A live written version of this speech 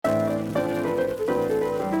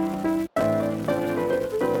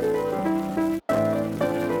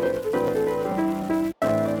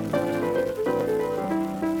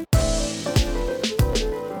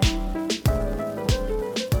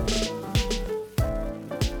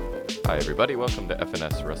Hi, everybody. Welcome to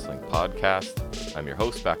FNS Wrestling Podcast. I'm your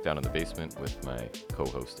host, back down in the basement with my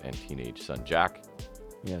co-host and teenage son, Jack.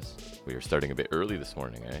 Yes. We are starting a bit early this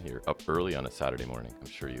morning. You're up early on a Saturday morning. I'm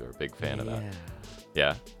sure you are a big fan of that.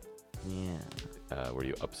 Yeah? Yeah. Were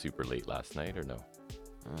you up super late last night or no?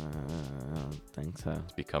 I don't think so.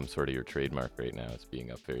 It's become sort of your trademark right now. It's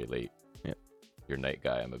being up very late. Yep. You're a night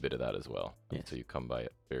guy. I'm a bit of that as well. Yes. So you come by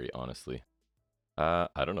it very honestly.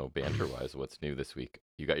 I don't know, banter-wise, what's new this week?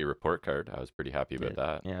 You got your report card. I was pretty happy about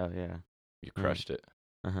that. Yeah. You crushed it.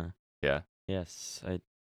 Uh-huh. Yeah? Yes,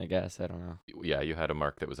 I guess. I don't know. Yeah, you had a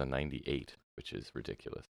mark that was a 98, which is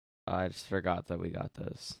ridiculous. I just forgot that we got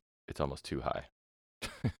those. It's almost too high.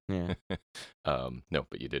 Yeah. No,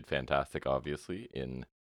 but you did fantastic, obviously, in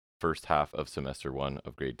first half of semester 1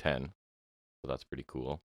 of grade 10. So that's pretty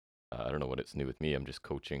cool. I don't know what it's new with me. I'm just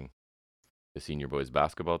coaching the senior boys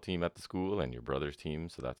basketball team at the school and your brother's team.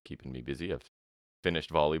 So that's keeping me busy. I've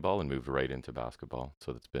finished volleyball and moved right into basketball.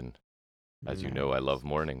 So that's been, as you know, I love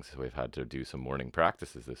mornings. So we've had to do some morning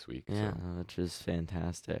practices this week. Yeah, So which is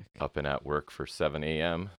fantastic. up and at work for 7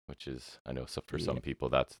 a.m., which is, I know for some people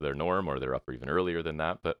that's their norm, or they're up even earlier than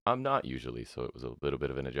that, but I'm not usually, so it was a little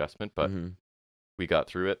bit of an adjustment, but we got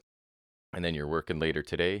through it. And then you're working later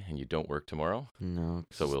today, and you don't work tomorrow? No,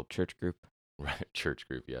 so we'll church group. Right, church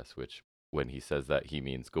group, yes, which when he says that, he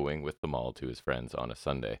means going with the mall to his friends on a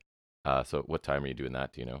Sunday. So what time are you doing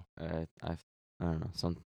that, do you know? I don't know,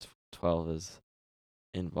 some 12 is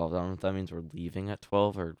involved. I don't know if that means we're leaving at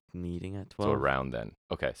 12 or meeting at 12. So around then.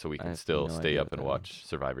 Okay, so we can still stay up and watch means.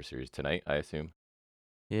 Survivor Series tonight, I assume?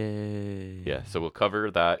 Yay. Yeah, so we'll cover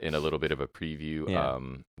that in a little bit of a preview. Yeah.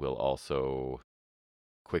 We'll also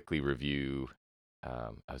quickly review,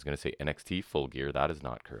 I was going to say NXT Full Gear. That is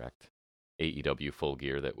not correct. AEW Full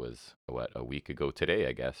Gear that was, a week ago today,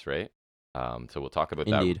 I guess, right? So we'll talk about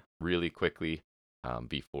that really quickly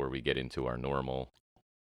before we get into our normal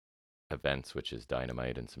events, which is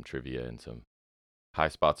Dynamite and some trivia and some high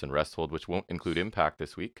spots and Rest Hold, which won't include Impact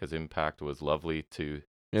this week because Impact was lovely to...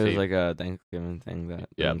 It was like a Thanksgiving thing that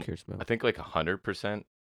no one cares about. I think like 100%,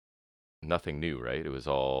 nothing new, right? It was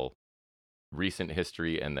all recent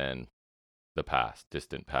history and then the past,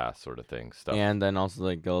 distant past sort of thing stuff. And then also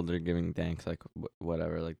like Gilder giving thanks, like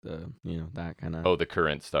whatever, like that kind of. Oh, the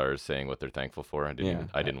current stars saying what they're thankful for. I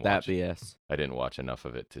didn't watch that BS. I didn't watch enough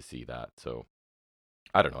of it to see that. So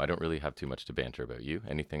I don't know. I don't really have too much to banter about you.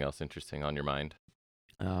 Anything else interesting on your mind?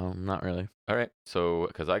 Not really. All right. So,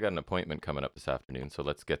 because I got an appointment coming up this afternoon, so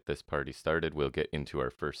let's get this party started. We'll get into our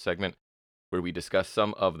first segment where we discuss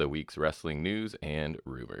some of the week's wrestling news and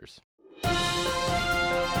rumors.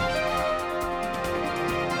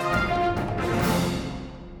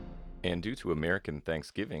 And due to American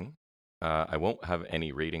Thanksgiving, I won't have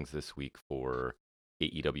any ratings this week for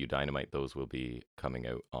AEW Dynamite. Those will be coming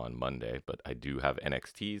out on Monday, but I do have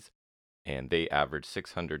NXT's, and they averaged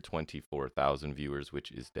 624,000 viewers,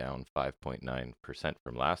 which is down 5.9%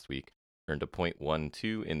 from last week. Earned a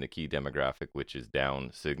 0.12 in the key demographic, which is down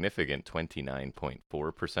significant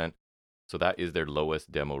 29.4%. So that is their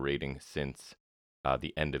lowest demo rating since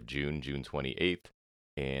the end of June 28th.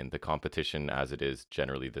 And the competition, as it is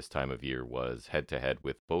generally this time of year, was head-to-head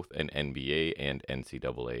with both an NBA and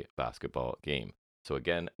NCAA basketball game. So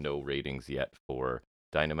again, no ratings yet for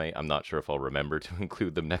Dynamite. I'm not sure if I'll remember to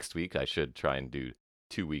include them next week. I should try and do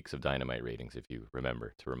 2 weeks of Dynamite ratings if you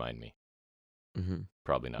remember to remind me. Mm-hmm.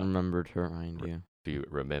 Probably not. Remember to remind you.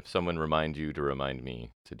 If someone remind you to remind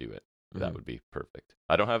me to do it, that would be perfect.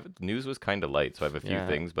 I don't have... News was kind of light, so I have a few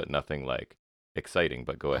things, but nothing like exciting.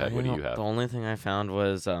 But go ahead. What do you have? The only thing I found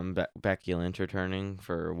was Becky Lynch returning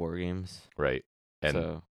for War Games. Right. And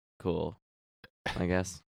so cool, I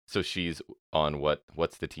guess. So she's on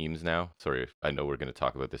what's the teams now? Sorry, I know we're going to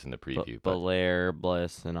talk about this in the preview. But Belair,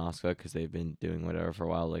 Bliss, and Asuka, because they've been doing whatever for a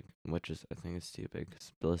while, which is, I think, is stupid,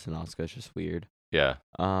 because Bliss and Asuka is just weird. Yeah.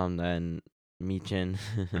 Then Michin.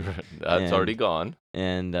 That's already gone.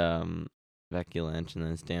 And Becky Lynch, and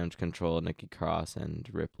then it's Damage Control, Nikki Cross, and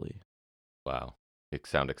Ripley. Wow. You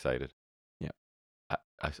sound excited. Yeah.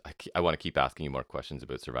 I want to keep asking you more questions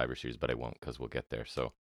about Survivor Series, but I won't because we'll get there.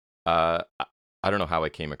 So I don't know how I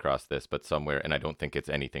came across this, but somewhere, and I don't think it's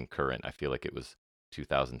anything current. I feel like it was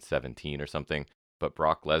 2017 or something. But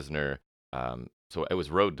Brock Lesnar, so it was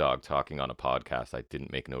Road Dogg talking on a podcast. I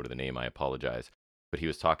didn't make note of the name. I apologize. But he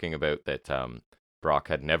was talking about that Brock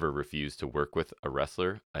had never refused to work with a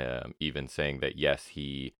wrestler, even saying that, yes,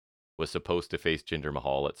 he was supposed to face Jinder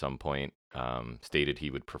Mahal at some point, stated he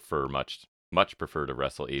would prefer much much prefer to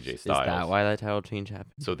wrestle AJ Is that Styles. why that title change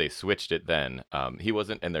happened? So they switched it then. He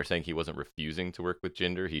wasn't, and they're saying he wasn't refusing to work with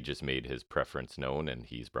Jinder. He just made his preference known, and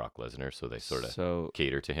he's Brock Lesnar, so they sort of So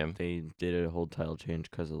cater to him. they did a whole title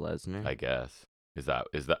change because of Lesnar. I guess. Is that?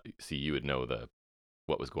 See, you would know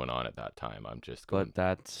what was going on at that time. I'm just going.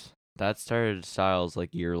 But that started Styles'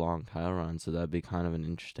 like year-long title run, so that'd be kind of an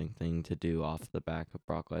interesting thing to do off the back of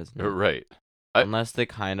Brock Lesnar. Right. Unless they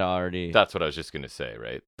kind of already. That's what I was just gonna say,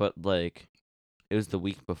 right? But like, it was the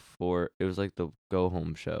week before. It was like the go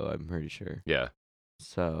home show. I'm pretty sure. Yeah.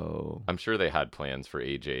 So I'm sure they had plans for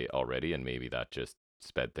AJ already, and maybe that just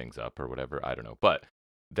sped things up or whatever. I don't know. But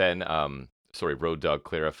then, Road Dogg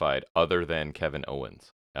clarified other than Kevin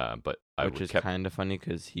Owens. Which is kind of funny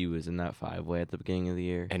because he was in that 5-way at the beginning of the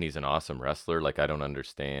year. And he's an awesome wrestler. Like, I don't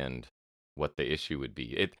understand what the issue would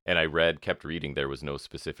be. And I kept reading, there was no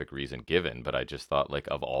specific reason given, but I just thought, like,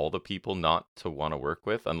 of all the people not to want to work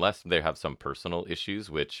with, unless they have some personal issues,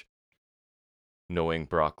 which, knowing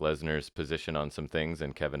Brock Lesnar's position on some things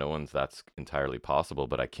and Kevin Owens, that's entirely possible,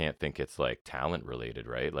 but I can't think it's, like, talent related,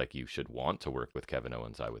 right? Like, you should want to work with Kevin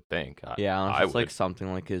Owens, I would think. Yeah, I it's would. like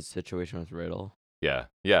something like his situation with Riddle.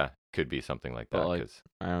 Yeah, could be something like that. But like,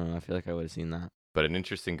 I don't know, I feel like I would have seen that. But an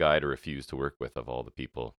interesting guy to refuse to work with of all the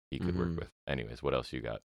people he could work Mhm. with. Anyways, what else you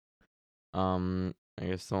got? I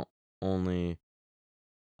guess the only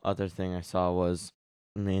other thing I saw was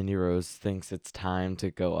Mandy Rose thinks it's time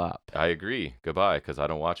to go up. I agree. Goodbye, because I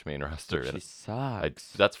don't watch main roster. She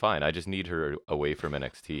sucks. That's fine. I just need her away from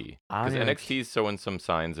NXT. Because NXT is showing some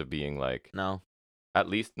signs of being like, No.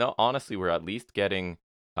 honestly, we're at least getting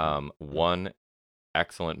one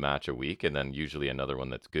excellent match a week, and then usually another one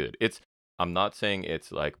that's good. I'm not saying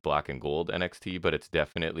it's like black and gold NXT, but it's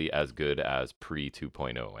definitely as good as pre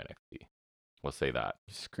 2.0 NXT. We'll say that.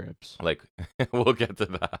 Scripts. Like, we'll get to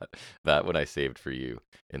that. That one I saved for you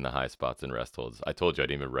in the high spots and rest holds. I told you I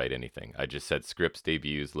didn't even write anything. I just said scripts,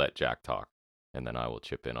 debuts, let Jack talk. And then I will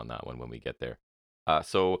chip in on that one when we get there.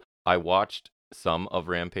 So I watched some of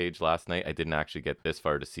Rampage last night. I didn't actually get this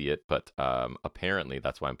far to see it, but apparently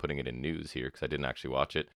that's why I'm putting it in news here, because I didn't actually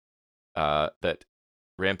watch it. That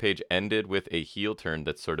Rampage ended with a heel turn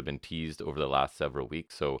that's sort of been teased over the last several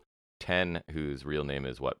weeks. So 10, whose real name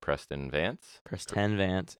is what? Preston Vance? Preston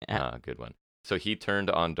Vance. Good one. So he turned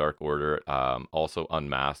on Dark Order, also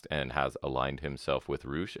unmasked, and has aligned himself with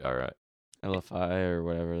Roosh, or LFI or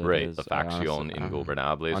whatever that right, is. the Faction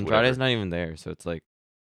Ingobernables. Andrade's not even there, so it's like,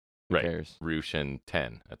 who cares? Roosh and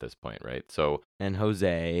 10 at this point, right? So and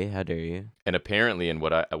Jose, how dare you? And apparently, in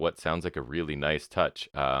what sounds like a really nice touch,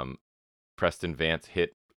 Preston Vance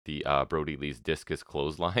hit the Brody Lee's discus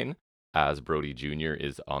clothesline as Brody Jr.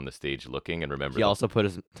 is on the stage looking. And remember, he also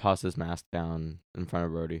tossed his mask down in front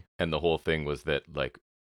of Brody. And the whole thing was that, like,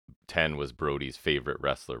 10 was Brody's favorite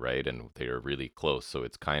wrestler, right? And they are really close, so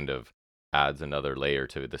it's kind of adds another layer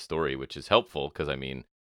to the story, which is helpful because, I mean,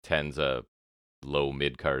 10's a low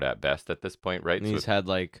mid card at best at this point, right? And he's had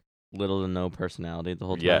like little to no personality the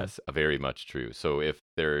whole time. Yes, very much true. So if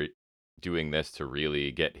they're doing this to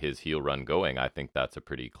really get his heel run going, I think that's a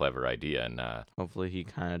pretty clever idea, and hopefully he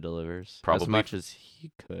kind of delivers probably as much as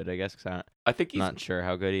he could, I guess. Cause I think he's not sure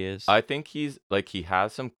how good he is. I think he's like, he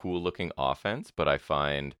has some cool looking offense, but I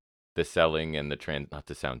find the selling and the not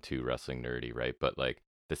to sound too wrestling nerdy, right? But like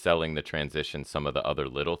the selling, the transition, some of the other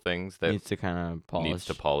little things that needs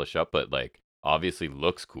to polish up, but like obviously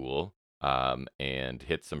looks cool, and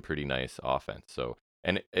hits some pretty nice offense. So,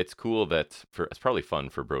 and it's cool that it's probably fun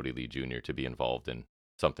for Brody Lee Jr. to be involved in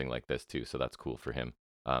something like this too. So that's cool for him.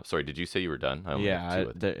 Sorry, did you say you were done?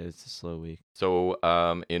 It's a slow week.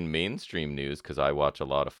 So, in mainstream news, because I watch a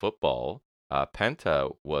lot of football,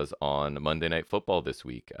 Penta was on Monday Night Football this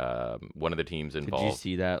week. One of the teams involved. Did you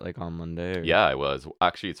see that like on Monday? Or? Yeah, I was.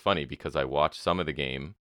 Actually, it's funny because I watched some of the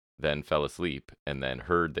game, then fell asleep, and then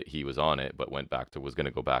heard that he was on it, but was going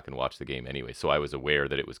to go back and watch the game anyway. So I was aware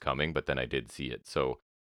that it was coming, but then I did see it. So,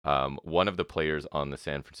 one of the players on the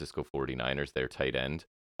San Francisco 49ers, their tight end,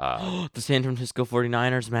 the San Francisco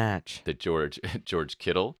 49ers match. The George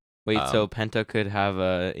Kittle. Wait, so Penta could have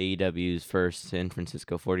AEW's first San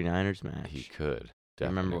Francisco 49ers match? He could. Do you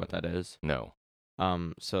remember what that is? No.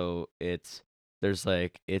 So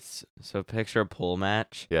picture a pole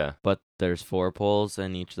match. Yeah. But there's 4 poles,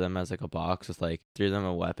 and each of them has like a box with like 3 of them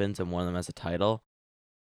are weapons, and 1 of them has a title.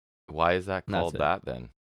 Why is that called that then?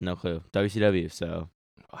 No clue. WCW. So.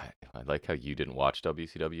 I like how you didn't watch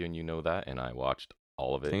WCW and you know that, and I watched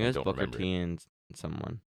all of it. I think it was Booker T and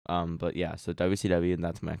someone. But yeah, so WCW, and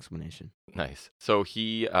that's my explanation. Nice. So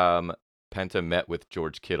he, Penta met with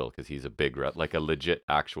George Kittle because he's a big, like a legit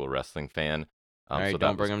actual wrestling fan. All right, So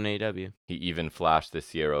don't that was bring him to AEW. he even flashed the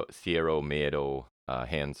Sierra Miedo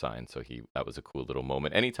hand sign, so that was a cool little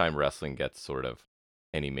moment. Anytime wrestling gets sort of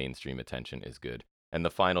any mainstream attention is good. And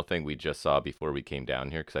the final thing we just saw before we came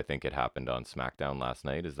down here, because I think it happened on SmackDown last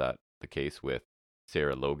night, is that the case with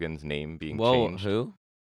Sarah Logan's name being Whoa, changed? who?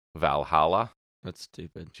 Valhalla. That's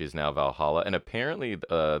stupid. She's now Valhalla. And apparently,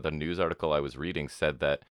 the news article I was reading said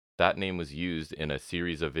that that name was used in a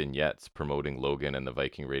series of vignettes promoting Logan and the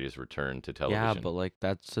Viking Raiders' return to television. Yeah, but like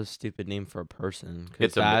that's a stupid name for a person.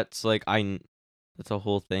 It's Because a that's like that's a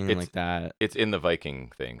whole thing It's- like that. It's in the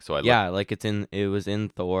Viking thing, so I Yeah, like it was in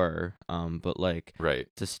Thor. But like right.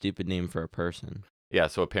 it's a stupid name for a person. Yeah,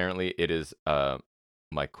 so apparently it is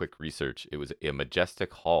my quick research, it was a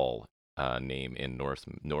majestic hall name in Norse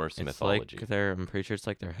It's mythology. like I'm pretty sure it's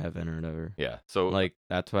like their heaven or whatever. Yeah. So Like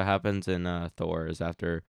that's what happens in Thor is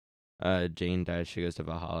after Jane dies, she goes to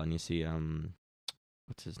Valhalla and you see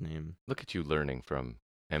what's his name? look at you learning from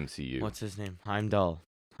MCU. What's his name? Heimdall.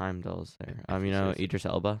 Heimdall's there. If You you know say so. Idris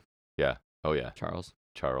Elba, Yeah. Oh yeah. Charles.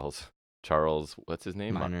 Charles, what's his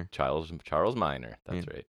name? Minor. Charles Minor. That's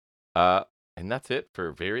Yeah. right. And that's it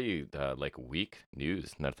for very like weak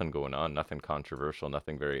news. Nothing going on, nothing controversial,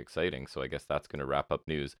 nothing very exciting. So I guess that's going to wrap up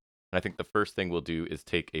news. And I think the first thing we'll do is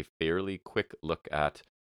take a fairly quick look at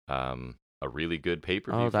a really good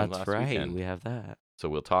pay-per-view Oh, from that's last right. weekend. We have that. So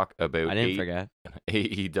we'll talk about I didn't forget.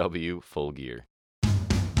 AEW Full Gear.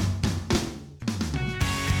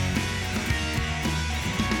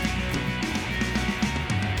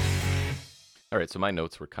 All right, so my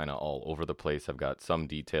notes were kind of all over the place. I've got some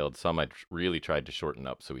detailed, some I really tried to shorten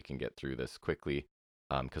up so we can get through this quickly,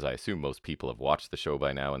 because I assume most people have watched the show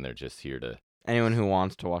by now and they're just here to Anyone who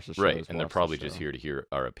wants to watch the show, right, and they're probably just here to hear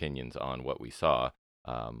our opinions on what we saw,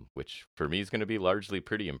 which for me is going to be largely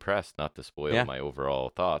pretty impressed. Not to spoil my overall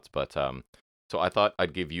thoughts, but so I thought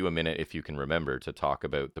I'd give you a minute if you can remember to talk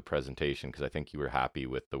about the presentation because I think you were happy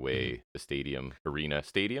with the way the stadium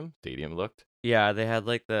looked. Yeah, they had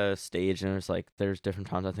like the stage and there's different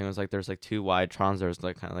trons. I think it was like there's like two wide trons. There's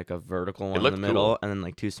like kind of like a vertical one in the looked middle, cool. and then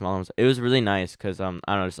like two smaller ones. It was really nice because I don't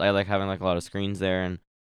know, I like having like a lot of screens there, and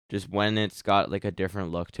just when it's got like a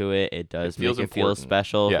different look to it, it does make it feel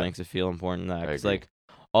special. Yeah. It makes it feel important. That I because agree. like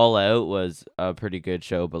All Out was a pretty good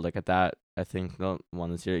show, but like at that, I think the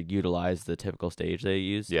one this year utilized the typical stage they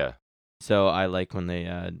used. Yeah. So I like when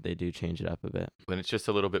they do change it up a bit. When it's just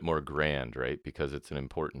a little bit more grand, right? Because it's an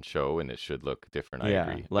important show and it should look different. Yeah,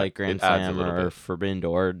 I agree. like It Grand adds a Slam little or bit. Forbidden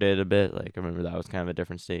Door did a bit. Like I remember that was kind of a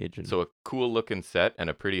different stage. And So a cool looking set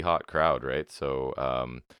and a pretty hot crowd, right? So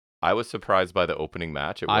I was surprised by the opening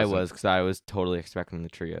match. I was because I was totally expecting the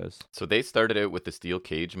trios. So they started out with the steel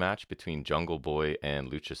cage match between Jungle Boy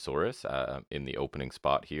and Luchasaurus in the opening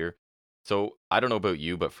spot here. So I don't know about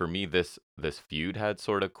you, but for me, this feud had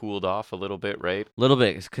sort of cooled off a little bit, right? A little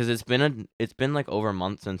bit, because it's been like over a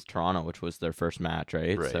month since Toronto, which was their first match,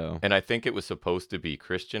 right? Right. So And I think it was supposed to be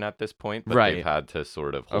Christian at this point, but Right. they've had to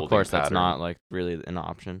sort of hold. of course that's not like really an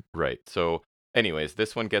option. Right. So, anyways,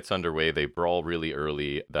 this one gets underway. They brawl really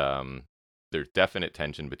early. There's definite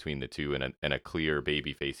tension between the two and a clear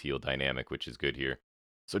babyface heel dynamic, which is good here.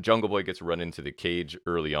 So Jungle Boy gets run into the cage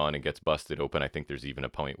early on and gets busted open. I think there's even a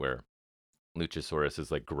point where Luchasaurus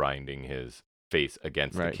is like grinding his face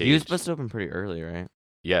against the Right. cage. He was busted open pretty early, right?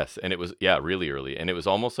 Yes, and it was really early, and it was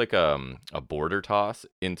almost like a border toss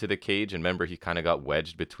into the cage. And remember, he kind of got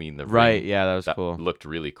wedged between the Right. ring. Yeah, that was That cool. looked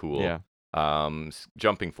really cool. Yeah.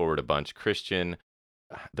 Jumping forward a bunch, Christian,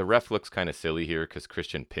 the ref looks kind of silly here because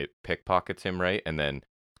Christian pickpockets him, right? And then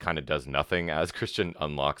kind of does nothing as Christian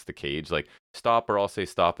unlocks the cage, like stop or I'll say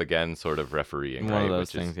stop again, sort of refereeing, One right? of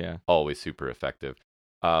those Which things, is yeah. always super effective.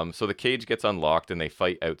 So the cage gets unlocked and they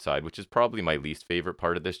fight outside, which is probably my least favorite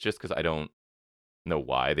part of this, just because I don't know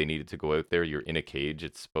why they needed to go out there. You're in a cage.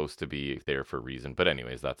 It's supposed to be there for a reason. But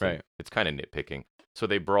anyways, Right. it's kind of nitpicking. So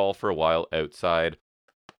they brawl for a while outside.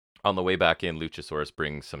 On the way back in, Luchasaurus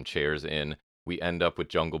brings some chairs in. We end up with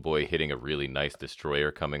Jungle Boy hitting a really nice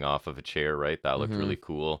destroyer coming off of a chair, right? That looked really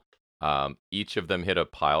cool. Each of them hit a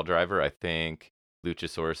pile driver. I think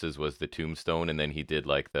Luchasaurus's was the tombstone, and then he did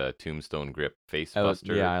like the tombstone grip face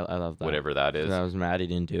buster. Yeah, I love that. Whatever that is. I was mad he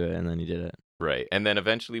didn't do it, and then he did it. Right. And then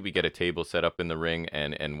eventually we get a table set up in the ring,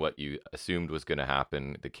 and what you assumed was going to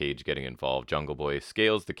happen, the cage getting involved. Jungle Boy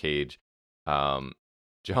scales the cage,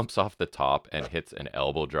 jumps off the top, and hits an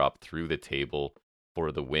elbow drop through the table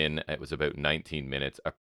for the win. It was about 19 minutes.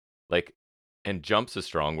 And jump's a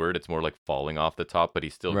strong word. It's more like falling off the top, but he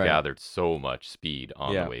still Right. gathered so much speed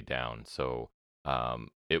on Yeah. the way down. So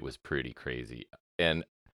it was pretty crazy. And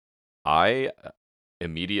I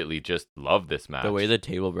immediately just loved this match. The way the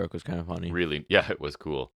table broke was kind of funny. Really, yeah, it was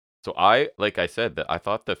cool. So like I said, that I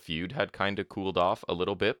thought the feud had kind of cooled off a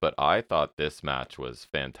little bit, but I thought this match was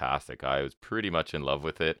fantastic. I was pretty much in love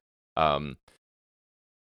with it. Um,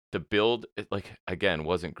 the build, like again,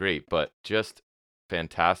 wasn't great, but just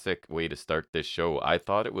fantastic way to start this show. I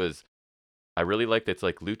thought it was. I really liked it's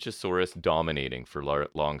like Luchasaurus dominating for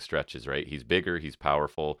long stretches, right? He's bigger, he's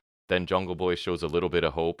powerful. Then Jungle Boy shows a little bit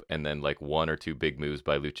of hope, and then like one or two big moves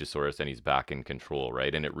by Luchasaurus, and he's back in control,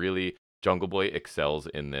 right? And it really Jungle Boy excels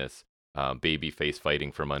in this baby face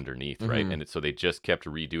fighting from underneath, right? Mm-hmm. And so they just kept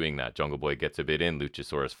redoing that. Jungle Boy gets a bit in,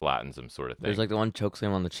 Luchasaurus flattens him, sort of thing. There's like the one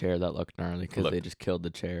chokeslam on the chair that looked gnarly because Look they just killed the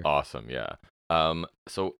chair. awesome, yeah.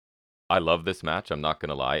 So I love this match. I'm not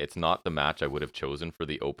gonna lie; it's not the match I would have chosen for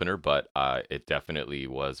the opener, but it definitely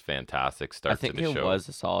was fantastic I start to think the it show. was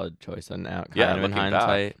a solid choice, and now Yeah, kind of in looking back,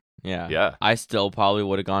 hindsight, yeah. yeah, I still probably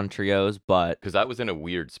would have gone trios, but because that was in a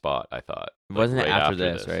weird spot. I thought, like wasn't it right after after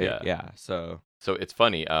this, right? yeah. Yeah. So So it's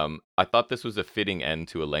funny. I thought this was a fitting end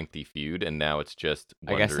to a lengthy feud, and now it's just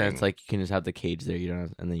I guess then wondering it's like you can just have the cage there, you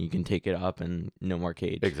don't, and then you can take it up and no more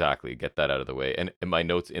cage. exactly get that out of the way. And my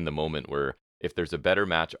notes in the moment were, if there's a better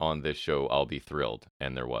match on this show, I'll be thrilled,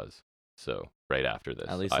 and there was. So right after this,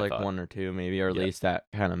 At least I like thought. one or two, maybe, or at Yeah. least that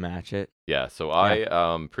kind of match it. Yeah, so Yeah.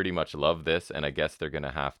 I pretty much love this, and I guess they're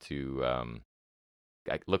gonna have to.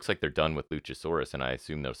 It looks like they're done with Luchasaurus, and I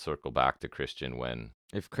assume they'll circle back to Christian when.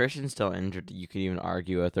 If Christian's still injured, you could even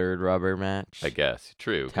argue a third rubber match. I guess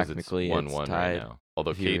true because it's Technically, it's 1-1 right tied. now.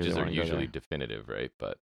 Although if you really cages are wanna go usually there. definitive, right?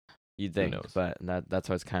 But You'd who think, knows? but that's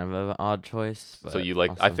why it's kind of an odd choice. So But you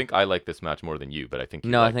like? I also- think I like this match more than you, but I think you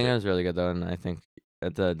No, I liked think it. it was really good though, and I think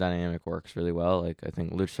that the dynamic works really well. Like I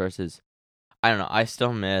think Luchasaurus is, I don't know, I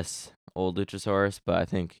still miss old Luchasaurus, but I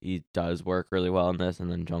think he does work really well in this,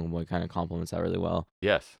 and then Jungle Boy kind of complements that really well.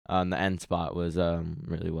 Yes, The end spot was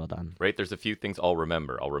really well done. right. There's a few things I'll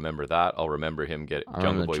remember. I'll remember that. I'll remember him get I remember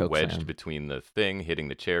Jungle the Boy choke wedged slam. between the thing, hitting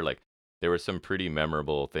the chair. Like there were some pretty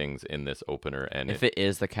memorable things in this opener, and If it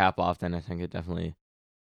is the cap off, then I think it definitely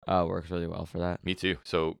works really well for that. me too.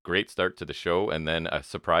 So great start to the show, and then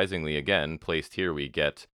surprisingly, again placed here, we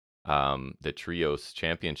get the Trios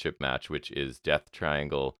Championship match, which is Death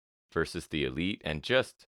Triangle versus the Elite. And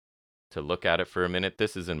just to look at it for a minute,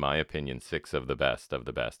 this is, in my opinion, 6 of the best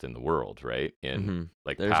in the world, right? In Mhm.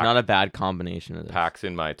 like There's not a bad combination of this. Pac's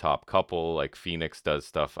in my top couple. Like Phoenix does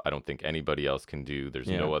stuff I don't think anybody else can do. There's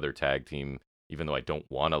no Yeah. other tag team, even though I don't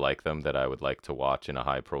want to like them, that I would like to watch in a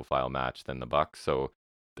high profile match than the Bucks. So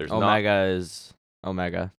there's not. Omega is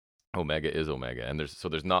Omega. Omega is Omega, and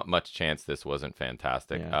there's not much chance this wasn't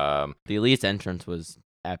fantastic. Yeah. The Elite's entrance was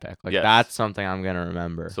epic. Like Yes. that's something I'm gonna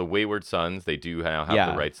remember. So Wayward Sons, they do now have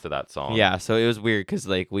Yeah. the rights to that song. Yeah, so it was weird because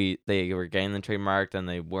like they were getting the trademark, then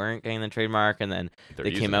they weren't getting the trademark, and then They're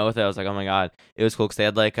they using came out with it. I was like, oh my god, it was cool because they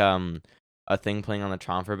had like a thing playing on the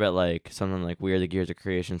Tron for a bit, like something like "We Are the Gears of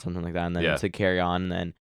Creation," something like that, and then Yeah. to carry on, and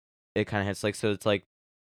then it kind of hits like so it's like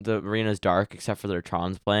the arena's dark except for the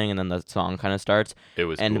Trons playing, and then the song kind of starts. It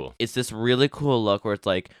was And cool. it's this really cool look where it's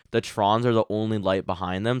like the Trons are the only light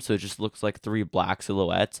behind them, so it just looks like 3 black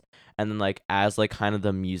silhouettes. And then like as like kind of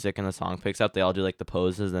the music and the song picks up, they all do like the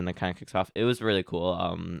poses, and it kind of kicks off. It was really cool.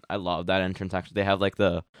 I love that entrance. Actually, they have like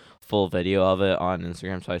the full video of it on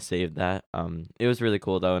Instagram, so I saved that. It was really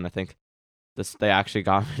cool though, and I think they actually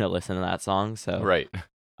got me to listen to that song. So Right.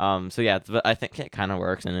 so yeah, but I think it kind of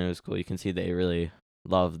works, and it was cool. You can see they really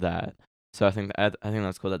loved that. So I think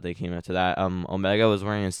that's cool that they came out to that. Omega was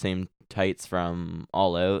wearing his same tights from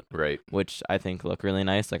All Out, Right. which I think look really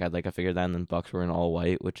nice. Like I figured that, and then Bucks were in all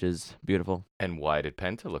white, which is beautiful. And why did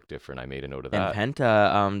Penta look different? I made a note of And that.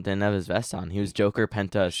 Penta didn't have his vest on. He was Joker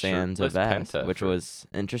Penta sans a Shirtless vest, Penta which for- was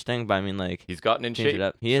interesting. But I mean, like He's gotten in change it shape.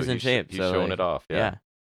 up. He is in shape. He's so showing like, it off. yeah.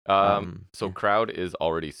 So yeah. crowd is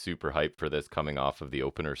already super hyped for this, coming off of the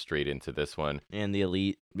opener straight into this one. And the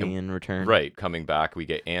Elite being returned. Right, coming back, we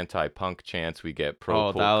get anti-Punk chants, we get pro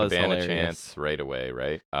Oh, Colt that was Cabana hilarious. chants right away,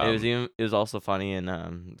 right? It was also funny in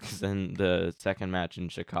cause in the second match in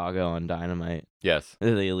Chicago on Dynamite, Yes, the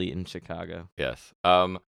Elite in Chicago. yes.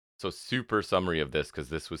 So super summary of this, because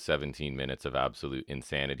this was 17 minutes of absolute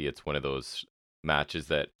insanity. It's one of those matches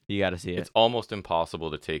that You got to see it. it's almost impossible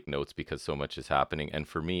to take notes because so much is happening. And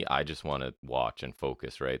for me, I just want to watch and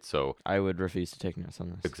focus, right? So I would refuse to take notes on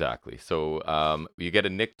this. exactly. So you get a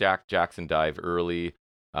Nick Jackson dive early.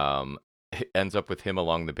 It ends up with him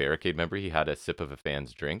along the barricade. Remember, he had a sip of a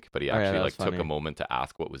fan's drink, but he Oh, yeah, actually that like was took a funny. moment to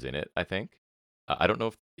ask what was in it, I think. I don't know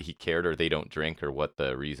if he cared or they don't drink or what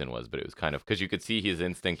the reason was, but it was kind of because you could see his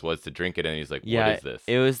instinct was to drink it, and he's like, Yeah, "What is this?"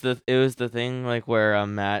 it was the thing like where I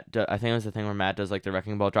think it was the thing where Matt does like the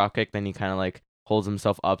wrecking ball dropkick, then he kind of like holds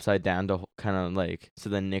himself upside down to kind of like so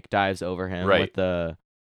then Nick dives over him Right. with the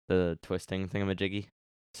the twisting thingamajiggy.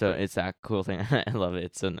 So Right. it's that cool thing. I love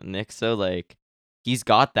it. So Nick, so like he's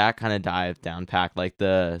got that kind of dive down pack, like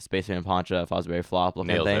the Spaceman Poncha Fosbury flop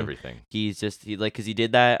looking Nails thing. everything. He like because he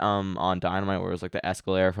did that on Dynamite where it was like the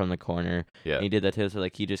Escalator from the corner. Yeah. And he did that too. So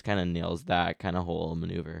like he just kind of nails that kind of whole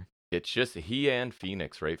maneuver. It's just he and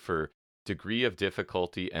Phoenix, right? For degree of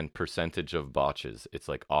difficulty and percentage of botches, it's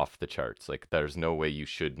like off the charts. Like there's no way you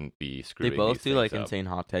shouldn't be They screwing both these do like things up. insane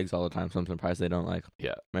hot tags all the time, so I'm surprised they don't like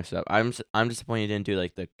Yeah. mess it up. I'm disappointed you didn't do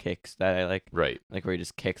like the kicks that I Right. like where he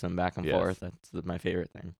just kicks them back and Yes. forth. That's my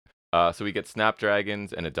favorite thing. So we get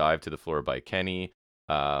Snapdragons and a dive to the floor by Kenny.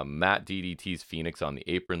 Matt DDT's Phoenix on the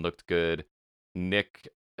apron looked good. Nick,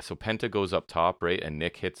 so Penta goes up top, right? And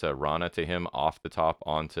Nick hits a Rana to him off the top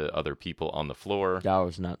onto other people on the floor. That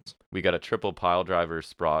was nuts. We got a triple pile driver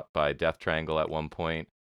spot by Death Triangle at one point.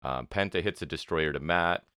 Penta hits a destroyer to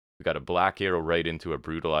Matt. We got a black arrow right into a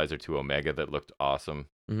brutalizer to Omega that looked awesome.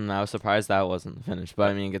 I was surprised that wasn't the finish, but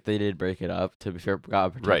I mean, they did break it up. To be fair,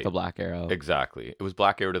 gotta protect Right. the black arrow. Exactly. It was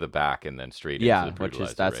black arrow to the back and then straight Yeah, into the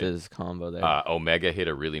brutalizer. that's right? his combo there. Omega hit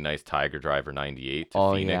a really nice Tiger Driver 98 to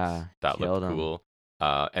Oh, Phoenix. yeah. That Killed looked him. cool.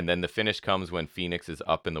 And then the finish comes when Phoenix is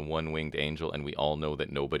up in the one-winged angel, and we all know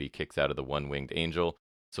that nobody kicks out of the one-winged angel.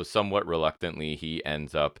 So somewhat reluctantly, he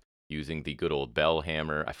ends up using the good old bell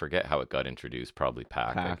hammer. I forget how it got introduced. Probably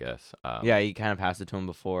Pac. I guess. Yeah, he kind of passed it to him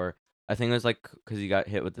before. I think it was like because he got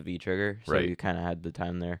hit with the V trigger, so Right. he kind of had the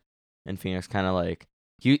time there. And Phoenix kind of like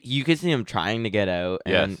you could see him trying to get out,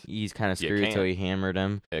 and Yes. he's kind of You screwed, so can't. he hammered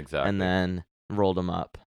him Exactly. and then rolled him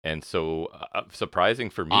up. And so surprising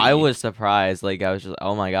for me, I was surprised. Like I was just,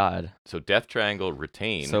 oh my god. So Death Triangle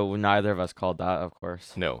retained. So neither of us called that, of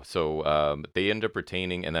course. No, so they end up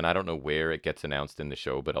retaining, and then I don't know where it gets announced in the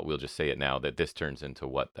show, but we'll just say it now that this turns into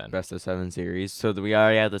what then? Best of 7 series. So we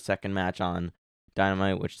already had the second match on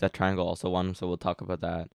Dynamite, which that Triangle also won. So we'll talk about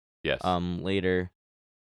that Yes. later.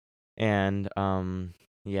 And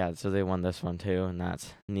yeah, so they won this one too, and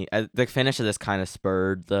that's neat. The finish of this kind of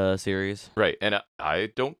spurred the series. Right, and I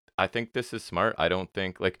think this is smart. I don't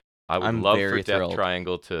think I would I'm love for very Death thrilled.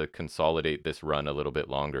 Triangle to consolidate this run a little bit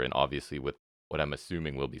longer, and obviously with what I'm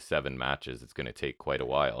assuming will be 7 matches, it's going to take quite a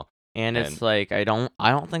while. And it's like I don't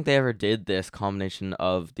think they ever did this combination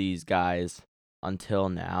of these guys until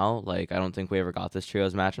now. Like I don't think we ever got this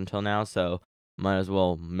trios match until now. So might as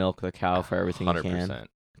well milk the cow for everything you can 100%.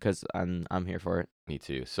 because I'm here for it. Me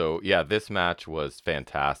too. So yeah, this match was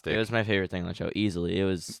fantastic. It was my favorite thing on the show, easily. It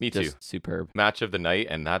was Me just too. superb. Match of the night,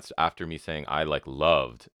 and that's after me saying I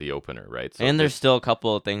loved the opener, right? So And there's this- still a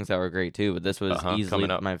couple of things that were great too, but this was easily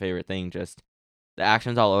coming up. my favorite thing. Just the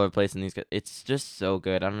action's all over the place, and it's just so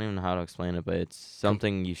good. I don't even know how to explain it, but it's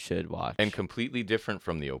something you should watch. and completely different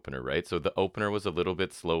from the opener, right? So the opener was a little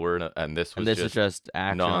bit slower, and this was is just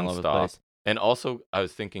action all over the nonstop. place. And also, I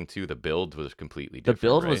was thinking too, the build was completely The different.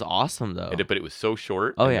 build was right? awesome though. But it was so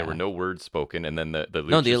short. Oh, and yeah. There were no words spoken, and then the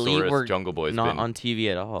No, the Elite Luchasaurus were Jungle Boys not been on TV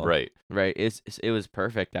at all. right. Right. It was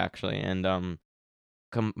perfect actually, and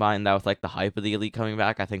combine that with like the hype of the Elite coming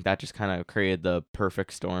back, I think that just kind of created the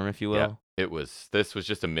perfect storm, if you will. Yeah, this was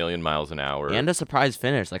just a million miles an hour. And a surprise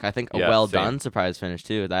finish. Like I think a Yeah, well same. done surprise finish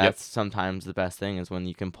too. That's sometimes the best thing is when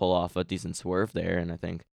you can pull off a decent swerve there, and I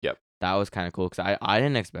think Yep. that was kind of cool because I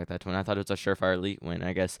didn't expect that to win. I thought it was a surefire Elite win.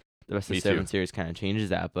 I guess the rest of Me the 7 too. series kind of changes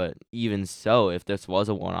that, but even so, if this was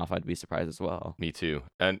a one-off, I'd be surprised as well. Me too.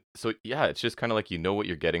 And so yeah, it's just kind of like you know what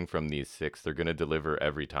you're getting from these 6. They're gonna deliver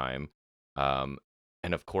every time.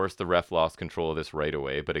 And of course the ref lost control of this right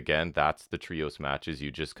away. But again, that's the trios matches. You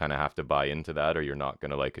just kind of have to buy into that, or you're not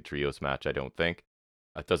gonna like a trios match. I don't think.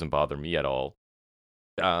 It doesn't bother me at all.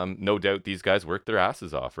 No doubt these guys worked their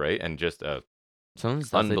asses off, right? And just Some of the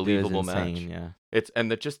stuff they do is unbelievable match. insane, yeah.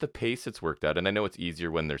 and just the pace it's worked at. And I know it's easier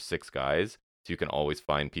when there's 6 guys, so you can always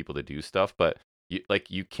find people to do stuff. But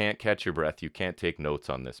you can't catch your breath. You can't take notes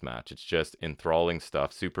on this match. It's just enthralling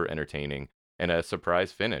stuff, super entertaining, and a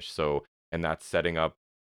surprise finish. So, and that's setting up,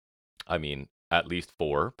 I mean, at least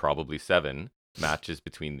 4, probably 7 matches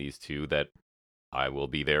between these two that I will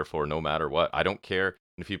be there for no matter what. I don't care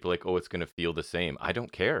if people are like, oh, it's going to feel the same. I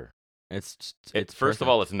don't care. It's First of perfect.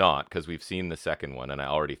 all, it's not, because we've seen the second one, and I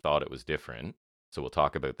already thought it was different. So we'll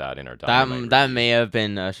talk about that in our Dynamite that review. may have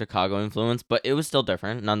been a Chicago influence, but it was still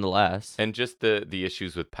different nonetheless. And just the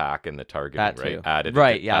issues with Pac and the targeting, That right? too. Added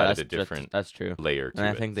That's a different that's true. layer to And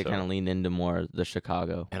I it. think they So- kind of leaned into more the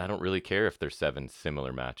Chicago. And I don't really care if there's 7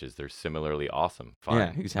 similar matches. They're similarly awesome. Fine.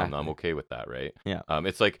 Yeah, exactly. I'm okay with that, right? Yeah.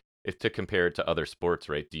 It's like if to compare it to other sports,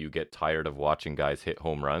 right? Do you get tired of watching guys hit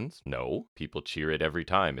home runs? No, people cheer it every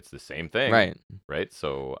time. It's the same thing, Right. right?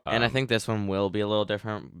 So, And I think this one will be a little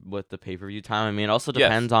different with the pay-per-view time. I mean, it also yes,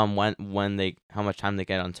 depends on how much time they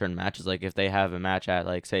get on certain matches. Like if they have a match at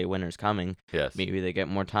like say Winter's Coming, yes, maybe they get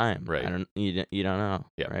more time. Right. You don't know.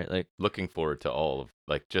 Yeah. Right. Like looking forward to all of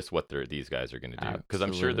like just what these guys are going to do, because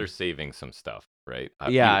I'm sure they're Absolutely. saving some stuff, right?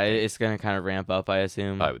 yeah, it's gonna kind of ramp up. I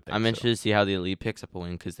assume. I would think I'm so. interested to see how the Elite picks up a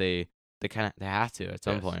win because they have to at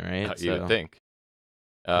some Yes. point, right? You would think.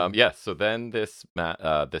 Mhm. Yeah, so then this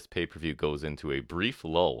pay-per-view goes into a brief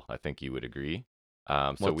lull, I think you would agree.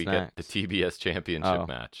 So What's we get the next? TBS Championship Oh.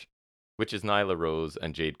 match, which is Nyla Rose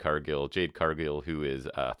and Jade Cargill. Jade Cargill, who is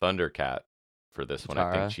Thundercat for this one,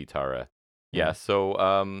 I think Chitara. Yeah,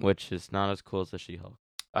 so which is not as cool as the She-Hulk.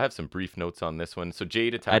 I have some brief notes on this one. So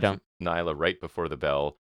Jade attacks don't. Nyla right before the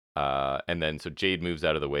bell. And then so Jade moves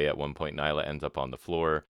out of the way at one point. Nyla ends up on the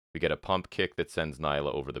floor. We get a pump kick that sends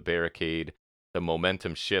Nyla over the barricade. The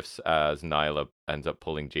momentum shifts as Nyla ends up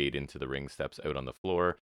pulling Jade into the ring steps out on the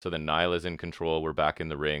floor. So then Nyla's in control. We're back in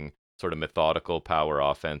the ring. Sort of methodical power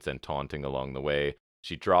offense and taunting along the way.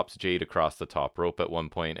 She drops Jade across the top rope at one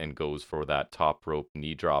point and goes for that top rope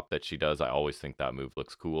knee drop that she does. I always think that move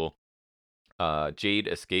looks cool. Jade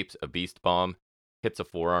escapes a beast bomb, hits a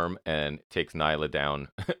forearm, and takes Nyla down.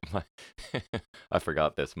 I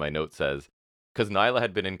forgot this. My note says, because Nyla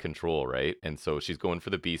had been in control, right? And so she's going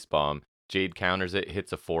for the beast bomb. Jade counters it,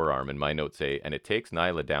 hits a forearm, and my notes say, and it takes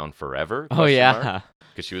Nyla down forever? Oh yeah.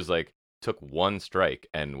 Because she was like, took one strike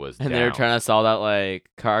and was down. And they were trying to sell that like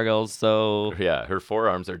Cargill's so Yeah, her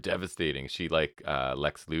forearms are devastating. She like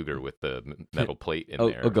Lex Luger with the metal plate in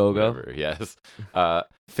there. Ogogo. Whatever. Yes.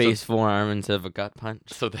 face forearm instead of a gut punch.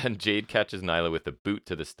 So then Jade catches Nyla with a boot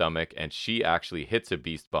to the stomach, and she actually hits a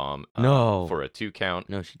beast bomb No. for a 2 count.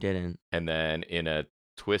 No, she didn't. And then in a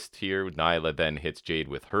twist here, Nyla then hits Jade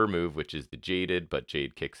with her move, which is the Jaded, but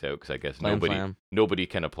Jade kicks out because I guess nobody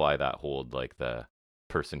can apply that hold like the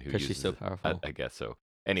person who uses she's so powerful. I guess so. It's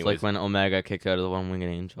Anyways, like when Omega kicked out of the One-Winged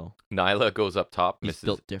Angel. Nyla goes up top, He's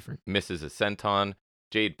built different. misses a senton,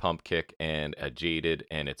 Jade pump kick, and a Jaded,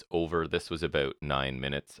 and it's over. This was about 9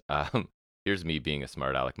 minutes. Here's me being a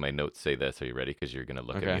smart aleck. My notes say this. Are you ready? Because you're going to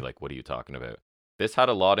look at me like, what are you talking about? This had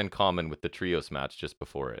a lot in common with the trios match just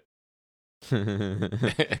before it.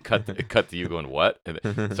 cut to you going, what?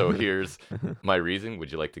 So here's my reason.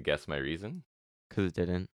 Would you like to guess my reason? Because it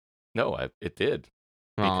didn't. No, it did.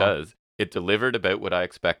 Because it delivered about what I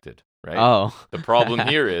expected, right? Oh. The problem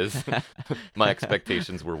here is my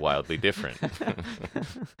expectations were wildly different.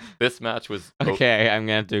 This match was... Okay, I'm going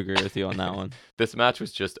to have to agree with you on that one. This match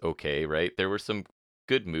was just okay, right? There were some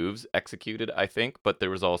good moves executed, I think, but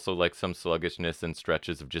there was also like some sluggishness and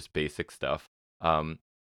stretches of just basic stuff.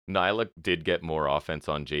 Nyla did get more offense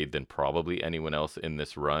on Jade than probably anyone else in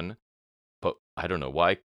this run, but I don't know,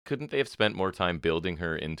 why couldn't they have spent more time building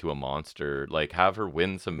her into a monster? Like, have her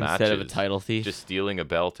win some matches. Instead of a title thief? Just stealing a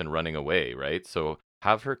belt and running away, right? So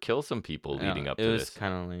have her kill some people leading up to this. It was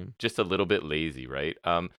kind of lame. Just a little bit lazy, right?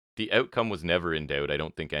 The outcome was never in doubt. I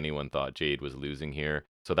don't think anyone thought Jade was losing here,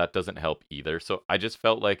 so that doesn't help either. So I just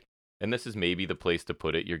felt like, and this is maybe the place to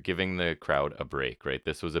put it, you're giving the crowd a break, right?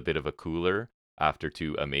 This was a bit of a cooler after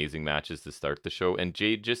 2 amazing matches to start the show, and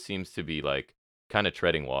Jade just seems to be like kind of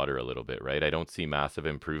treading water a little bit, right? I don't see massive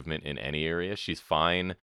improvement in any area. She's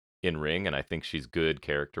fine in ring, and I think she's good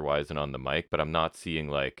character-wise and on the mic, but I'm not seeing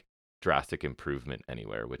like drastic improvement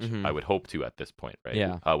anywhere, which I would hope to at this point, right?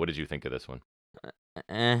 Yeah. What did you think of this one?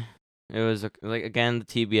 It was like, again, the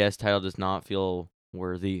TBS title does not feel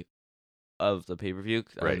worthy of the pay-per-view,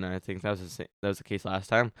 Right. And I think that was the case last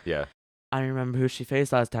time. Yeah. I don't remember who she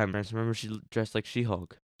faced last time. I just remember she dressed like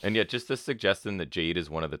She-Hulk. And yet, just this suggestion that Jade is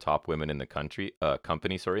one of the top women in the company,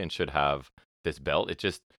 and should have this belt, it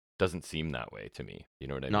just doesn't seem that way to me. You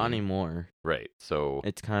know what I mean? Not anymore. Right. So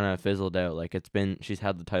it's kind of fizzled out. Like she's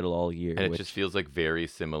had the title all year. And it just feels like very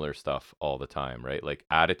similar stuff all the time, right? Like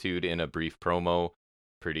attitude in a brief promo,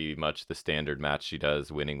 pretty much the standard match she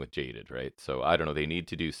does, winning with Jaded, right? So I don't know. They need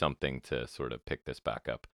to do something to sort of pick this back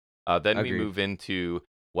up. Then Agreed. We move into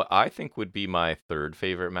what I think would be my third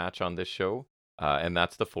favorite match on this show. And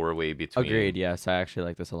that's the 4-way between... Agreed, yes. I actually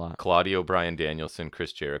like this a lot. Claudio, Bryan Danielson,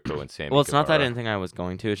 Chris Jericho, and Sammy Well, it's Guevara. not that I didn't think I was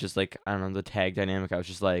going to. It's just like, I don't know, the tag dynamic. I was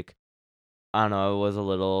just like, I don't know, I was a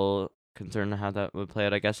little concerned how that would play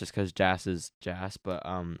out, I guess, just because Jazz is Jazz. But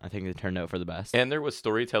I think it turned out for the best. And there was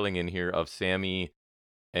storytelling in here of Sammy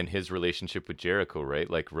and his relationship with Jericho, right?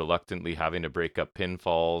 Like reluctantly having to break up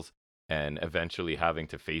pinfalls and eventually having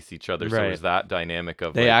to face each other. Right. So there's that dynamic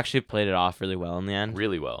of... They actually played it off really well in the end.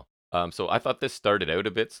 Really well. So I thought this started out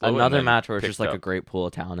a bit slow and Another then match where it's just picked like a up. great pool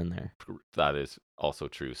of talent in there. That is also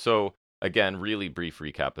true. So again, really brief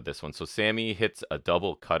recap of this one. So Sammy hits a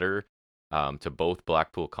double cutter to both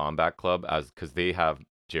Blackpool Combat Club as because they have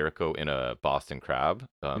Jericho in a Boston Crab.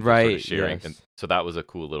 They're sort of Right. sharing, and Yes. so that was a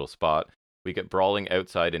cool little spot. We get brawling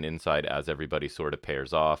outside and inside as everybody sort of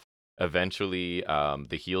pairs off. Eventually,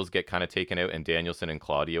 the heels get kind of taken out, and Danielson and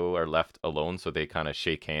Claudio are left alone. So they kind of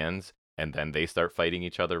shake hands, and then they start fighting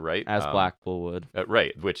each other. Right. As Blackpool would.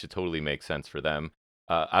 Right, which it totally makes sense for them.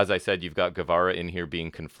 As I said, you've got Guevara in here being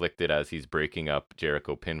conflicted as he's breaking up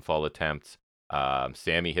Jericho pinfall attempts.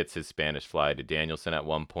 Sammy hits his Spanish fly to Danielson at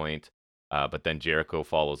one point, but then Jericho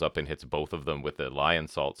follows up and hits both of them with the lion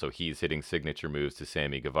salt. So he's hitting signature moves to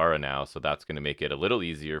Sammy Guevara now. So that's going to make it a little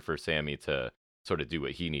easier for Sammy to sort of do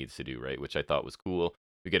what he needs to do, right? Which I thought was cool.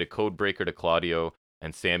 We get a code breaker to Claudio,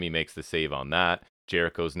 and Sammy makes the save on that.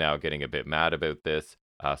 Jericho's now getting a bit mad about this.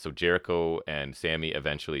 So Jericho and Sammy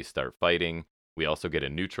eventually start fighting. We also get a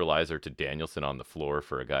neutralizer to Danielson on the floor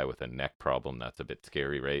for a guy with a neck problem. That's a bit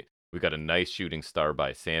scary, right? We got a nice shooting star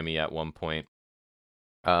by Sammy at one point.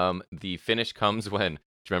 The finish comes when, do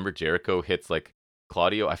you remember Jericho hits like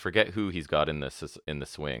Claudio? I forget who he's got in the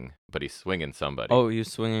swing, but he's swinging somebody. Oh, you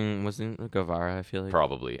swinging wasn't it Guevara? I feel like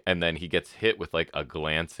Probably. And then he gets hit with like a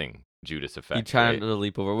glancing Judas he effect. tried Right? to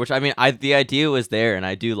leap over, which I mean, the idea was there, and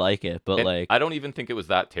I do like it, but And like I don't even think it was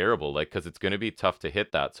that terrible, like because it's going to be tough to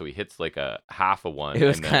hit that. So he hits like a half a one. it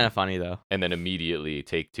was and kind then of funny though. and then immediately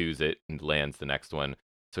take two's it and lands the next one.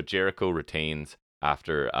 So Jericho retains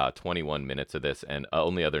after 21 minutes of this, and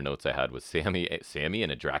only other notes I had was Sammy in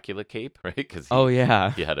a Dracula cape, right? Because Oh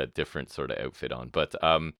yeah, he had a different sort of outfit on. But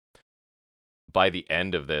by the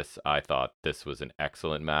end of this, I thought this was an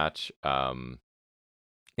excellent match.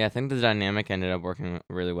 yeah. I think the dynamic ended up working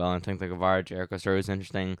really well. I think the Guevara Jericho story was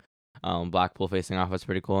interesting. Blackpool facing off was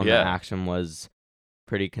pretty cool, and the Yeah. action was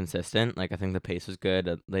pretty consistent. Like I think the pace was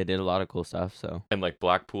good. They did a lot of cool stuff. So And like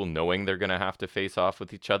Blackpool knowing they're gonna have to face off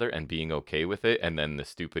with each other and being okay with it, and then the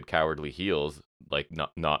stupid cowardly heels like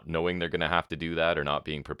not knowing they're gonna have to do that or not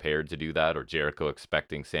being prepared to do that, or Jericho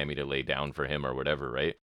expecting Sammy to lay down for him or whatever,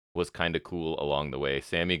 right? Was kind of cool along the way.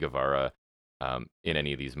 Sammy Guevara, in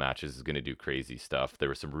any of these matches is gonna do crazy stuff. There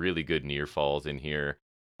were some really good near falls in here.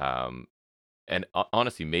 Um, and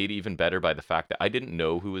honestly, made even better by the fact that I didn't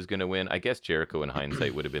know who was going to win. I guess Jericho in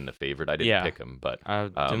hindsight would have been the favorite. I didn't yeah, pick him, but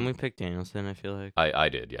didn't we pick Danielson? I feel like I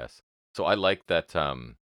did, yes. So I like that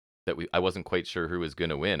I wasn't quite sure who was going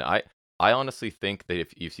to win. I honestly think that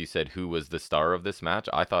if you said who was the star of this match,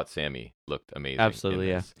 I thought Sammy looked amazing. absolutely,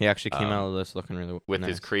 in yeah. this. He actually came out of this looking really With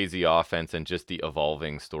nice. his crazy offense and just the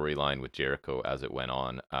evolving storyline with Jericho as it went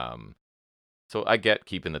on. So I get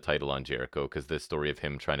keeping the title on Jericho because this story of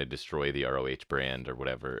him trying to destroy the ROH brand or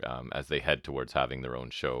whatever as they head towards having their own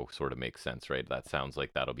show sort of makes sense, right? That sounds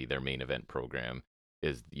like that'll be their main event program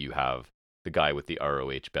is you have the guy with the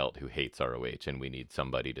ROH belt who hates ROH and we need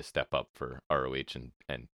somebody to step up for ROH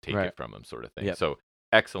and take Right. it from him sort of thing. Yep. So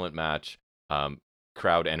excellent match.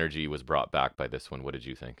 Crowd energy was brought back by this one. What did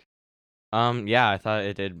you think? Yeah, I thought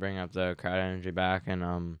it did bring up the crowd energy back, and I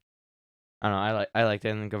don't know, I liked it,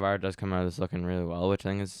 and Guevara does come out of this looking really well, which I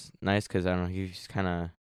think is nice because I don't know, he's kind of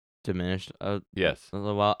diminished Yes. a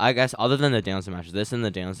little while. I guess other than the Danielson matches, this and the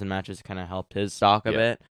Danielson matches kind of helped his stock a Yeah.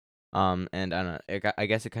 bit. And I don't know, I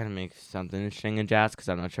guess it kind of makes something interesting in Jazz because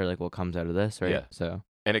I'm not sure like what comes out of this, right? Yeah. So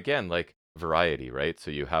And again, like variety, right? So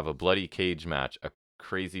you have a bloody cage match, a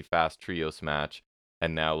crazy fast trios match,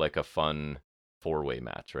 and now like a fun four-way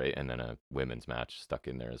match, right? And then a women's match stuck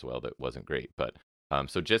in there as well that wasn't great. But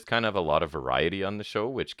so just kind of a lot of variety on the show,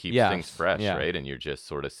 which keeps things yes, fresh, yeah. right? And you're just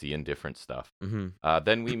sort of seeing different stuff. Mm-hmm.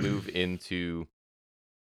 Then we move into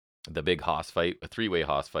the big Haas fight, a three-way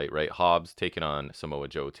Haas fight, right? Hobbs taking on Samoa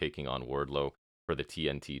Joe, taking on Wardlow for the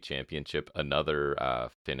TNT Championship. Another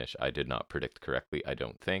finish I did not predict correctly, I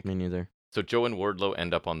don't think. Me neither. So Joe and Wardlow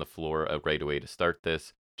end up on the floor right away to start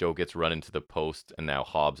this. Joe gets run into the post, and now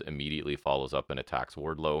Hobbs immediately follows up and attacks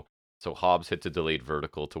Wardlow. So Hobbs hits a delayed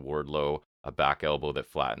vertical to Wardlow, a back elbow that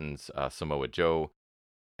flattens Samoa Joe,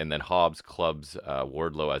 and then Hobbs clubs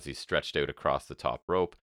Wardlow as he's stretched out across the top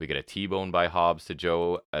rope. We get a T-bone by Hobbs to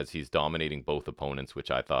Joe as he's dominating both opponents, which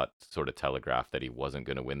I thought sort of telegraphed that he wasn't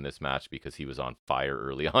going to win this match because he was on fire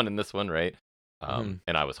early on in this one, right? And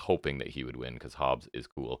I was hoping that he would win because Hobbs is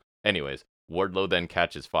cool. Anyways, Wardlow then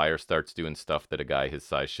catches fire, starts doing stuff that a guy his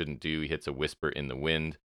size shouldn't do. He hits a whisper in the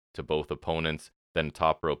wind to both opponents, then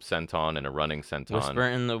top rope senton and a running senton. Whisper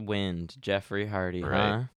in the wind, Jeffrey Hardy, Right.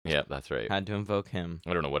 huh? Yeah, that's right. Had to invoke him.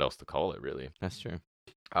 I don't know what else to call it, really. That's true.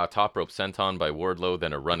 Top rope senton by Wardlow,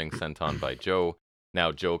 then a running senton by Joe.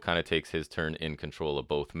 Now Joe kind of takes his turn in control of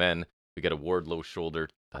both men. We get a Wardlow shoulder.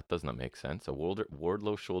 That does not make sense. A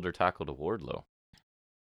Wardlow shoulder tackle to Wardlow.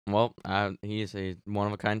 Well, he's a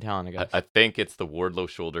one-of-a-kind talent, I guess. I think it's the Wardlow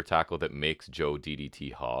shoulder tackle that makes Joe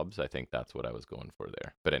DDT Hobbs. I think that's what I was going for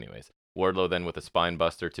there. But anyways, Wardlow then with a spine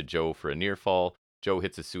buster to Joe for a near fall. Joe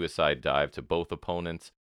hits a suicide dive to both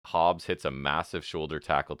opponents. Hobbs hits a massive shoulder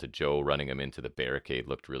tackle to Joe, running him into the barricade.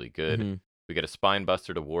 Looked really good. Mhm. We get a spine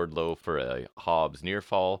buster to Wardlow for a Hobbs near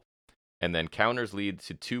fall. And then counters lead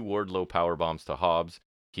to 2 Wardlow power bombs to Hobbs.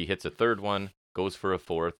 He hits a third one, goes for a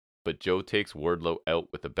fourth, but Joe takes Wardlow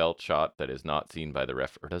out with a belt shot that is not seen by the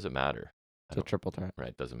ref. Or does it matter? It's a triple threat.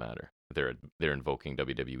 Right, doesn't matter. They're invoking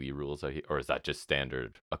WWE rules, or is that just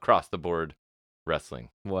standard across the board wrestling?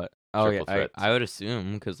 What? Oh yeah, Triple threats. I would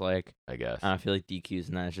assume because like I guess. I feel like DQs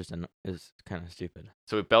and that is just is kind of stupid.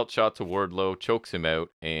 So a belt shot to Wardlow chokes him out,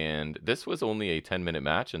 and this was only a 10-minute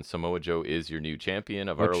match, and Samoa Joe is your new champion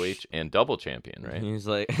of ROH and double champion, right? He's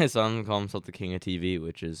like, I saw him call himself the king of TV,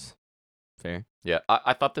 which is fair. Yeah,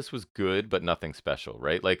 I thought this was good, but nothing special,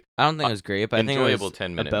 right? Like I don't think it was great, but I think it enjoyable was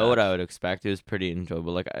 10-minute about what match. I would expect. It was pretty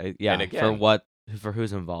enjoyable. Like And for again, for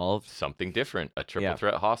who's involved. something different, a triple Yeah.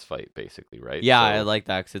 threat Hoss fight, basically, right? Yeah, I So- like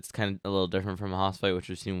that because it's kind of a little different from a Hoss fight, which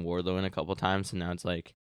we've seen Wardlow in a couple times, so now it's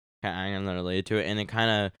like kind of related to it, and it kind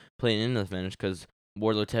of played into the finish because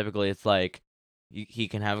Wardlow typically it's like he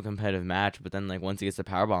can have a competitive match, but then like once he gets the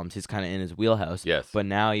power bombs, he's kind of in his wheelhouse. Yes. But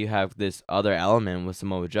now you have this other element with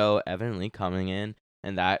Samoa Joe evidently coming in,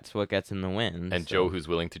 and that's what gets him the win. and Joe who's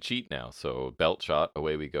willing to cheat now. So belt shot,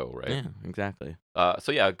 away we go, right? Yeah, exactly.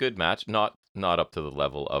 So yeah, good match. Not up to the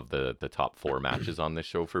level of the top 4 matches on this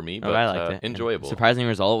show for me, but I liked it. And enjoyable. surprising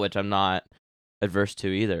result, which I'm not adverse to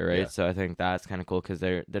either, right? Yeah. So I think that's kind of cool because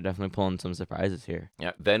they're definitely pulling some surprises here.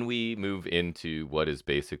 Yeah. Then we move into what is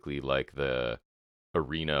basically like the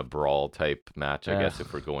arena brawl type match, I guess,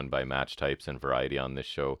 if we're going by match types and variety on this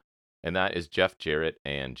show. And that is Jeff Jarrett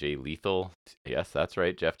and Jay Lethal. Yes, that's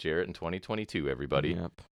right. Jeff Jarrett in 2022, everybody.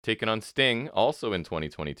 Yep. Taking on Sting, also in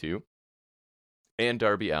 2022. And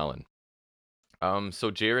Darby Allin. So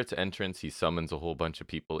Jarrett's entrance, he summons a whole bunch of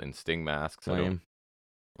people in Sting masks. I don't Lame.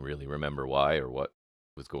 really remember why or what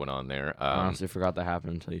was going on there. I honestly forgot that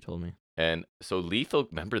happened until you told me. And so Lethal,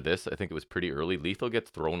 remember this? I think it was pretty early. Lethal gets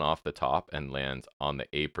thrown off the top and lands on the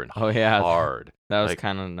apron Oh, yeah. hard. That was Like,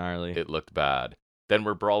 kind of gnarly. It looked bad. Then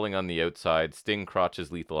we're brawling on the outside. Sting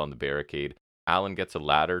crotches Lethal on the barricade. Allin gets a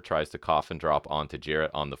ladder, tries to coffin drop onto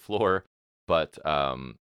Jarrett on the floor, but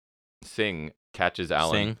Singh catches Allin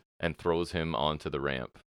Sting? and throws him onto the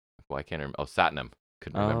ramp. Why can't I remember? Oh, Satnam.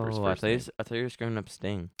 Couldn't remember his Oh, first name. I thought you were screaming up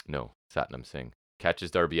Sting. No, Satnam Singh.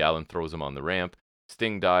 Catches Darby Allin, throws him on the ramp.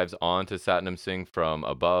 Sting dives onto Satnam Singh from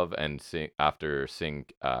above, and after Singh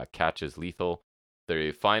catches Lethal.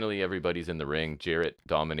 Finally, everybody's in the ring. Jarrett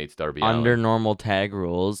dominates Darby Under Allin. normal tag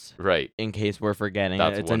rules, Right. in case we're forgetting,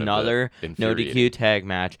 That's it's one of the another no infuriating- DQ tag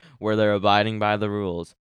match where they're abiding by the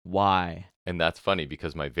rules. Why? And that's funny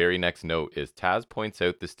because my very next note is Taz points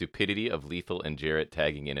out the stupidity of Lethal and Jarrett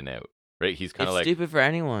tagging in and out. Right? He's kind It's of like, stupid for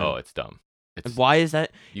anyone. oh, it's dumb. And why is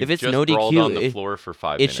that? You've If it's just no brawled DQ, on the floor for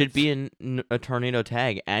 5 it minutes. should be a tornado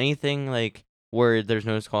tag. Anything like where there's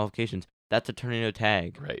no disqualifications, that's a tornado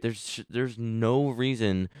tag. Right. There's no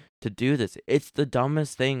reason to do this. It's the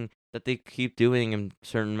dumbest thing that they keep doing in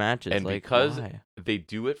certain matches. And like, because why? they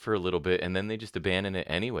do it for a little bit and then they just abandon it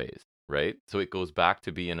anyways, right? So it goes back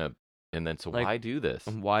to being Like, why do this?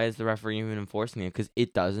 Why is the referee even enforcing it? Because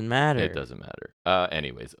it doesn't matter. It doesn't matter.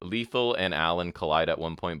 Anyways, Lethal and Allin collide at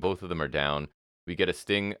one point. Both of them are down. We get a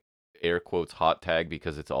Sting, air quotes, hot tag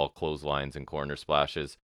because it's all clotheslines and corner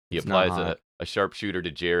splashes. He It's not applies hot. a sharpshooter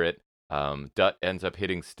to Jarrett. Dutt ends up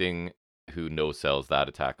hitting Sting, who no-sells that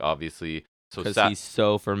attack, obviously. So Because he's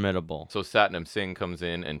so formidable. So Satnam Singh comes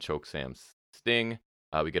in and chokes Sting.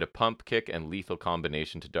 We get a pump kick and Lethal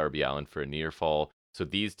combination to Darby Allin for a near fall. So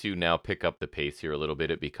these two now pick up the pace here a little bit.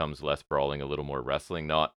 It becomes less brawling, a little more wrestling.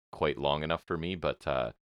 Not quite long enough for me, but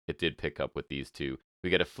it did pick up with these two. We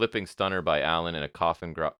get a flipping stunner by Allin and a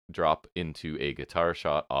coffin drop into a guitar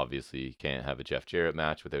shot. Obviously, you can't have a Jeff Jarrett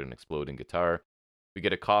match without an exploding guitar. We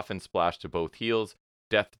get a coffin splash to both heels.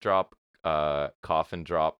 Death drop, coffin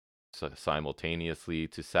drop simultaneously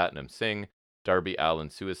to Satnam Singh. Darby Allin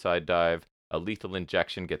suicide dive. A lethal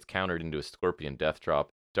injection gets countered into a scorpion death drop.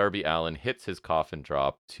 Darby Allin hits his coffin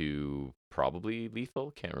drop to probably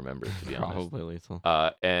Lethal. Can't remember, to be honest. Probably Lethal.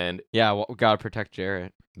 And Yeah, well, gotta protect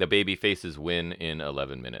Jarrett. the baby faces win in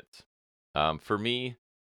 11 minutes. For me,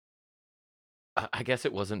 I guess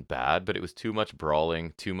it wasn't bad, but it was too much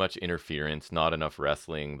brawling, too much interference, not enough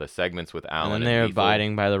wrestling. The segments with And then Allen and they're Lethal,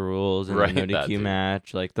 abiding by the rules and the no right? That DQ too.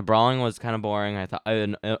 match. Like the brawling was kind of boring. I thought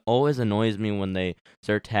it always annoys me when they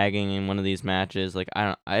start tagging in one of these matches. Like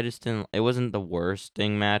I just didn't. It wasn't the worst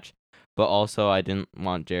Sting match, but also I didn't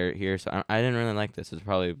want Jarrett here, so I didn't really like this. It's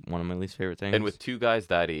probably one of my least favorite And with things. two guys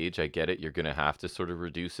that age, I get it. You're gonna have to sort of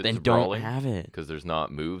reduce it Then to don't brawling have it. because there's not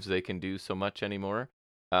moves they can do so much anymore.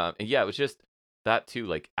 And yeah, it was just that too.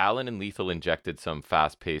 Like Allen and Lethal injected some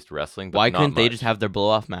fast-paced wrestling, but Why not couldn't they just much. have their blow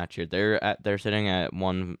off match here? They're sitting at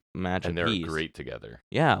one match And they're apiece. great together.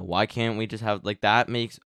 Yeah, why can't we just have like that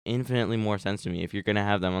makes infinitely more sense to me if you're gonna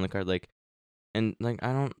have them on the card like and like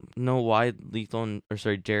I don't know why Lethal or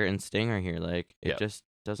sorry Jarrett and Sting are here like it Yeah. just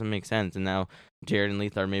doesn't make sense and now Jarrett and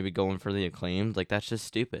Lethal are maybe going for the acclaimed like that's just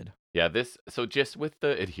stupid. Yeah, so just with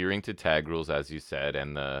the adhering to tag rules, as you said,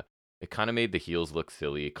 and it kind of made the heels look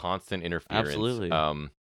silly, constant interference. Absolutely.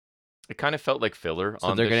 It kind of felt like filler So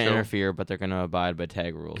on they're this gonna show. interfere but they're gonna abide by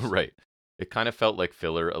tag rules. Right. It kind of felt like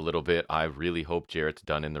filler a little bit. I really hope Jarrett's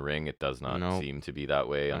done in the ring. It does not Nope. seem to be that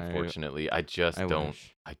way, I unfortunately. I just I don't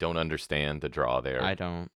wish. I don't understand the draw there. I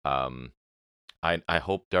don't. Um I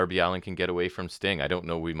hope Darby Allin can get away from Sting. I don't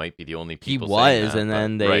know, we might be the only He people saying was that, and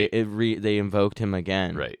but then right, they invoked him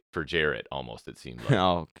again. right. For Jarrett almost it seemed like.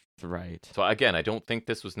 Oh, right. So again, I don't think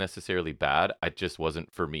this was necessarily bad. It just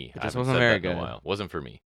wasn't for me. It I just haven't wasn't said very that in a good. while. Wasn't for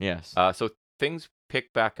me. Yes. So things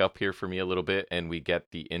pick back up here for me a little bit, and we get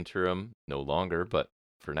the interim, no longer, but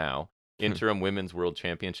for now, interim Women's World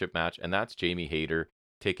Championship match, and that's Jamie Hayter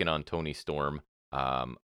taking on Toni Storm.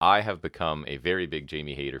 I have become a very big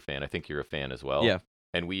Jamie Hayter fan. I think you're a fan as well. Yeah.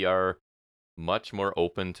 And we are much more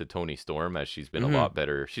open to Toni Storm as she's been a lot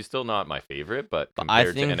better. She's still not my favorite, but But I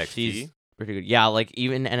compared to think NXT, she's pretty good. Yeah, like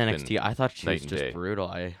even in been NXT, I thought she night was and just day.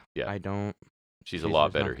 brutal. Yeah. I don't. She's a lot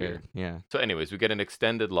just not better here. good. Yeah. So, anyways, we get an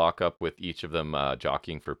extended lockup with each of them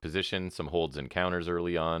jockeying for position, some holds and counters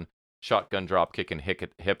early on. Shotgun drop kick and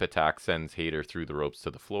hip attack sends Hayter through the ropes to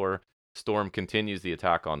the floor. Storm continues the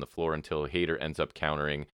attack on the floor until Hayter ends up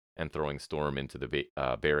countering and throwing Storm into the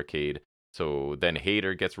barricade. So then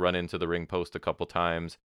Hayter gets run into the ring post a couple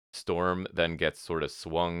times. Storm then gets sort of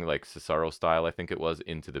swung like Cesaro style, I think it was,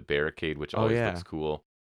 into the barricade, which always looks cool.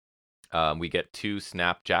 We get two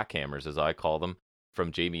snap jackhammers, as I call them,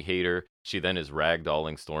 from Jamie Hayter. She then is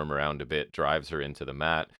ragdolling Storm around a bit, drives her into the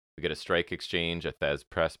mat. We get a strike exchange, a Thez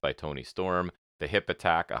press by Toni Storm, the hip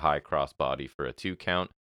attack, a high crossbody for a 2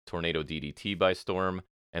 count, tornado DDT by Storm,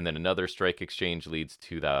 and then another strike exchange leads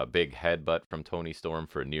to the big headbutt from Toni Storm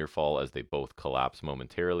for a near fall as they both collapse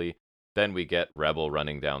momentarily. Then we get Rebel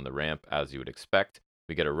running down the ramp, as you would expect.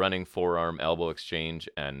 We get a running forearm elbow exchange,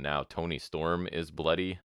 and now Toni Storm is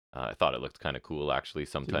bloody. I thought it looked kind of cool, actually,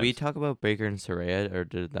 sometimes. Did we talk about Baker and Saraya, or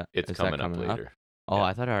did that? It's is coming that up coming later. Oh, Yeah.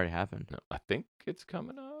 I thought it already happened. No, I think it's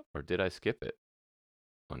coming up, or did I skip it?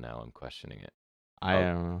 Oh, now I'm questioning it. I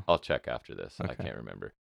don't know. I'll check after this. I Okay. can't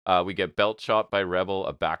remember. We get belt shot by Rebel,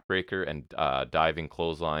 a backbreaker, and diving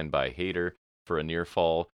clothesline by Hayter for a near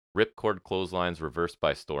fall. Ripcord clotheslines reversed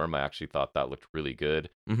by Storm. I actually thought that looked really good.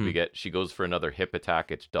 She goes for another hip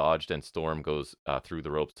attack. It's dodged, and Storm goes through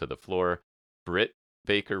the ropes to the floor. Britt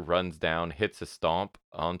Baker runs down, hits a stomp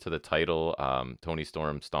onto the title. Toni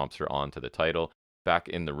Storm stomps her onto the title. Back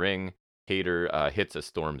in the ring, Hayter hits a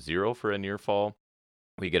Storm Zero for a near fall.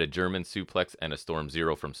 We get a German suplex and a Storm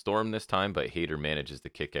Zero from Storm this time, but Hayter manages to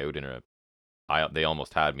kick out they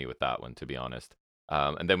almost had me with that one, to be honest.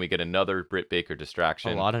 And then we get another Britt Baker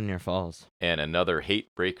distraction. A lot of near falls. And another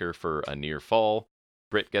hate breaker for a near fall.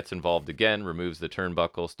 Britt gets involved again, removes the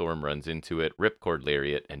turnbuckle. Storm runs into it, ripcord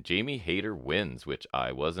lariat, and Jamie Hayter wins, which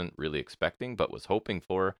I wasn't really expecting, but was hoping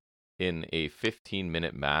for in a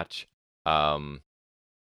 15-minute match.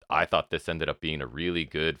 I thought this ended up being a really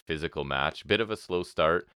good physical match. Bit of a slow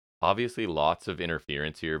start. Obviously, lots of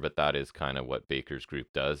interference here, but that is kind of what Baker's group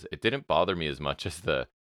does. It didn't bother me as much as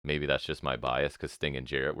maybe that's just my bias because Sting and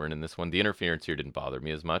Jarrett weren't in this one. The interference here didn't bother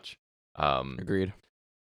me as much. Agreed.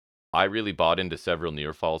 I really bought into several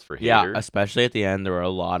near falls for Hayter. Yeah, especially at the end, there were a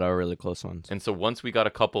lot of really close ones. And so once we got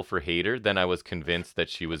a couple for Hayter, then I was convinced that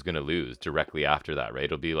she was going to lose directly after that, right?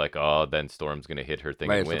 It'll be like, oh, then Storm's going to hit her thing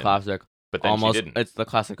and It's win. the classic. But then Almost, she didn't. it's the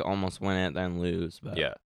classic almost win it, then lose. But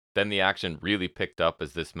Yeah. Then the action really picked up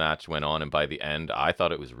as this match went on, and by the end, I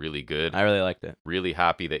thought it was really good. I really liked it. Really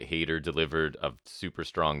happy that Hayter delivered a super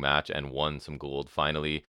strong match and won some gold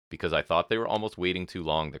finally, because I thought they were almost waiting too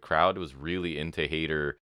long. The crowd was really into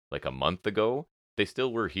Hayter like a month ago. They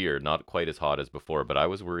still were here, not quite as hot as before, but I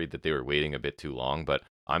was worried that they were waiting a bit too long. But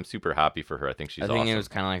I'm super happy for her. I think she's I think awesome. it was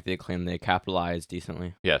kind of like the Acclaim. They capitalized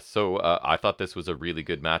decently. Yes, so I thought this was a really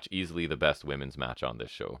good match, easily the best women's match on this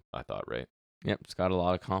show. I thought, right? Yep, it's got a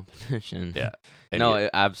lot of competition. Yeah, and No,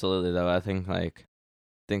 absolutely though. I think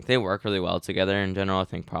they work really well together in general. I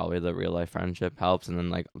think probably the real life friendship helps, and then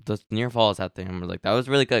like the near falls at the end were like that was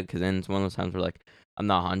really good because then it's one of those times where like I'm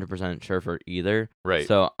not 100% sure for either. right.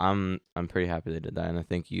 So I'm pretty happy they did that, and I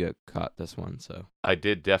think you caught this one. So I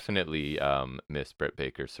did definitely miss Britt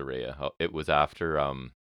Baker Saraya. It was after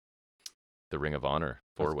the Ring of Honor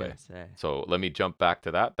I was 4-way. gonna say. So let me jump back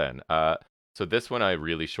to that then. So this one I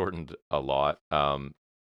really shortened a lot.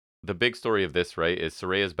 The big story of this, right, is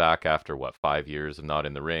Saraya's back after 5 years of not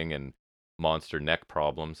in the ring and monster neck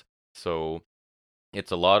problems. So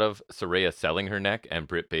it's a lot of Saraya selling her neck and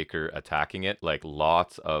Britt Baker attacking it, like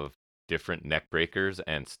lots of different neck breakers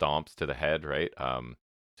and stomps to the head, right?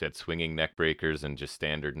 She had swinging neck breakers and just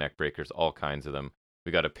standard neck breakers, all kinds of them.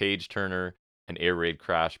 We got a page turner, an air raid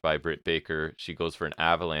crash by Britt Baker. She goes for an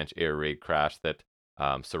avalanche air raid crash that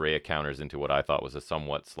Saraya counters into what I thought was a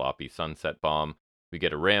somewhat sloppy sunset bomb. We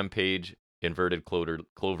get a rampage, inverted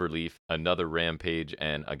clover leaf, another rampage,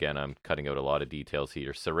 and again, I'm cutting out a lot of details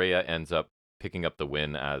here. Saraya ends up picking up the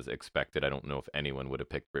win as expected. I don't know if anyone would have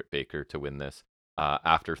picked Britt Baker to win this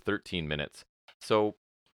after 13 minutes. So,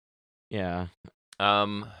 Yeah,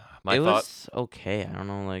 my it thought. was okay. I don't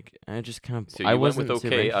know, like I just kind of So I you went with wasn't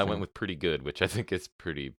super okay. I went interested. with pretty good, which I think is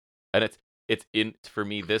pretty. And it's in for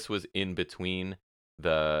me. This was in between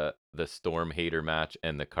the Storm Hater match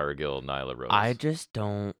and the Cargill Nyla Rose. I just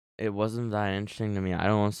don't. It wasn't that interesting to me. I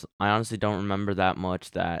honestly don't remember that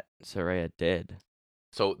much that Saraya did.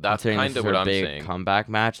 So that's Considering this kind is of her what I'm big saying. comeback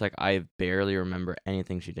match, like I barely remember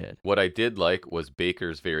anything she did. What I did like was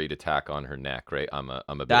Baker's varied attack on her neck. Right, I'm a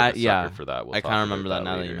bit That of a yeah, sucker for that. We'll I talk kind of about remember that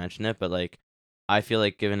now that you later. mention it. But like, I feel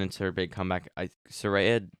like given it's her big comeback,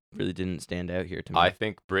 Saraya really didn't stand out here to me. I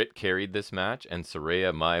think Britt carried this match, and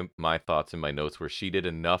Saraya. My thoughts in my notes were she did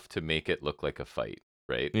enough to make it look like a fight.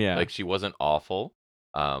 Right, Yeah. like she wasn't awful.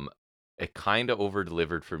 It kind of over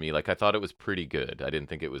delivered for me. Like I thought it was pretty good. I didn't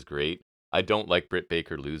think it was great. I don't like Britt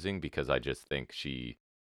Baker losing because I just think she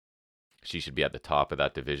should be at the top of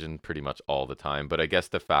that division pretty much all the time. But I guess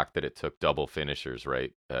the fact that it took double finishers,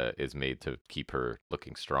 right, is made to keep her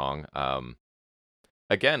looking strong.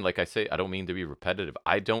 Again, like I say, I don't mean to be repetitive.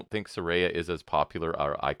 I don't think Saraya is as popular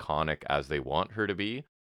or iconic as they want her to be.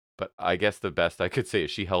 But I guess the best I could say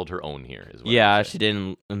is she held her own here. Is what Yeah, I'd say. she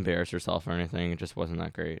didn't embarrass herself or anything. It just wasn't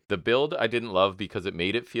that great. The build I didn't love because it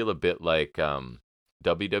made it feel a bit like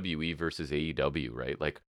WWE versus AEW, right?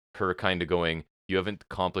 Like her kind of going, you haven't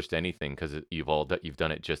accomplished anything because you've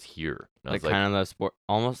done it just here. And I Like was like, kind of the sport,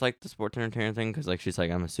 almost like the sports entertainer thing, because like she's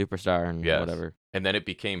like I'm a superstar and yes. whatever. And then it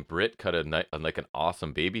became Britt cut like an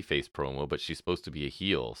awesome babyface promo, but she's supposed to be a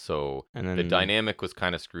heel, so And the then dynamic was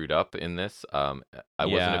kind of screwed up in this. I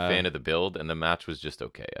wasn't a Yeah. fan of the build, and the match was just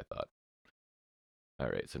okay, I thought. All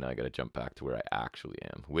right, so now I got to jump back to where I actually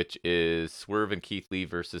am, which is Swerve and Keith Lee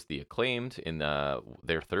versus the Acclaimed in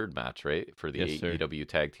their third match, right, for the Yes, sir. AEW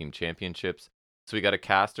Tag Team Championships. So we got a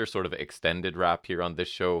caster sort of extended wrap here on this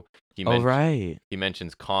show. Oh right. He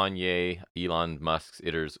mentions Kanye, Elon Musk's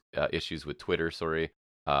issues with Twitter,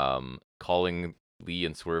 calling Lee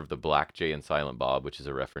and Swerve the Black Jay and Silent Bob, which is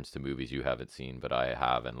a reference to movies you haven't seen, but I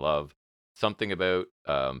have and love. Something about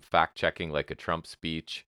fact-checking like a Trump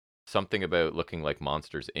speech. Something about looking like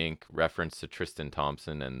Monsters, Inc., reference to Tristan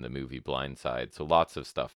Thompson and the movie Blindside. So lots of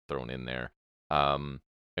stuff thrown in there.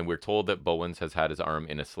 And we're told that Bowens has had his arm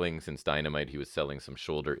in a sling since Dynamite. He was selling some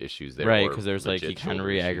shoulder issues there. Right, because there's like he legit kind of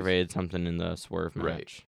shoulder issues. re-aggravated something in the Swerve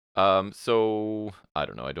match. Right. So I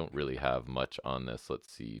don't know. I don't really have much on this.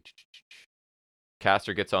 Let's see.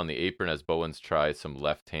 Caster gets on the apron as Bowens tries some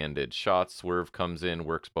left-handed shots. Swerve comes in,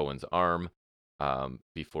 works Bowens' arm.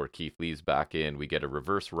 Before Keith Lee's back in, we get a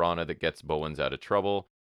reverse Rana that gets Bowens out of trouble.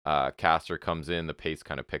 Caster comes in, the pace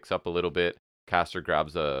kind of picks up a little bit. Caster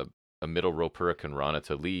grabs a middle rope Hurricane Rana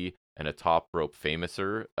to Lee and a top rope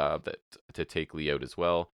Famouser to take Lee out as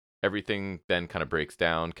well. Everything then kind of breaks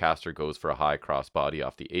down. Caster goes for a high crossbody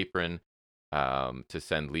off the apron to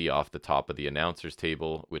send Lee off the top of the announcer's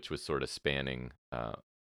table, which was sort of spanning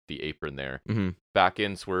the apron there. Mm-hmm. Back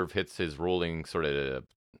in, Swerve hits his rolling sort of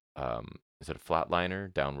is it a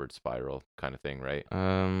flatliner, downward spiral kind of thing, right?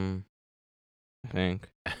 I think.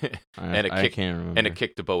 And I can't remember. And a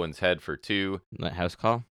kick to Bowen's head for 2. Like house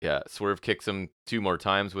call. Yeah, Swerve kicks him 2 more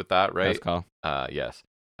times with that, right? House call. Yes.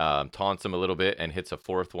 Taunts him a little bit and hits a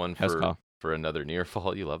 4th one House call. for another near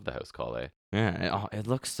fall. You love the house call, eh? it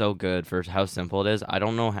looks so good for how simple it is. I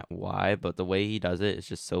don't know why, but the way he does it is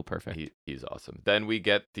just so perfect. He's awesome. Then we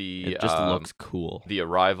get It just looks cool. the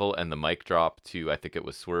arrival and the mic drop to, I think it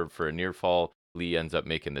was Swerve for a near fall. Lee ends up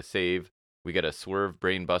making the save. We get a Swerve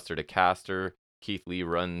brainbuster to Caster. Keith Lee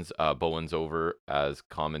runs Bowens over as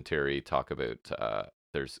commentary talk about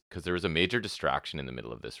because there was a major distraction in the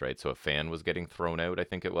middle of this, right? So a fan was getting thrown out, I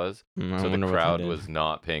think it was. I So the wonder what that crowd did. was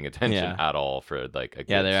not paying attention Yeah. at all for like a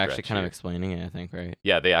Yeah, good they're actually stretch kind of here. explaining it, I think, right?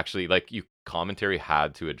 Yeah, they actually commentary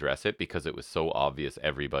had to address it because it was so obvious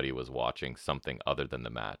everybody was watching something other than the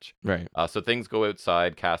match. Right. So things go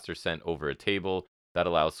outside. Caster sent over a table that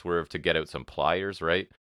allows Swerve to get out some pliers, right?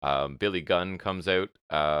 Billy Gunn comes out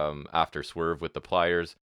after Swerve with the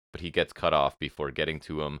pliers, but he gets cut off before getting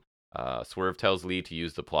to him. Swerve tells Lee to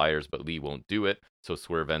use the pliers, but Lee won't do it, so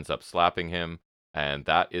Swerve ends up slapping him, and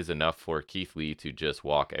that is enough for Keith Lee to just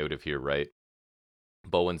walk out of here, right?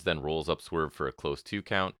 Bowens then rolls up Swerve for a close 2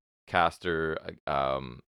 count. Caster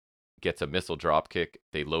gets a missile drop kick.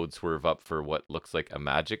 They load Swerve up for what looks like a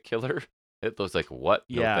magic killer. It looks like, what?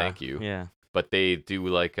 No, thank you. Yeah. But they do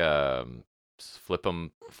like flip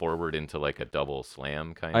them forward into like a double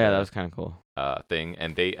slam kind Oh yeah, that of was kind of cool. thing,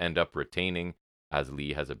 and they end up retaining as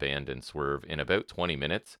Lee has abandoned Swerve in about 20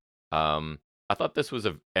 minutes. I thought this was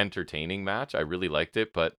an entertaining match. I really liked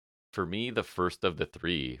it, but for me, the first of the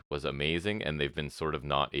 3 was amazing, and they've been sort of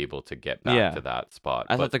not able to get back to that spot.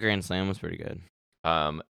 I thought the Grand Slam was pretty good.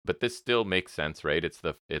 But this still makes sense, right? It's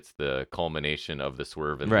the culmination of the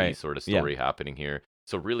Swerve and Lee sort of story happening here.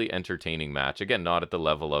 So really entertaining match. Again, not at the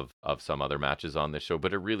level of some other matches on this show,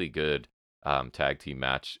 but a really good tag team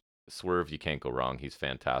match. Swerve, you can't go wrong. He's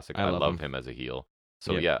fantastic. I love him as a heel.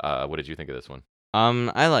 So what did you think of this one?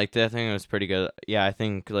 I liked it. I think it was pretty good. Yeah, I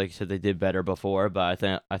think like you said they did better before, but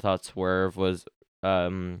I thought Swerve was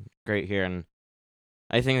great here, and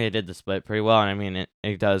I think they did the split pretty well. And I mean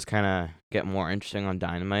it does kind of get more interesting on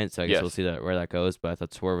Dynamite, so I guess we'll see where that goes. But I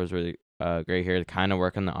thought Swerve was really great here, kind of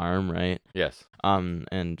working the arm, right? Yes.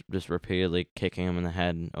 And just repeatedly kicking him in the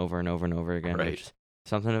head over and over and over again. Right. Just,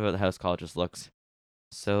 something about the house call just looks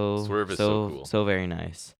so Swerve is so cool. So very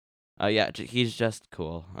nice. Yeah, he's just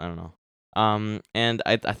cool. I don't know. And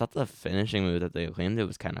I thought the finishing move that they claimed it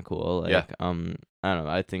was kind of cool. Like, I don't know.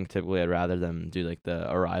 I think typically I'd rather them do like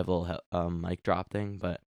the arrival mic drop thing,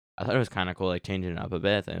 but I thought it was kind of cool, like changing it up a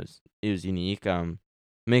bit. I think it was unique.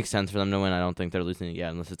 Makes sense for them to win. I don't think they're losing it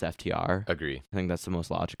yet unless it's FTR. Agree. I think that's the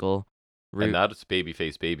most logical route. And that's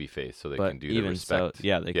babyface, so they can do the respect. So,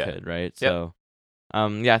 yeah, they could, right? So,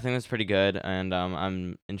 yeah, I think that's pretty good, and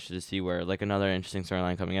I'm interested to see where like another interesting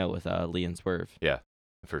storyline coming out with Lee and Swerve. Yeah,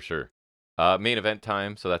 for sure. Main event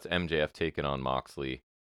time, so that's MJF taking on Moxley,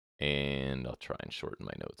 and I'll try and shorten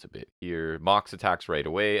my notes a bit here. Mox attacks right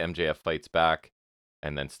away, MJF fights back,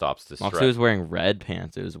 and then stops to stretch. Moxley was wearing red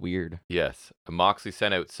pants. It was weird. Yes. Moxley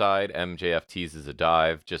sent outside, MJF teases a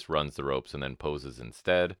dive, just runs the ropes, and then poses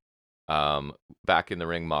instead. Back in the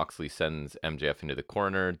ring, Moxley sends MJF into the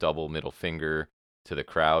corner, double middle finger to the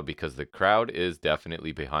crowd, because the crowd is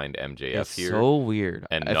definitely behind MJF here. It's so weird.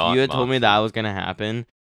 And if not you had told me Moxley. that was gonna happen,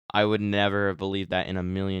 I would never have believed that in a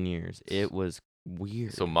million years. It was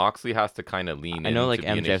weird. So Moxley has to kind of lean in. I know like to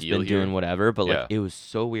being a MJF's heel been here. doing whatever, but like it was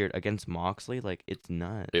so weird against Moxley. Like it's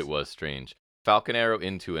nuts. It was strange. Falcon Arrow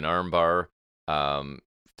into an armbar to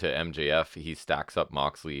MJF. He stacks up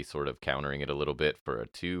Moxley, sort of countering it a little bit for a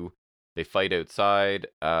 2. They fight outside.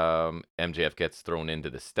 MJF gets thrown into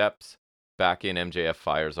the steps. Back in, MJF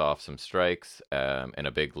fires off some strikes and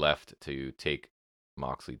a big left to take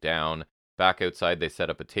Moxley down. Back outside, they set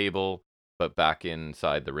up a table, but back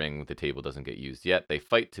inside the ring, the table doesn't get used yet. They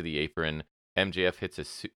fight to the apron. MJF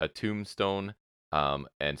hits a tombstone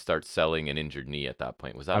and starts selling an injured knee at that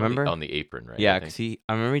point. Was that on the apron, right? Yeah, because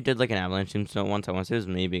I remember he did like an avalanche tombstone once. I want to say it was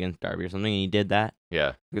maybe against Darby or something, and he did that.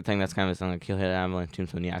 Yeah. Good thing that's kind of something like he'll hit an avalanche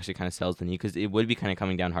tombstone. He actually kind of sells the knee because it would be kind of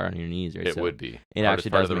coming down hard on your knees, right? It would be. It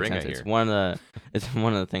actually does make sense. It's one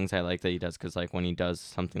of the things I like that he does because like when he does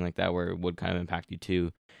something like that where it would kind of impact you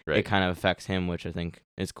too, it kind of affects him, which I think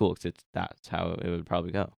is cool because that's how it would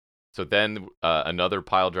probably go. So then another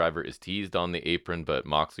pile driver is teased on the apron, but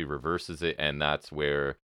Moxley reverses it, and that's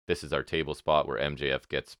where this is our table spot where MJF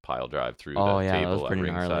gets pile drive through the table at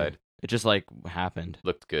ringside. Gnarly. It just like happened.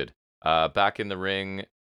 Looked good. Back in the ring,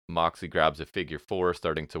 Moxley grabs a figure 4,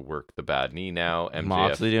 starting to work the bad knee now.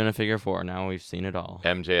 Moxley doing a figure 4. Now we've seen it all.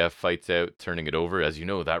 MJF fights out, turning it over. As you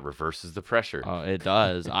know, that reverses the pressure. Oh, it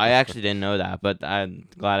does. I actually didn't know that, but I'm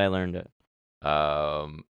glad I learned it.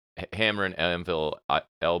 Hammer and Anvil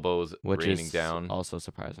elbows which raining is down. Also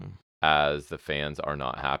surprising. As the fans are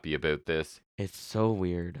not happy about this. It's so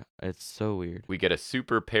weird. It's so weird. We get a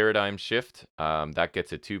super paradigm shift. That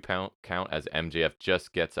gets a 2 count as MJF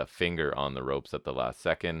just gets a finger on the ropes at the last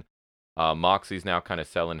second. Moxley's now kind of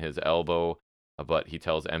selling his elbow, but he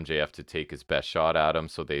tells MJF to take his best shot at him.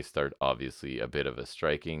 So they start obviously a bit of a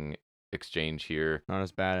striking exchange here. Not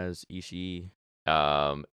as bad as Ishii.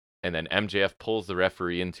 And then MJF pulls the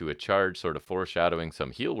referee into a charge, sort of foreshadowing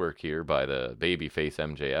some heel work here by the babyface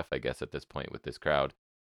MJF, I guess, at this point with this crowd.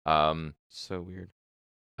 So weird.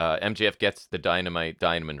 MJF gets the Dynamite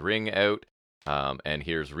Diamond ring out, and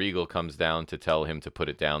here's Regal comes down to tell him to put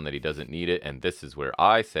it down, that he doesn't need it. And this is where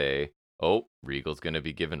I say, oh, Regal's going to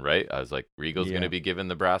be given, right? I was like, Regal's going to be given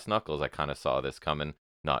the brass knuckles. I kind of saw this coming,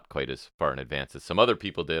 not quite as far in advance as some other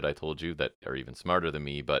people did, I told you, that are even smarter than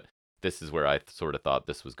me, but this is where I sort of thought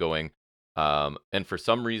this was going. And for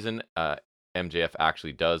some reason, MJF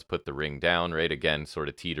actually does put the ring down, right? Again, sort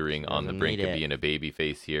of teetering on the brink of being a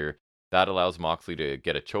babyface here. That allows Moxley to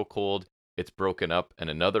get a chokehold. It's broken up, and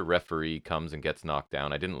another referee comes and gets knocked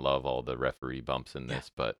down. I didn't love all the referee bumps in this,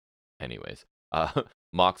 but anyways.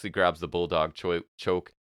 Moxley grabs the Bulldog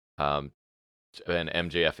choke, and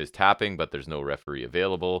MJF is tapping, but there's no referee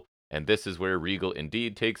available. And this is where Regal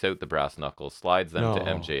indeed takes out the brass knuckles, slides them to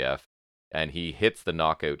MJF, and he hits the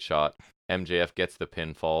knockout shot. MJF gets the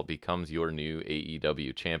pinfall, becomes your new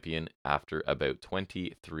AEW champion after about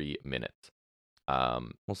 23 minutes.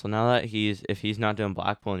 Well, so now that if he's not doing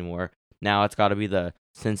Blackpool anymore, now it's got to be the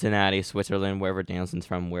Cincinnati, Switzerland, wherever Danielson's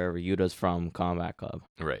from, wherever Yuta's from, Combat Club.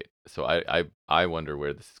 Right. So I wonder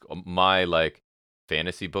where this is. My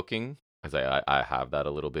fantasy booking, because I have that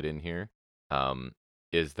a little bit in here,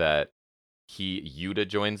 is that Yuta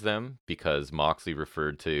joins them because Moxley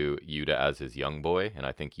referred to Yuta as his young boy, and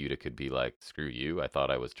I think Yuta could be like, screw you. I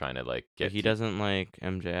thought I was trying to get. But he doesn't like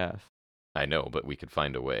MJF. I know, but we could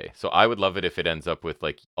find a way. So I would love it if it ends up with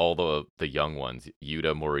all the young ones,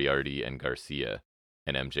 Yuta, Moriarty, and Garcia,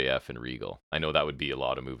 and MJF and Regal. I know that would be a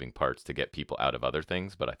lot of moving parts to get people out of other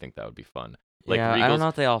things, but I think that would be fun. Yeah, I don't know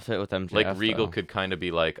if they all fit with MJF. Like Regal could kind of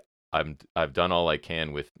be like, I've done all I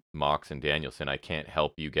can with Mox and Danielson. I can't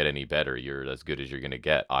help you get any better. You're as good as you're gonna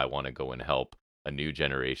get. I want to go and help a new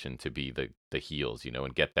generation to be the heels,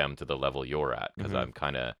 and get them to the level you're at, because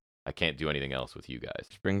I can't do anything else with you guys.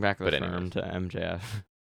 Just bring back the firm to MJF.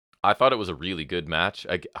 I thought it was a really good match.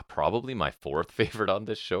 Probably my fourth favorite on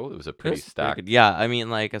this show. It was a pretty stacked. Yeah, I mean,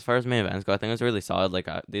 as far as main events go, I think it was really solid.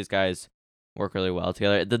 These guys work really well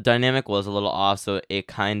together. The dynamic was a little off, so it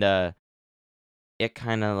kind of I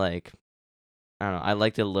don't know. I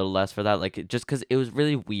liked it a little less for that, just because it was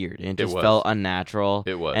really weird and it just felt unnatural.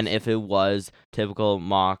 It was. And if it was typical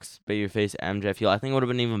Mox, babyface, MJF heel, I think it would have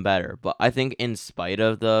been even better. But I think in spite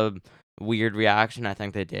of the weird reaction, I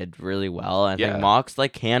think they did really well. I think Mox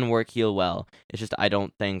can work heel well. It's just I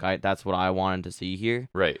don't think that's what I wanted to see here.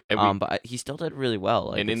 Right. But he still did really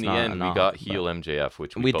well. And in the end, we got heel MJF,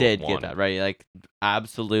 which we both did wanted. Get that right.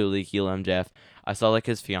 Absolutely heel MJF. I saw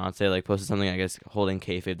his fiance posted something, I guess, holding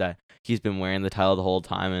kayfabe that he's been wearing the title the whole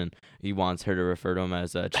time, and he wants her to refer to him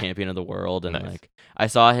as a champion of the world. And nice. I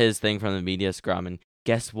saw his thing from the media scrum, and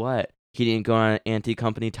guess what? He didn't go on an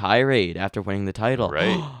anti-company tirade after winning the title.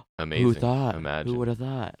 Right. Amazing. Who thought? Imagine. Who would have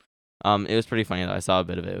thought? It was pretty funny though. I saw a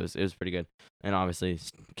bit of it. It was pretty good, and obviously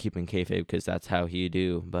keeping kayfabe because that's how he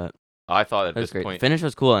do. But I thought at this point, the finish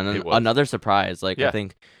was cool, and then another surprise. I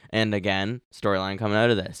think, and again, storyline coming out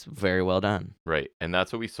of this, very well done. Right, and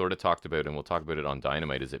that's what we sort of talked about, and we'll talk about it on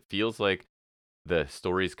Dynamite. Is it feels like the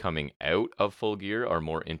stories coming out of Full Gear are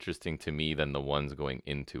more interesting to me than the ones going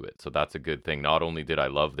into it. So that's a good thing. Not only did I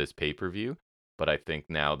love this pay-per-view, but I think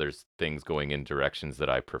now there's things going in directions that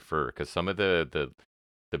I prefer, because some of the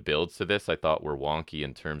builds to this I thought were wonky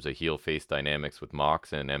in terms of heel face dynamics with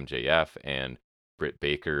Mox and MJF and Britt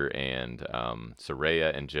Baker and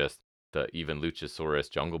Saraya, and just even Luchasaurus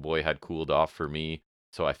Jungle Boy had cooled off for me.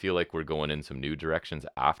 So I feel like we're going in some new directions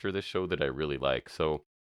after this show that I really like. So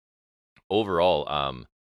overall,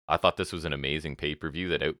 I thought this was an amazing pay-per-view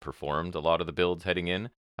that outperformed a lot of the builds heading in.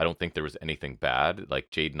 I don't think there was anything bad.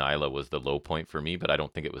 Jade Nyla was the low point for me, but I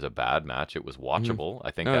don't think it was a bad match. It was watchable,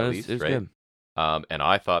 I think, at least, it was right? Good. And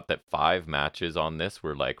I thought that 5 matches on this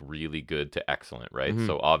were really good to excellent, right?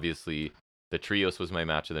 So obviously the Trios was my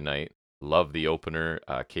match of the night. Love the opener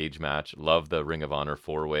cage match. Love the Ring of Honor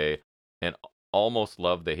 4-way, and almost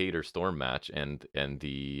love the Hater Storm match and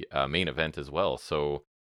the main event as well. So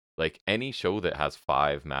any show that has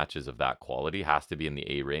 5 matches of that quality has to be in the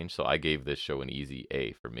A range. So I gave this show an easy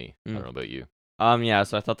A for me. I don't know about you. Yeah,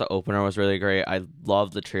 so I thought the opener was really great. I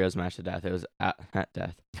loved the Trios match to death. It was at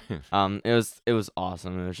death. It was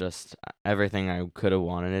awesome. It was just everything I could have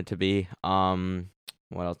wanted it to be.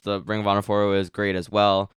 what else? The Ring of Honor 4 was great as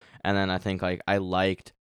well. And then I think like I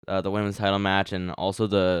liked the women's title match and also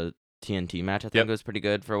the TNT match. I think Yep. it was pretty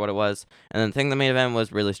good for what it was. And then I think the main event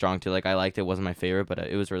was really strong too. Like I liked it. Wasn't my favorite, but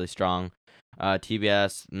it was really strong.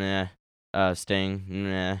 TBS, meh. Sting,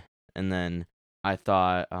 meh. And then I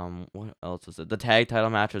thought, what else was it? The tag title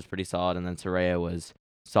match was pretty solid, and then Saraya was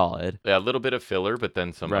solid. Yeah, a little bit of filler, but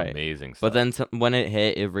then some Right. amazing stuff. But then when it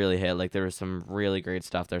hit, it really hit. Like there was some really great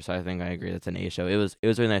stuff there. So I think I agree. That's an A show. It was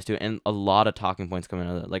really nice too, and a lot of talking points coming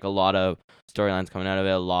out of it. Like a lot of storylines coming out of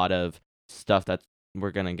it. A lot of stuff that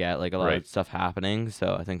we're gonna get. Like a lot of stuff happening.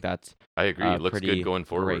 So I think that's I agree. It looks pretty good going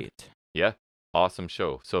forward. Great. Yeah, awesome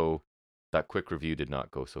show. So that quick review did not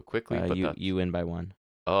go so quickly, but you win by 1.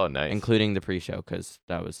 Oh, nice. Including the pre-show, because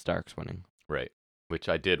that was Starks winning. Right. Which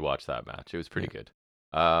I did watch that match. It was pretty good.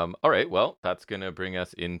 All right. Well, that's going to bring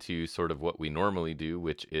us into sort of what we normally do,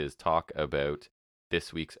 which is talk about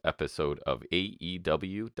this week's episode of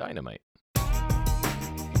AEW Dynamite.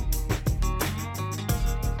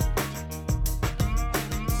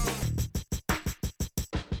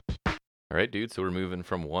 All right, dude. So we're moving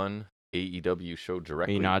from one AEW show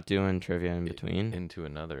directly. Are you not doing trivia in between? Into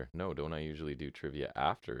another. No, don't I usually do trivia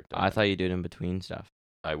after Dynamite? I thought you did in between stuff.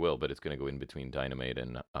 I will, but it's going to go in between Dynamite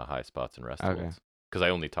and High Spots and Rest because I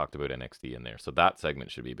only talked about NXT in there. So that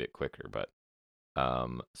segment should be a bit quicker. But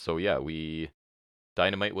so yeah,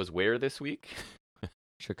 Dynamite was where this week?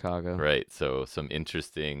 Chicago. Right. So some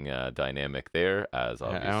interesting dynamic there, as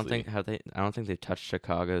obviously. I don't think they've touched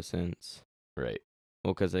Chicago since. Right.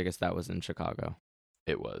 Well, because I guess that was in Chicago.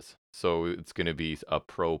 It was. So it's going to be a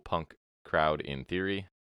pro-punk crowd in theory,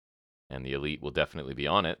 and the Elite will definitely be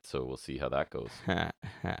on it, so we'll see how that goes. All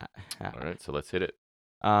right, so let's hit it.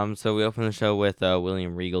 So we open the show with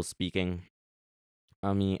William Regal speaking.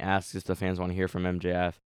 He asks if the fans want to hear from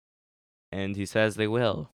MJF, and he says they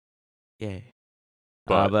will. Yay.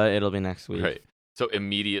 But it'll be next week. Right. So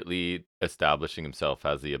immediately establishing himself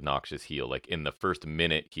as the obnoxious heel. Like in the first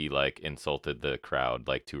minute, he like insulted the crowd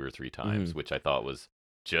like 2 or 3 times, which I thought was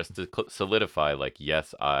just to solidify, like,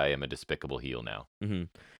 yes, I am a despicable heel now.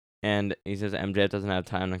 And he says MJF doesn't have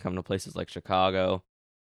time to come to places like Chicago,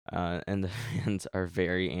 and the fans are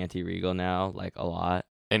very anti-Regal now, like a lot.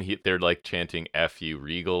 And they're like chanting "F you,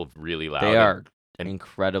 Regal" really loud. They are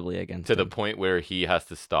incredibly against to him. the point where he has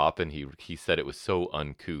to stop, and he said it was so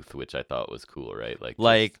uncouth, which I thought was cool, right?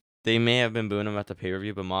 Like they may have been booing him at the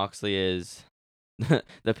pay-per-view, but Moxley is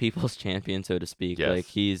the people's champion, so to speak. Yes. Like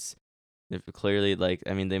he's clearly like,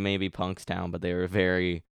 I mean, they may be Punk's town, but they were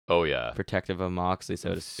very protective of Moxley,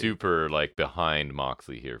 so to speak. Super like behind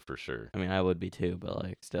Moxley here for sure. I mean, I would be too, but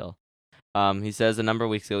like still. He says a number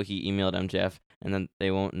of weeks ago he emailed MJF, and then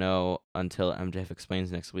they won't know until MJF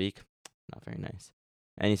explains next week. Not very nice.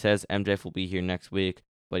 And he says MJF will be here next week,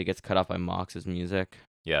 but he gets cut off by Mox's music.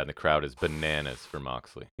 Yeah, and the crowd is bananas for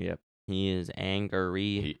Moxley. Yep. He is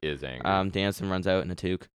angry. He is angry. Danielson runs out in a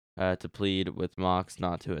toque to plead with Mox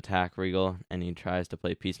not to attack Regal, and he tries to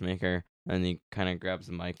play peacemaker, and he kind of grabs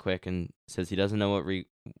the mic quick and says he doesn't know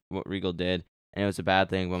what Regal did, and it was a bad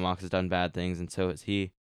thing, but Mox has done bad things, and so has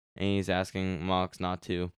he. And he's asking Mox not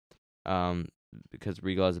to, because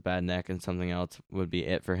Regal has a bad neck, and something else would be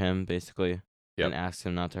it for him, basically. Yep. And asks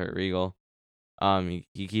him not to hurt Regal.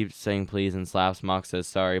 He keeps saying please and slaps. Mox says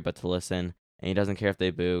sorry, but to listen. And he doesn't care if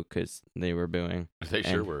they boo, because they were booing. They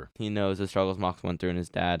sure were. He knows the struggles Mox went through, and his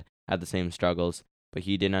dad had the same struggles, but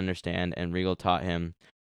he didn't understand, and Regal taught him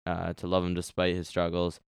to love him despite his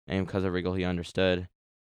struggles. And because of Regal, he understood.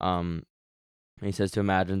 He says to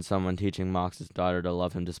imagine someone teaching Mox's daughter to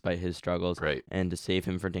love him despite his struggles, right, and to save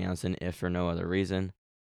him for Danielson, if for no other reason.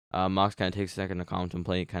 Mox kind of takes a second to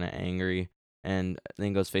contemplate, kind of angry, and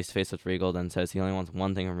then goes face to face with Regal, then says he only wants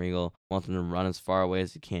one thing from Regal, wants him to run as far away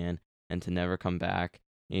as he can, and to never come back.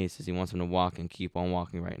 And he says he wants him to walk and keep on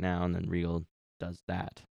walking right now, and then Regal does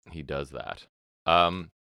that. He does that.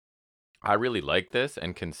 I really like this,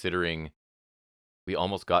 and considering we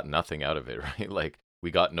almost got nothing out of it, right? Like, we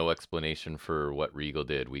got no explanation for what Regal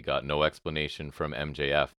did. We got no explanation from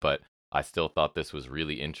MJF, but I still thought this was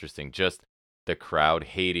really interesting. Just the crowd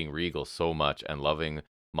hating Regal so much and loving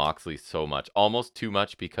Moxley so much, almost too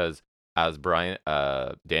much, because as Brian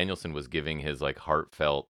Danielson was giving his like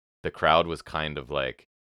heartfelt, the crowd was kind of like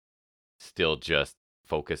still just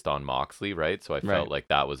focused on Moxley, right? So I felt like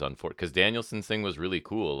that was unfortunate, because Danielson's thing was really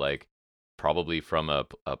cool, like probably from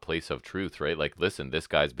a place of truth, right? Like, listen, this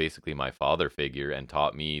guy's basically my father figure and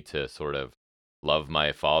taught me to sort of love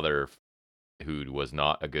my father, who was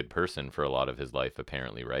not a good person for a lot of his life,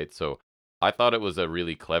 apparently, right? So I thought it was a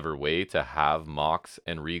really clever way to have Mox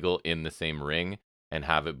and Regal in the same ring and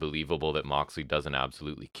have it believable that Moxley doesn't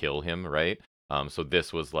absolutely kill him, right? So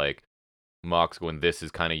this was like Mox going, this is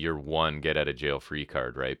kind of your one get out of jail free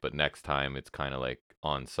card, right? But next time it's kind of like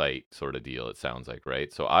on site sort of deal, it sounds like,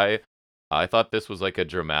 right? So I thought this was like a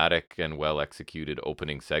dramatic and well executed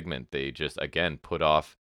opening segment. They just again put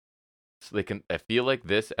off I feel like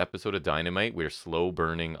this episode of Dynamite, we're slow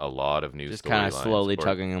burning a lot of new Just kind of storylines. slowly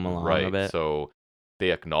chugging them along a Right. bit. So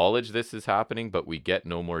they acknowledge this is happening, but we get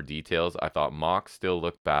no more details. I thought Mox still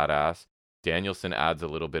looked badass. Danielson adds a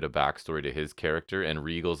little bit of backstory to his character, and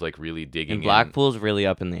Regal's like really digging And in. Blackpool's really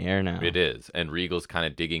up in the air now. It is, and Regal's kind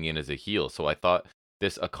of digging in as a heel. So I thought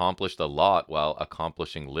this accomplished a lot while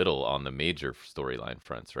accomplishing little on the major storyline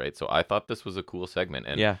fronts, right? So I thought this was a cool segment,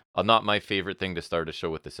 and Yeah. not my favorite thing to start a show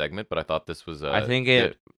with the segment, but I thought this was I think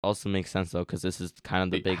it also makes sense though, because this is kind of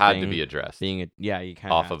the big had thing. to be addressed. You kind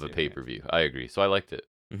of off of a pay-per-view. I agree. So I liked it.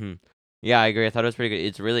 Mm-hmm. Yeah, I agree. I thought it was pretty good.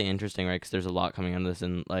 It's really interesting, right? Because there's a lot coming out of this,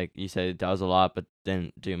 and like you said, it does a lot, but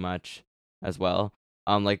didn't do much as well.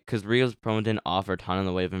 Like because Regal's promo didn't offer a ton in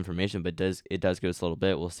the way of information, but it does give us a little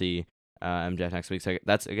bit. We'll see MJF next week. So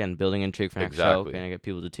that's again building intrigue for next show, gonna get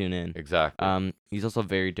people to tune in. Exactly. He's also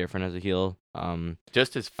very different as a heel.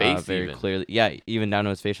 Just his face, very even. clearly, yeah, even down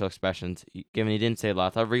to his facial expressions. Given he didn't say a lot, I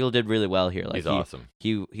thought Regal did really well here. Like he's awesome.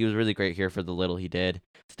 He was really great here for the little he did.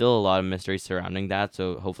 Still a lot of mystery surrounding that,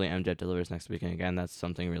 so hopefully MJF delivers next week, and again, that's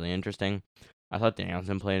something really interesting. I thought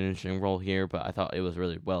Danielson played an interesting role here, but I thought it was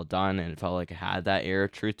really well done, and it felt like it had that air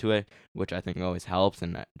of truth to it, which I think always helps,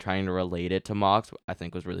 and trying to relate it to Mox, I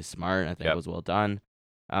think was really smart, and I think it was well done.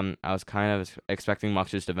 I was kind of expecting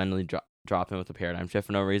Mox just to eventually drop in with a paradigm shift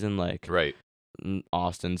for no reason, like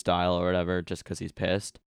Austin style or whatever, just because he's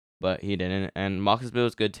pissed, but he didn't, and Mox's bit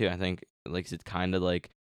was good too. I think like it's kind of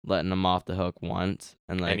like letting him off the hook once,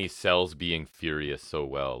 and he sells being furious so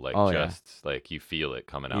well, like like you feel it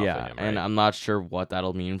coming out of him, right? And I'm not sure what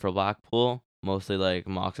that'll mean for Blackpool, mostly like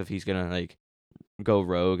Mox, if he's gonna like go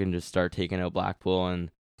rogue and just start taking out Blackpool, and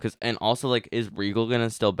also like is Regal gonna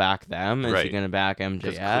still back them? Is he gonna back MJF?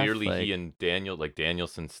 Because clearly he and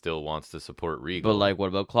Danielson still wants to support Regal. But like, what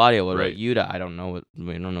about Claudio? What about Yuta? We don't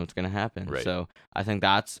know what's gonna happen. So I think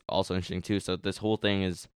that's also interesting too. So this whole thing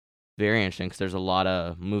is very interesting because there's a lot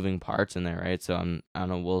of moving parts in there, right? So I don't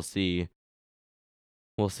know. We'll see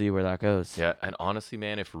where that goes. Yeah, and honestly,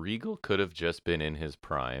 man, if Regal could have just been in his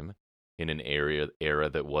prime, in an era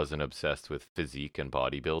that wasn't obsessed with physique and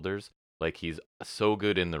bodybuilders, like he's so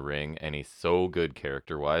good in the ring and he's so good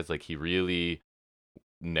character-wise, like he really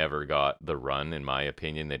never got the run, in my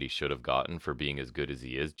opinion, that he should have gotten for being as good as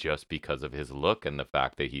he is, just because of his look, and the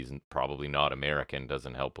fact that he's probably not American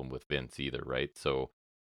doesn't help him with Vince either, right? So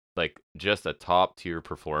like just a top tier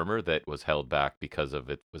performer that was held back because of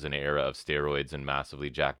it was an era of steroids and massively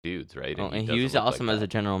jacked dudes, right? And he was awesome as a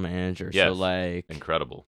general manager. Yes, so like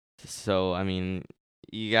incredible. So I mean,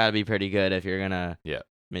 you gotta be pretty good if you're gonna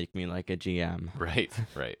make me like a GM. Right.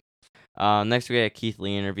 Next we had a Keith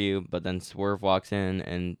Lee interview, but then Swerve walks in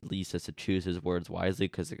and Lee says to choose his words wisely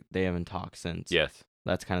because they haven't talked since. Yes.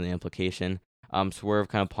 That's kind of the implication. Swerve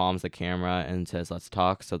kind of palms the camera and says, "Let's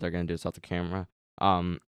talk." So they're gonna do this off the camera.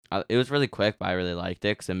 It was really quick, but I really liked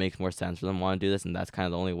it because it makes more sense for them to want to do this, and that's kind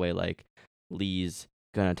of the only way like Lee's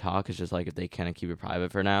gonna talk is just like if they kind of keep it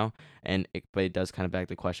private for now, but it does kind of beg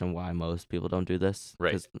the question why most people don't do this,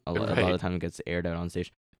 because a lot of the time it gets aired out on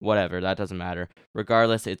stage. Whatever, that doesn't matter.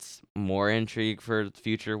 Regardless, it's more intrigue for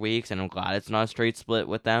future weeks, and I'm glad it's not a straight split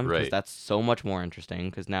with them because that's so much more interesting.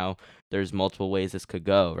 Because now there's multiple ways this could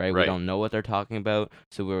go, right? We don't know what they're talking about,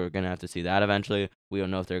 so we're gonna have to see that eventually. We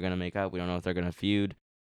don't know if they're gonna make up. We don't know if they're gonna feud.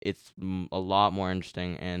 It's a lot more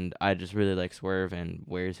interesting, and I just really like Swerve, and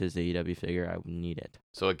where's his AEW figure? I need it.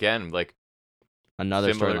 So again, like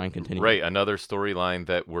another storyline continuing. Right, another storyline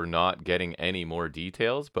that we're not getting any more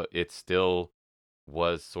details, but it still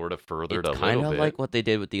was sort of furthered a little bit. It's kind of like what they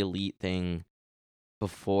did with the Elite thing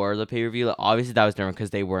before the pay-per-view. Like, obviously, that was different because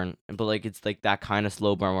they weren't, but like it's like that kind of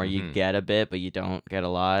slow burn where you get a bit, but you don't get a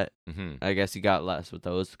lot. I guess you got less with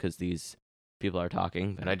those because these people are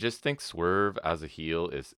talking. And I just think Swerve as a heel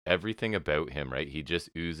is everything about him, right? He just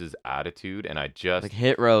oozes attitude, and I just like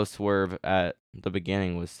Hit Row Swerve at the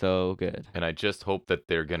beginning was so good. And I just hope that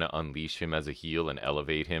they're gonna unleash him as a heel and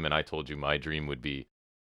elevate him. And I told you my dream would be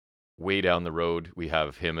way down the road we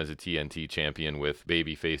have him as a TNT champion with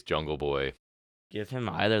babyface Jungle Boy. Give him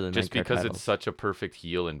either the just because titles. It's such a perfect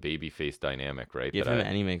heel and babyface dynamic, right? Give him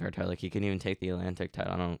any mid-card title. Like he can even take the Atlantic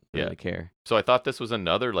title. I don't really care. So I thought this was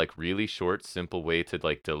another like really short, simple way to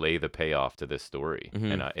like delay the payoff to this story,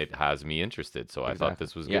 and it has me interested. So I thought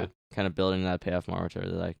this was good. Kind of building that payoff more, which I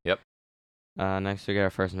really like. Yep. Next we get our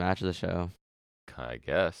first match of the show. I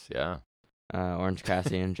guess, yeah. Orange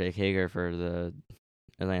Cassidy and Jake Hager for the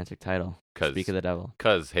Atlantic title. Speak of the devil.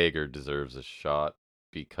 Because Hager deserves a shot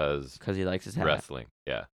because he likes his hat. Wrestling.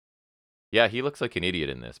 Yeah. Yeah, he looks like an idiot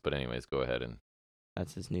in this, but anyways, go ahead and...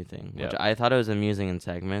 That's his new thing. Yeah. Which I thought it was amusing in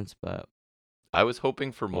segments, but... I was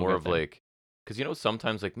hoping for more of there. like... Because,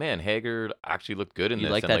 sometimes like, man, Hager actually looked good in You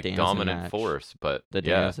this like and that like Danielson dominant match. force, but The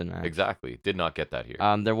Danielson match. Exactly. Did not get that here.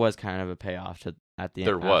 There was kind of a payoff at the end.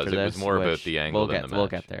 There was. It was more about the angle than the match. We'll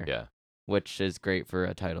get there. Yeah. Which is great for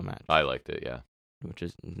a title match. I liked it, yeah.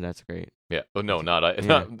 That's great. Yeah. Oh, no, not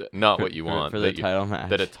what you want. For the title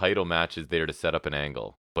match. That a title match is there to set up an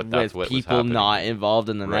angle. But that's what was people happening. not involved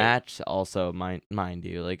in the Right. match, also, mind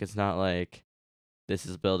you. Like, it's not like this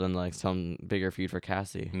is building like some bigger feud for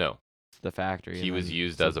Cassie. No. It's the factory. He was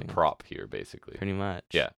used as a something. prop here, basically. Pretty much.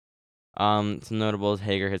 Yeah. Some notables: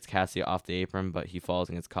 Hager hits Cassie off the apron, but he falls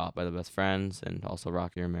and gets caught by the best friends and also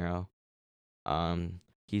Rocky Romero.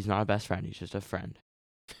 He's not a best friend; he's just a friend.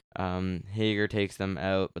 Hager takes them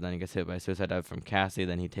out, but then he gets hit by a suicide dive from Cassie.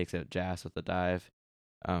 Then he takes out Jazz with the dive.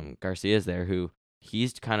 Garcia's there, who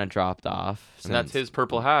he's kind of dropped off. And that's his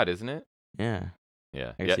purple hat, isn't it? Yeah.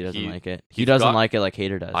 Yeah. I guess he doesn't like it. He he's doesn't got- like it like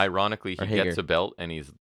Hater does. Ironically, Or he gets Hager. a belt and he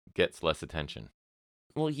gets less attention.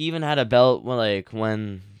 Well, he even had a belt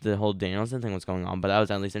when the whole Danielson thing was going on, but that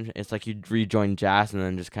was at least interesting. It's like you rejoin Jazz and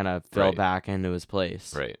then just kind of fell Right. back into his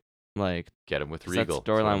place. Right. Like, Get him with 'cause that Regal. that's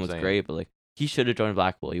what storyline I'm was saying. great, but like he should have joined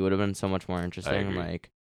Blackpool. He would have been so much more interesting. agree.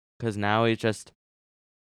 Like, because now he's just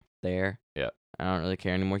there. Yeah. I don't really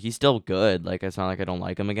care anymore. He's still good. Like, it's not like I don't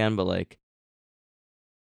like him again, but like,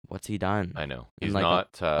 what's he done? I know. In He's like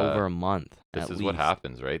not... over a month. This at is what least.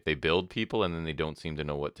 happens, right? They build people and then they don't seem to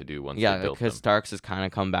know what to do once Yeah, they build because them. Starks has kind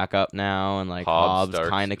of come back up now, and like Hobbs, Hobbs Starks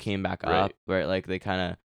kind of is- came back right. up, where like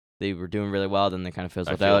they were doing really well, then they kind of I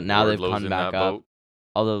fizzled feel out. Now they've Wardlow's come in back that up. boat.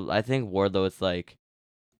 Although I think Wardlow, it's like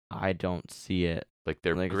I don't see it. Like,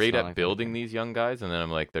 they're Like, it's great not at like building anything. these young guys, and then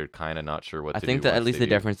I'm like, they're kind of not sure what I to think do that at once least they the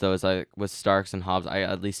do. difference though is like with Starks and Hobbs, I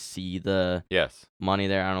at least see the Yes. money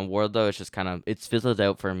there. On Wardlow, it's just kind of it's fizzled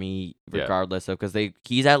out for me, Yeah. regardless of because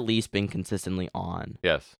he's at least been consistently on.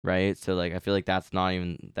 Yes. Right? So like I feel like that's not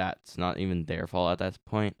even their fault at that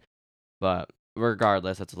point. But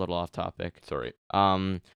regardless, that's a little off topic. Sorry.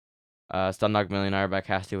 Stundog Millionaire by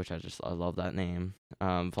Cassie, which I love that name.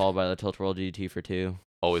 Followed by the Tilt World GT for 2.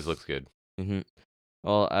 Always looks good.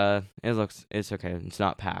 Well, it's okay. It's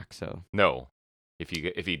not Pac, so No. If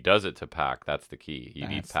he does it to Pac, that's the key. You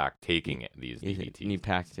need That's- Pac taking these you DDTs. need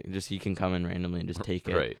Pac just he can come in randomly and just take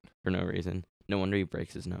it. Right. For no reason. No wonder he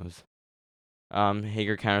breaks his nose.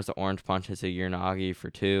 Hager counters the orange punch, hits a Uranagi for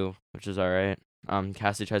 2, which is alright.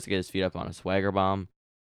 Cassie tries to get his feet up on a swagger bomb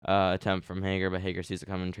attempt from Hager, but Hager sees it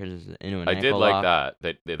coming and turns it into an I ankle did like lock.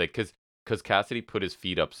 that because Cassidy put his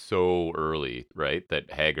feet up so early, right?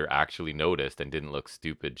 That Hager actually noticed and didn't look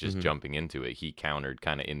stupid just Mhm. jumping into it. He countered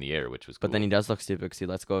kind of in the air, which was cool. But then he does look stupid because he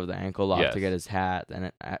lets go of the ankle lock Yes. to get his hat.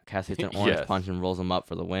 Then Cassie hits an orange Yes. punch and rolls him up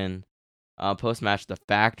for the win. Post-match, the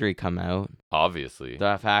Factory come out. Obviously.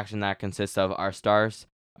 The faction that consists of our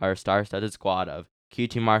star-studded squad of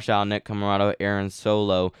QT Marshall, Nick Camarato, Aaron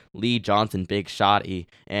Solo, Lee Johnson, Big Shotty,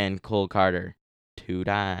 and Cole Carter. 2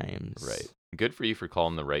 times. Right. Good for you for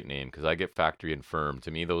calling the right name because I get Factory and Firm.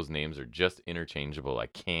 To me, those names are just interchangeable. I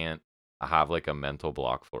have like a mental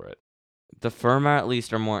block for it. The Firm at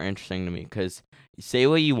least are more interesting to me because say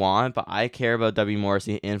what you want, but I care about W.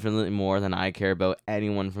 Morrissey infinitely more than I care about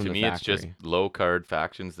anyone from To the me, Factory. it's just low card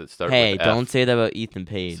factions that start Hey, with F. don't say that about Ethan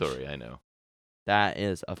Page. Sorry, I know. That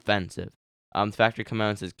is offensive. The Factory come out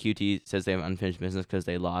and says QT says they have unfinished business because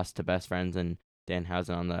they lost to Best Friends and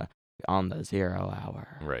Danhausen on the 0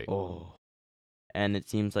 hour. Right. Oh. And it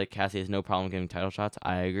seems like Cassie has no problem getting title shots.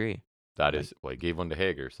 I agree. That is, well, he gave one to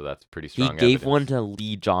Hager, so that's pretty He strong gave evidence. one to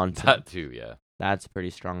Lee Johnson. That too, yeah. That's pretty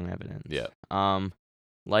strong evidence. Yeah.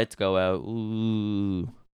 Lights go out. Ooh.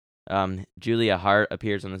 Julia Hart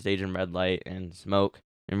appears on the stage in red light and smoke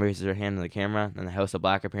and raises her hand to the camera. And the House of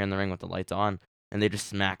Black appear in the ring with the lights on. And they just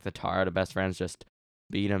smack the tar out of Best Friends, just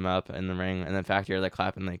beat him up in the ring. And then Factory are like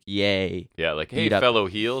clapping like, yay. Yeah, like, hey, Beat up. fellow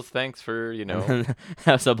heels, thanks for, And then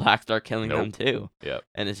House of Black start killing them Nope. too. Yep.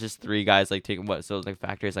 And it's just 3 guys like taking what? So like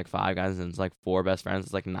Factory is like 5 guys and it's like 4 Best Friends.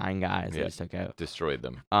 It's like 9 guys they Yeah. just took out. Destroyed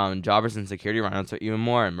them. Jobbers and security run so even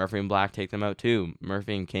more, and Murphy and Black take them out too.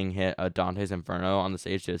 Murphy and King hit a Dante's Inferno on the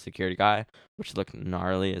stage to a security guy, which looked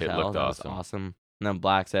gnarly as It hell. looked That awesome. was awesome. And then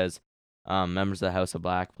Black says, members of the House of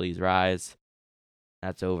Black, please rise.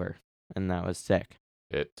 That's over. And that was sick.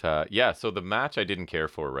 Yeah, so the match I didn't care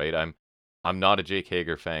for, right? I'm not a Jake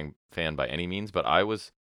Hager fan by any means, but I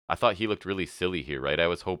thought he looked really silly here, right? I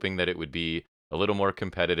was hoping that it would be a little more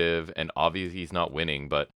competitive, and obviously he's not winning,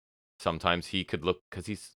 but sometimes he could look, because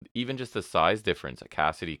he's even just the size difference.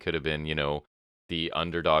 Cassidy could have been, the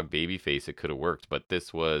underdog babyface. It could have worked, but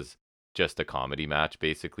this was just a comedy match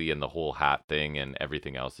basically, and the whole hat thing and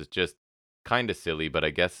everything else is just kind of silly. But I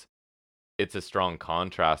guess it's a strong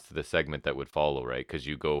contrast to the segment that would follow, right? Because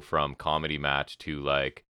you go from comedy match to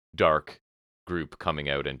like dark group coming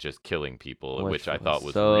out and just killing people, which I thought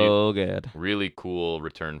was so good. Really cool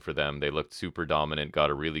return for them. They looked super dominant, got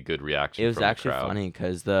a really good reaction. It was from the actually crowd. funny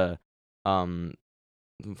because the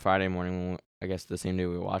Friday morning, I guess the same day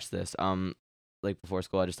we watched this, like before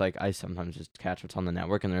school, I sometimes just catch what's on the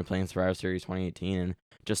network, and they're playing Survivor Series 2018, and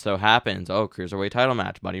just so happens, Cruiserweight title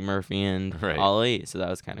match, Buddy Murphy and Right. Ali. So that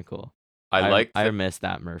was kind of cool. I missed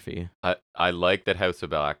that Murphy. I like that House of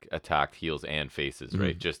Black attacked heels and faces,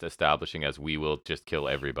 right? Mhm. Just establishing as we will just kill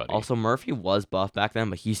everybody. Also, Murphy was buff back then,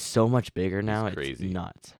 but he's so much bigger now. It's crazy.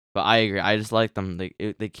 nuts. But I agree. I just like them.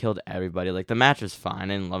 They killed everybody. Like, the match was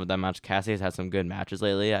fine. I didn't love that match. Cassie has had some good matches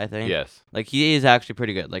lately, I think. Yes. Like, he is actually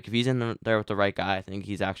pretty good. Like, if he's in there with the right guy, I think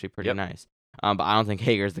he's actually pretty Yep. nice. But I don't think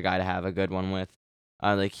Hager's the guy to have a good one with.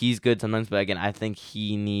 Like, he's good sometimes, but again, I think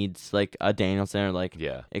he needs like a Danielson or like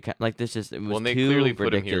Yeah. this. Just it was Well, and they too clearly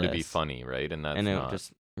ridiculous. put him here to be funny, right? And that's and it not.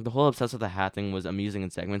 just the whole obsessed with the hat thing was amusing in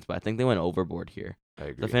segments, but I think they went overboard here. I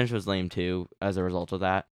agree. The finish was lame too as a result of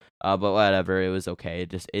that. But whatever, it was okay. It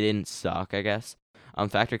didn't suck, I guess.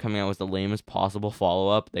 Factory coming out was the lamest possible follow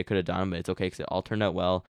up they could have done, but it's okay because it all turned out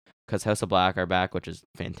well. Because House of Black are back, which is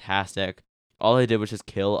fantastic. All they did was just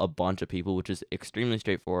kill a bunch of people, which is extremely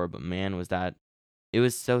straightforward. But man, it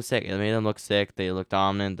was so sick. It made them look sick. They looked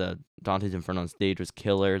dominant. The Dante's Inferno on stage was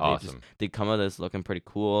killer. Awesome. They come out of this looking pretty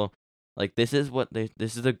cool. Like, this is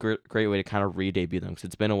a great way to kind of re-debut them, because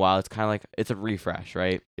it's been a while. It's kind of like it's a refresh,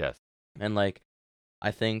 right? Yes. And like, I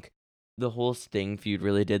think the whole Sting feud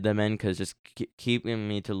really did them in, because just keeping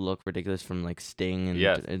me to look ridiculous from like Sting and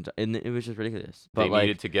Yes. and it was just ridiculous. But They like,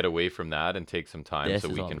 needed to get away from that and take some time so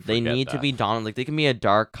we can forget they need that. to be dominant. Like, they can be a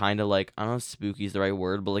dark kind of like, I don't know if spooky is the right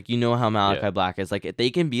word, but like, how Malachi Black is. Like, they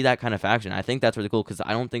can be that kind of faction. I think that's really cool, because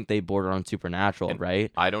I don't think they border on supernatural,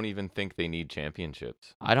 right? I don't even think they need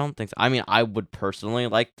championships. I don't think so. I mean, I would personally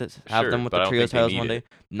like to have them with the trio titles one day.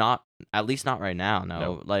 Not, at least not right now.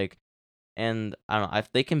 No. Like, and I don't know if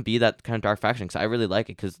they can be that kind of dark faction, because I really like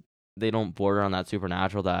it, because they don't border on that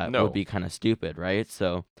supernatural that would be kind of stupid, right?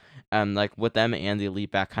 So, like with them and the Elite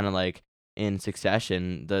back kind of like in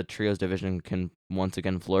succession, the trios division can once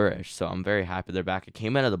again flourish. So I'm very happy they're back. It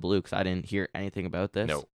came out of the blue because I didn't hear anything about this.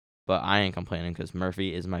 No. But I ain't complaining, because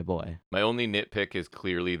Murphy is my boy. My only nitpick is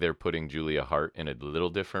clearly they're putting Julia Hart in a little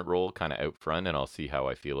different role, kind of out front, and I'll see how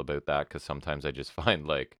I feel about that, because sometimes I just find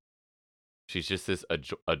like she's just this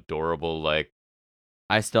adorable, like,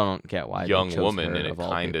 I still don't get why young they chose woman, her and it of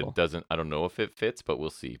all kind people. of doesn't. I don't know if it fits, but we'll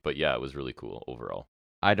see. But yeah, it was really cool overall.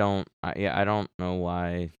 I don't know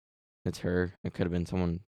why it's her. It could have been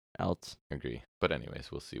someone else. Agree. But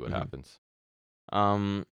anyways, we'll see what happens.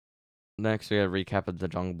 Next we got a recap of the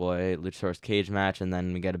Jungle Boy Luchasaurus cage match, and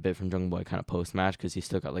then we get a bit from Jungle Boy kind of post match, because he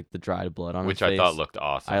still got like the dried blood on his face. Which I thought looked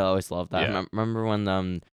awesome. I always loved that. Yeah. Remember when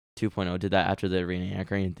 2.0 did that after the arena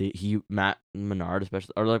anchoring? Matt Menard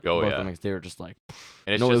especially, or like both of them, they were just like,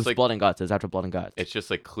 and it's no, just it was like blood and guts. It was after blood and guts. It's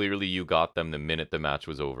just like clearly you got them the minute the match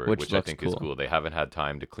was over, which I think is cool. They haven't had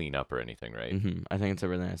time to clean up or anything, right? Mm-hmm. I think it's a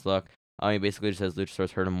really nice look. He basically just says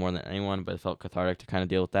Luchasaurus hurt him more than anyone, but it felt cathartic to kind of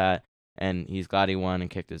deal with that. And he's glad he won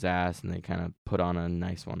and kicked his ass, and they kind of put on a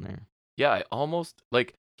nice one there. Yeah, I almost,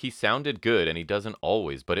 like, he sounded good, and he doesn't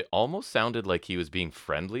always, but it almost sounded like he was being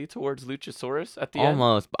friendly towards Luchasaurus at the end.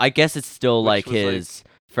 Almost. I guess it's still like his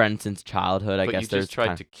friend since childhood. I guess you just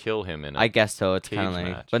tried to kill him in a I guess so. It's kind of like,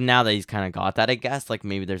 match. but now that he's kind of got that, I guess like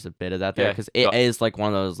maybe there's a bit of that there, because it is like one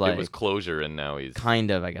of those like it was closure, and now he's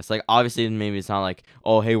kind of, I guess, like obviously maybe it's not like,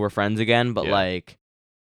 oh hey, we're friends again, but like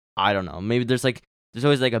I don't know, maybe there's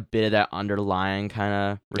always like a bit of that underlying kind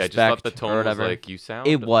of respect. I just thought the tone or whatever. was like, you sound.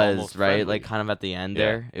 It was almost right, friendly. like kind of at the end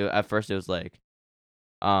there. At first it was like,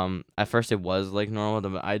 at first it was like normal.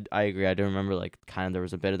 But I agree. I do remember like kind of there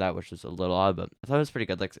was a bit of that, which was a little odd, but I thought it was pretty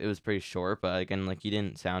good. Like it was pretty short, but again, like he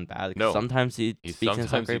didn't sound bad. Like, No, sometimes he speaks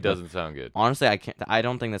sometimes great, he doesn't sound good. Honestly, I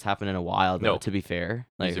don't think that's happened in a while. Though, to be fair,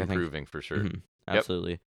 like he's improving for sure.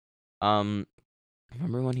 Absolutely.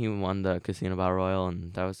 Remember when he won the Casino Battle Royal,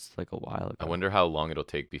 and that was like a while ago. I wonder how long it'll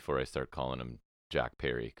take before I start calling him Jack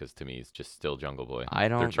Perry, because to me he's just still Jungle Boy.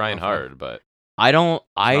 They're trying hard, but I'm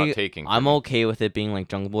okay with it being like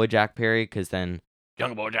Jungle Boy Jack Perry, because then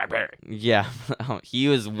Jungle Boy Jack Perry. Yeah, he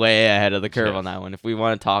was way ahead of the curve on that one. If we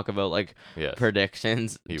want to talk about like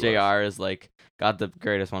predictions, JR is like got the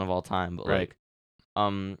greatest one of all time. But like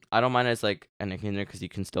I don't mind it as like a nickname there because you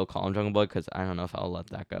can still call him Jungle Boy. Because I don't know if I'll let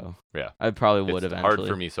that go. Yeah. I probably would It's eventually. hard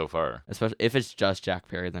for me so far. Especially if it's just Jack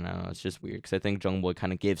Perry, then I don't know. It's just weird because I think Jungle Boy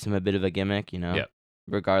kind of gives him a bit of a gimmick, you know. Yeah.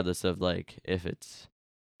 Regardless of like if it's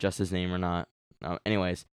just his name or not.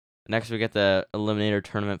 Anyways, next we get the Eliminator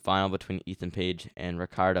Tournament final between Ethan Page and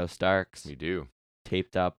Ricardo Starks. We do.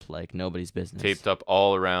 Taped up like nobody's business. Taped up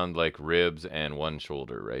all around like ribs and one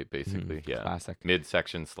shoulder, right? Basically, yeah. Classic.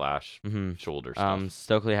 Midsection / shoulder stuff.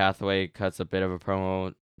 Stokely Hathaway cuts a bit of a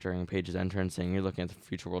promo during Page's entrance, saying you're looking at the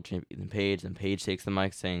future world champion Ethan Page. Then Page takes the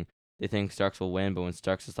mic, saying they think Starks will win, but when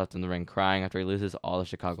Starks is left in the ring crying after he loses, all the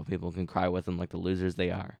Chicago people can cry with him like the losers they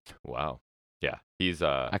are. Wow. Yeah,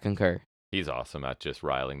 I concur. He's awesome at just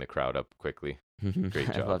riling the crowd up quickly.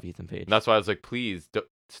 Great job. I love Ethan Page. And that's why I was like, please,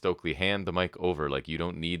 Stokely, hand the mic over. Like, you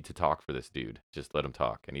don't need to talk for this dude. Just let him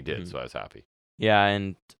talk. And he did, so I was happy. Yeah,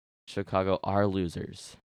 and Chicago are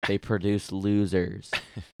losers. They produce losers.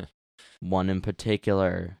 One in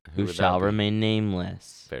particular, who shall remain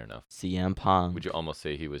nameless. Fair enough. CM Punk. Would you almost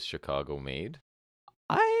say he was Chicago made?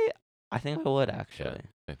 I think I would actually.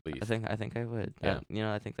 Yeah, at least. I think I would.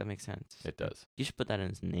 Yeah. I think that makes sense. It does. You should put that in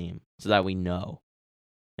his name so that we know.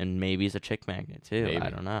 And maybe he's a chick magnet too. Maybe. I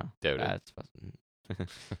don't know. Doubt it.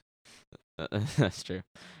 That's true.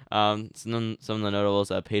 Some of the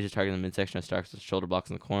notables, Page is targeting the midsection of Starks with shoulder blocks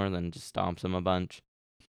in the corner, then just stomps him a bunch.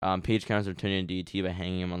 Page counters a returning DDT by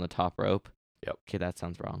hanging him on the top rope. Yep. Okay, that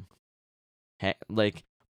sounds wrong. Like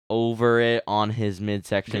over it on his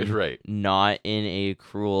midsection, right? Not in a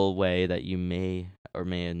cruel way that you may or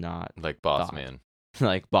may not. Like Boss Man.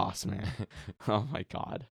 Like Boss Man. Oh my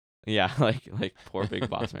God. Yeah, like poor big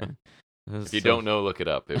Boss Man. If you don't know, look it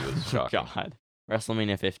up. It was shocking. God.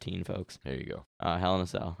 WrestleMania 15, folks. There you go. Hell in a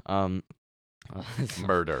Cell.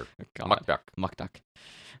 Murder. God. Muck duck.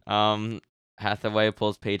 Hathaway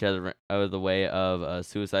pulls Page out of the way of a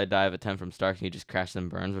suicide dive attempt from Starks, and he just crashes and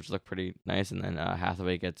burns, which looked pretty nice. And then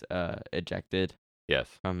Hathaway gets ejected. Yes.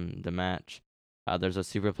 From the match. There's a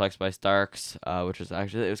superplex by Starks, which was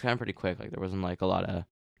actually, it was kind of pretty quick. Like there wasn't like a lot of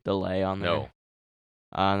delay on there. No.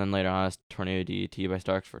 And then later on, a tornado DDT by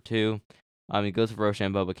Starks for 2. He goes for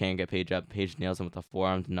Rochambeau, but can't get Page up. Page nails him with a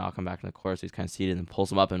forearm to knock him back in the corner. So he's kind of seated and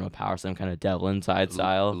pulls him up into a power slam, kind of devil inside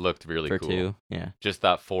style. Looked really for cool. 2. Yeah. Just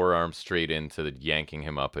that forearm straight into the yanking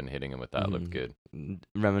him up and hitting him with that looked good.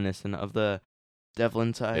 Reminiscent of the devil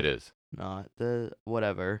inside. It is. Not the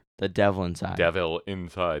whatever. The devil inside. Devil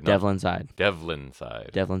inside. Devil inside. Devlin side.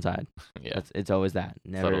 Devil inside. Yeah. It's always that.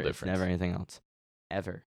 Never. Subtle It's difference. never anything else.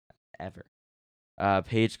 Ever.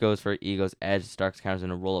 Page goes for Ego's edge. Starks counters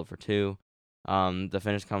in a roll up for 2. The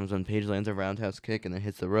finish comes when Page lands a roundhouse kick and then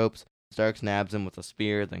hits the ropes. Starks nabs him with a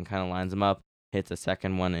spear, then kind of lines him up, hits a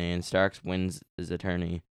second one, and Starks wins his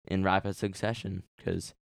attorney in rapid succession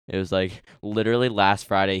because it was like literally last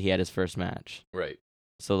Friday he had his first match. Right.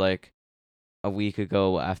 So like a week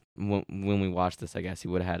ago, after when we watched this, I guess he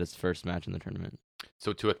would have had his first match in the tournament.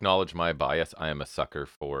 So to acknowledge my bias, I am a sucker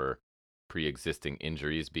for pre-existing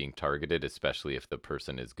injuries being targeted, especially if the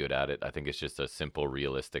person is good at it. I think it's just a simple,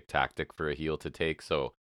 realistic tactic for a heel to take.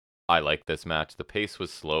 So I like this match. The pace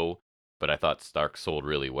was slow, but I thought Stark sold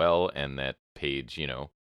really well, and that Page,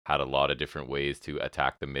 had a lot of different ways to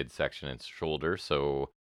attack the midsection and shoulder.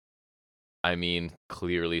 So, I mean,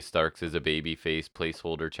 clearly Starks is a babyface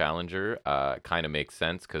placeholder challenger. Kind of makes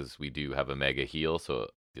sense because we do have a mega heel, so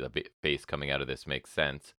the face coming out of this makes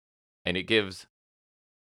sense. And it gives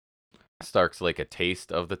Starks like a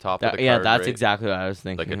taste of the top of the card. Yeah, that's right? exactly what I was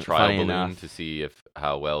thinking. Like a trial Funny balloon enough. to see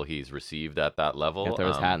how well he's received at that level. Throw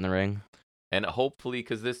his hat in the ring. And hopefully,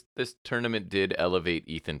 because this tournament did elevate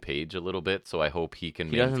Ethan Page a little bit, so I hope he can.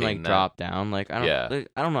 He doesn't like that. drop down. Like I don't. Yeah.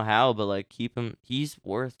 Like, I don't know how, but like keep him. He's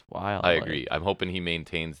worthwhile. I agree. I'm hoping he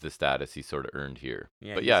maintains the status he sort of earned here.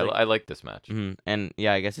 Yeah, but he's yeah, like- I like this match. And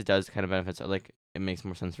yeah, I guess it does kind of benefit. So like it makes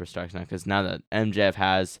more sense for Starks now because now that MJF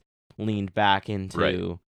has leaned back into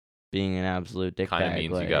Right. being an absolute dickbag. Kind of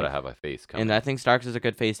means like, you gotta have a face coming. And I think Starks is a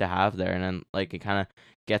good face to have there, and then like it kind of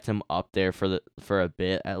gets him up there for a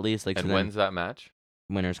bit at least. Like And so then when's that match?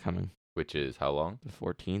 winter's coming? Which is how long? The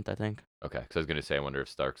 14th, I think. Okay, because I was gonna say, I wonder if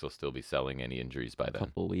Starks will still be selling any injuries by A then.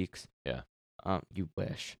 couple weeks. Yeah. You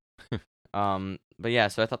wish. But yeah,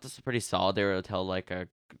 so I thought this was pretty solid. They were able to tell like a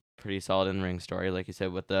pretty solid in-ring story, like you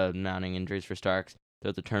said, with the mounting injuries for Starks.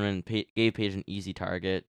 Throughout the tournament, gave Page an easy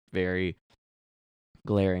target, very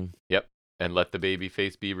glaring. And let the baby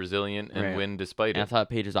face be resilient and Right. win despite And I it. thought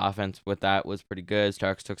Page's offense with that was pretty good.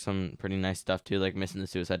 Starks took some pretty nice stuff too, like missing the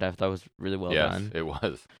suicide dive. I thought was really well Yes, done. it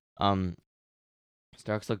was.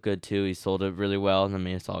 Starks looked good too. He sold it really well and then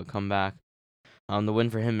made a solid comeback. The win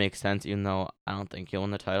for him makes sense, even though I don't think he'll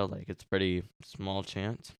win the title. Like, it's pretty small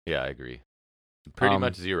chance. Yeah, I agree. Pretty Um,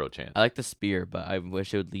 much zero chance. I like the spear, but I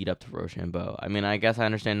wish it would lead up to Rochambeau. I mean, I guess I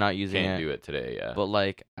understand not using Can't it, do it today, yeah. but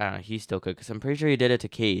like, I don't know, he still could, because I'm pretty sure he did it to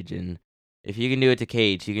Cage, and if you can do it to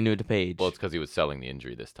Cage, you can do it to Page. Well, it's because he was selling the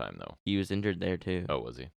injury this time, though. He was injured there too. Oh,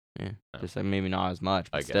 was he? Yeah, Oh. just like maybe not as much,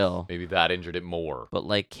 but I guess. still. Maybe that injured it more. But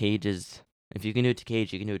like Cage is, if you can do it to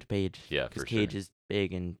Cage, you can do it to Page. Yeah, because for Cage sure. is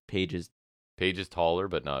big and Page is Page is taller,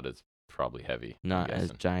 but not as probably heavy. I'm not as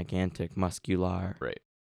guessing. gigantic, muscular. Right.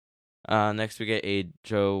 Next we get a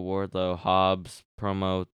Joe Wardlow Hobbs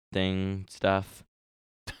promo thing stuff.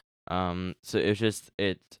 So it was just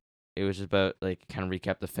about like kind of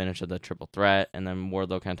recap the finish of the triple threat, and then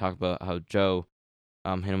Wardlow kind of talked about how Joe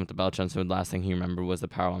hit him with the belt shot. So the last thing he remembered was the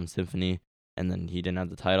Powerbomb Symphony, and then he didn't have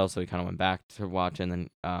the title, so he kind of went back to watch, and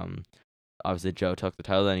then obviously Joe took the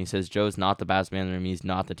title, and he says Joe's not the best man in the room. He's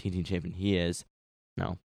not the TNT champion. He is,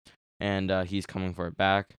 no, and he's coming for it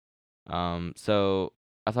back. So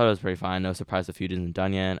I thought it was pretty fine. No surprise the feud isn't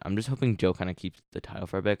done yet. I'm just hoping Joe kind of keeps the title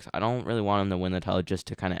for a bit, 'cause I don't really want him to win the title just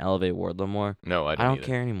to kind of elevate Wardlow more. No, I I don't don't either.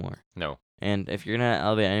 care anymore. No, And if you're gonna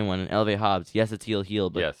elevate anyone, elevate Hobbs. Yes, it's heel,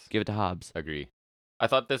 but Yes. give it to Hobbs. agree. I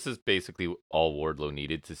thought this is basically all Wardlow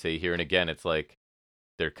needed to say here. And again, it's like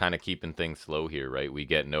they're kind of keeping things slow here, right? We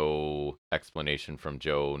get no explanation from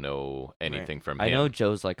Joe, no anything from him. I know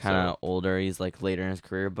Joe's like kind of So- older. He's like later in his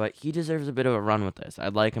career, but he deserves a bit of a run with this.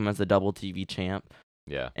 I'd like him as a double TV champ,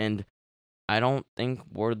 Yeah. and I don't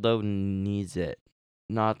think Wardlow needs it.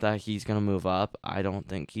 Not that he's gonna move up. I don't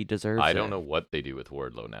think he deserves it. I don't know what they do with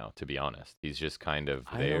Wardlow now, to be honest. He's just kind of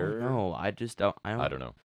I there. don't know. I just don't. I don't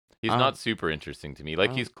know. He's I not don't- super interesting to me.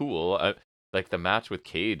 Like, I he's cool. Like the match with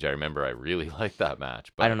Cage, I remember I really liked that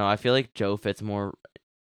match. But I don't know. I feel like Joe fits more.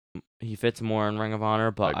 He fits more in Ring of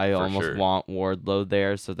Honor, but Like, I for almost sure. want Wardlow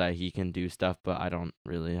there so that he can do stuff. But I don't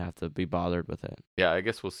really have to be bothered with it. Yeah, I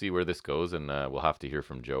guess we'll see where this goes, and we'll have to hear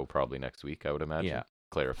from Joe probably next week, I would imagine. Yeah.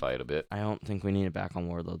 Clarify it a bit. I don't think we need it back on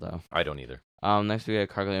Wardlow though. I don't either. Next we get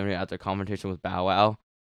Cargill Energy at their confrontation with Bow Wow.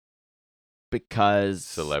 Because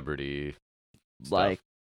Celebrity stuff. like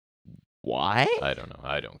why? I don't know.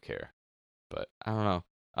 I don't care. I don't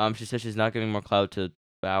know. She said she's not giving more clout to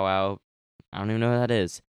Bow Wow. I don't even know who that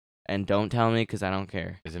is. And don't tell me because I don't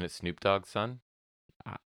care. Isn't it Snoop Dogg's son?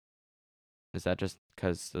 Is that just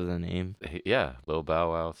because of the name? Yeah, Lil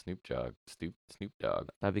Bow Wow, Snoop Dogg.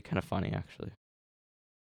 That'd be kind of funny, actually.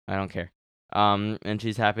 I don't care. And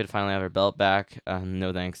she's happy to finally have her belt back.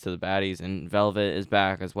 No thanks to the baddies. And Velvet is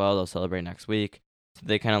back as well. They'll celebrate next week. So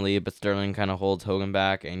they kind of leave, but Sterling kind of holds Hogan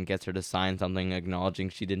back and gets her to sign something acknowledging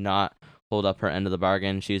she did not hold up her end of the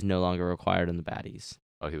bargain. She is no longer required in the baddies.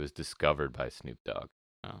 Oh, he was discovered by Snoop Dogg.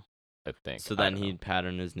 Oh. I think. So I then don't know. he'd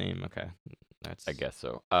pattern his name. Okay. That's I guess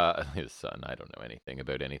so. His son. I don't know anything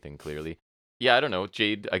about anything clearly. Yeah, I don't know.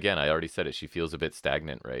 Jade, again, I already said it. She feels a bit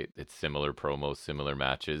stagnant, right? It's similar promos, similar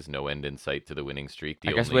matches, no end in sight to the winning streak. The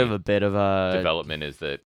I guess only we have a bit of a development is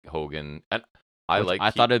that Hogan and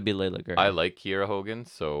I thought it'd be Layla Gray. I like Kiera Hogan,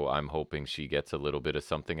 so I'm hoping she gets a little bit of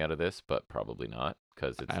something out of this, but probably not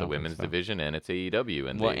because it's I the don't think women's so. division and it's AEW,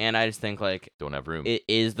 and well, they and I just think like don't have room. it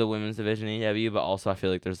is the women's division in AEW, but also I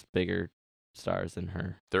feel like there's bigger stars than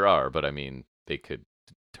her. There are, but I mean, they could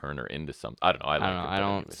turn her into something. I don't know. I I don't know. like her, I but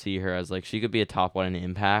don't anyways. see her as like she could be a top one in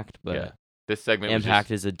Impact, but Yeah. This segment was Impact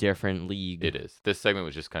just, is a different league. it is. This segment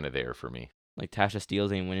was just kind of there for me. Like Tasha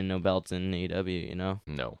Steelz ain't winning no belts in AEW, you know?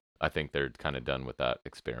 No, I think they're kind of done with that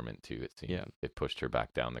experiment too. It seems. Yeah. They pushed her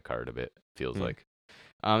back down the card a bit. Feels Mm. like.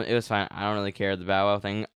 It was fine. I don't really care the Bow Wow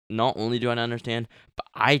thing. Not only do I not understand, but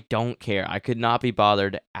I don't care. I could not be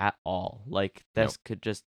bothered at all. Like this could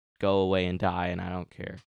just go away and die, and I don't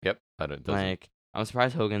care. Yep. I don't. Doesn't, Like I'm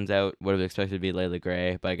surprised Hogan's out. Would have expected to be Layla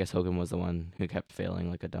Gray, but I guess Hogan was the one who kept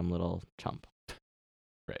failing like a dumb little chump.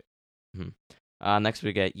 Right. Next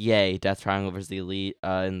we get Death Triangle versus the Elite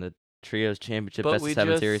in the Trios Championship Best of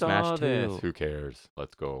 7 Series match this. 2. Who cares?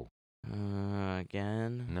 Let's go.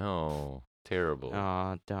 Again. No. Terrible.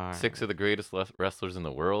 Oh darn. 6 of the greatest wrestlers in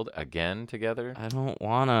the world again together. I don't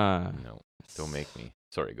wanna. No. Don't make me.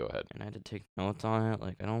 Sorry. Go ahead. And I had to take notes on it.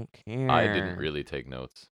 Like I don't care. I didn't really take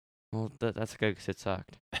notes. Well, that's good because it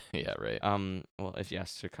sucked. Yeah. Right. Well, if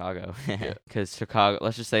yes, Chicago, Yeah. because Chicago.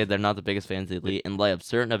 Let's just say they're not the biggest fans of the Elite in light of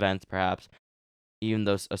certain events, perhaps. Even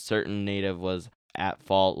though a certain native was at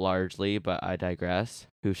fault largely, but I digress.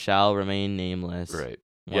 Who shall remain nameless. Right.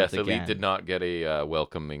 once Yes, Elite again. did not get a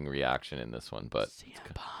welcoming reaction in this one, but CM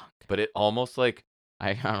Punk. but it almost like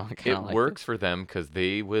I don't know. I it kinda like works for them because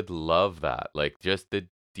they would love that. Like just the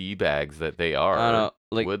d-bags that they I don't are know,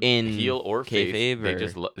 like would in heel or face. kayfabe They or-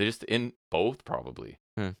 just they just in both probably.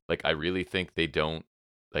 Hmm. Like, I really think they don't,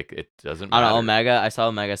 like, it doesn't I don't matter. know, Omega. I saw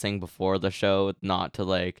Omega saying before the show not to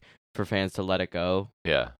like for fans to let it go,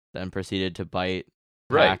 Yeah. then proceeded to bite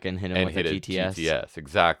Right. Pac and hit him And with hit a a GTS. GTS.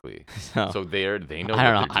 Exactly. So So they know I what don't know.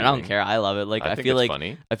 they're I don't doing. care. I love it. Like I I think feel it's like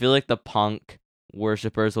funny. I feel like the Punk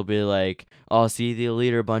worshippers will be like, "Oh, see, the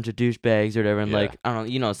Elite are a bunch of douchebags or whatever," and Yeah. like I don't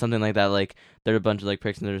know, something like that. Like they're a bunch of like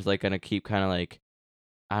pricks, and they're just like gonna keep kind of like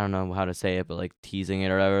I don't know how to say it, but like teasing it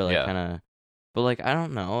or whatever, like Yeah. kind of. But like I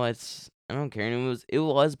don't know. I don't care. And it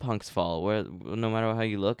was Punk's fault. Where no matter how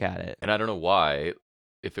you look at it. And I don't know why.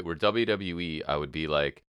 If it were WWE, I would be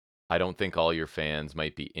like, I don't think all your fans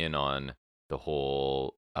might be in on the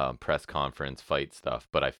whole press conference fight stuff,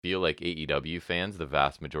 but I feel like AEW fans, the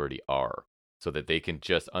vast majority are, so that they can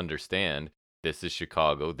just understand this is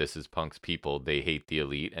Chicago, this is Punk's people, they hate the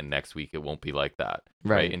Elite, and next week it won't be like that,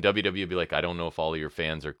 right? And WWE would be like, I don't know if all of your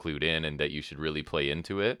fans are clued in and that you should really play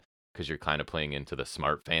into it because you're kind of playing into the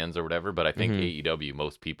smart fans or whatever, but I think AEW,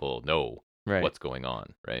 most people know Right. what's going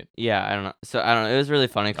on, right? Yeah, I don't know. So I don't know. It was really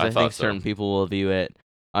funny because I I think thought so. certain people will view it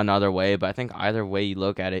another way, but I think either way you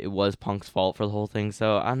look at it, it was Punk's fault for the whole thing.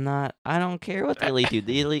 So I don't care what the Elite do.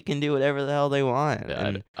 The Elite can do whatever the hell they want. Yeah,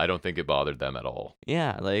 And I don't think it bothered them at all.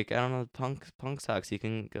 yeah, like I don't know. Punk sucks. He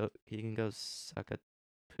can go suck a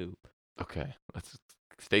poop. Okay, let's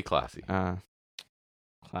stay classy.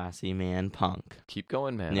 Classy man, Punk. Keep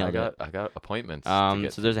going, man. Nailed I got appointments.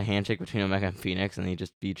 So there's a handshake between Omega and Phoenix, and he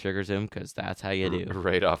just triggers him because that's how you do.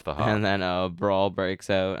 Right off the hop. And then a brawl breaks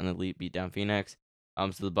out, and the Elite beat down Phoenix. So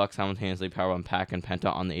the Bucks simultaneously powerbomb Pac and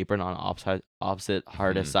Penta on the apron on opposite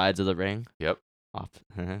hardest sides of the ring. Yep.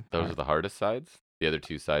 Those are the hardest sides. The other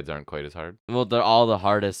two sides aren't quite as hard. Well, they're all the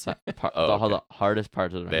hardest, all the hardest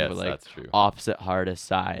parts of the ring. Yes, but like that's true. opposite hardest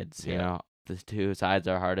sides. Yeah. You know, the two sides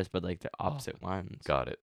are hardest, but like the opposite ones. Got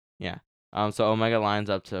it. Yeah. So Omega lines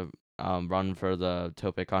up to run for the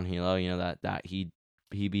Tope con Hilo. You know that he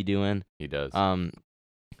be doing. He does. And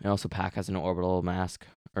also Pac has an orbital mask,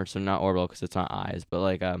 or so not orbital because it's not eyes, but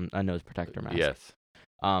like a nose protector mask. Yes.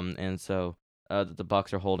 And so the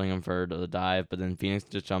Bucks are holding him for the dive, but then Phoenix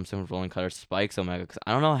just jumps in with rolling cutter, spikes Omega because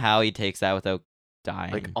I don't know how he takes that without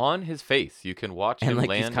dying. Like on his face, you can watch him like,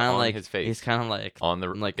 land on his face. He's kind of like on the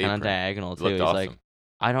like kind of diagonal too. Looked He's awesome. like,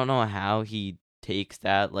 I don't know how he takes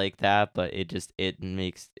that like that, but it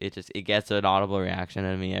gets an audible reaction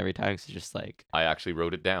out of me every time. It's just like I actually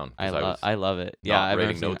wrote it down. I love it. Yeah, I've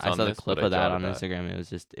never seen. I saw the clip of that on Instagram.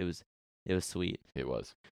 It was sweet. It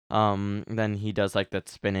was. Then he does like that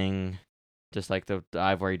spinning, just like the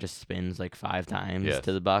dive where he just spins like 5 times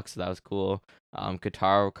to the Bucks. So that was cool.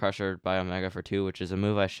 Guitar Crusher by Omega for 2, which is a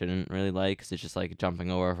move I shouldn't really like because it's just like jumping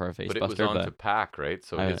over for a face buster. But it was on to Pac, right?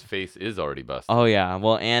 So his face is already busted. Oh yeah,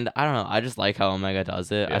 well, and I don't know. I just like how Omega does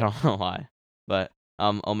it. Yeah. I don't know why, but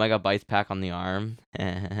Omega bites Pac on the arm.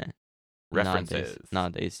 References.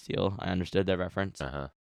 Not Days Steel. I understood that reference, Uh-huh.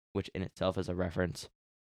 which in itself is a reference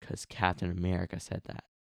because Captain America said that.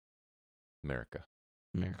 America.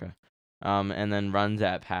 And then runs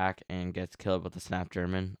at Pac and gets killed with the snap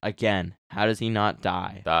German. Again, how does he not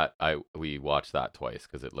die? We watched that twice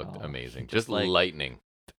because it looked amazing. Just like, lightning.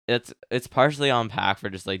 It's partially on Pac for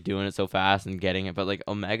just like doing it so fast and getting it, but like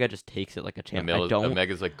Omega just takes it like a champ.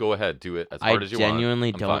 Omega's like, go ahead, do it as hard as you want. I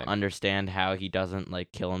genuinely don't understand how he doesn't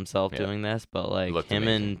like kill himself doing this, but like him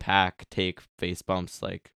and Pac take face bumps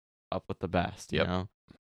like up with the best, you know.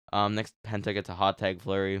 Next Penta gets a hot tag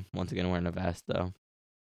flurry, once again wearing a vest though.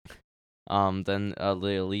 Then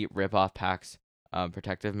the Elite rip off Pac's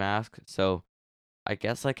protective mask. So I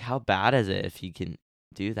guess like how bad is it if he can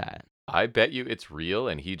do that? I bet you it's real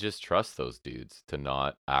and he just trusts those dudes to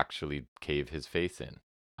not actually cave his face in.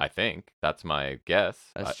 I think that's my guess.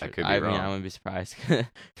 I could be wrong. I wouldn't be surprised.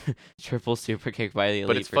 Triple super kick by the Elite.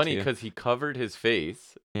 But it's funny because he covered his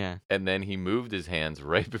face. Yeah. And then he moved his hands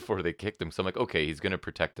right before they kicked him. So I'm like, okay, he's gonna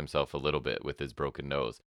protect himself a little bit with his broken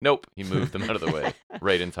nose. Nope, he moved them out of the way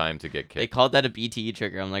right in time to get kicked. They called that a BTE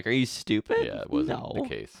trigger. I'm like, are you stupid? Yeah, it wasn't the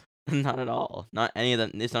case. Not at all. Not any of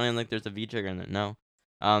them. It's not even like there's a V trigger in it. No.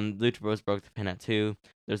 Lucha Bros broke the pin at 2.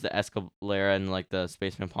 There's the Escalera and like the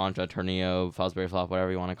Spaceman Poncha, Tornillo, Fosbury Flop,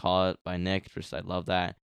 whatever you want to call it, by Nick. Just I love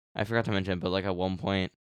that. I forgot to mention, but like at one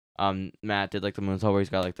point, Matt did like the moonsault where he's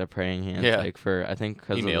got like the praying hands, like for I think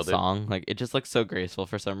because of the song. Like it just looks so graceful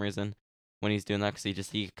for some reason when he's doing that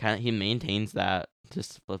because he maintains that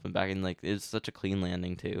just flipping back and like it's such a clean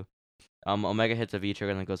landing too. Omega hits a V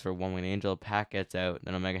trigger and then goes for a one-winged angel. Pac gets out,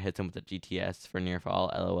 then Omega hits him with a GTS for near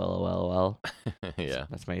fall. LOL. Yeah,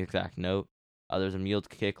 that's my exact note. There's a mule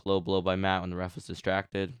kick, low blow by Matt when the ref was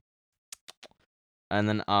distracted. And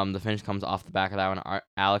then the finish comes off the back of that one.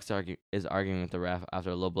 Alex is arguing with the ref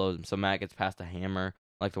after a low blow. So Matt gets past a hammer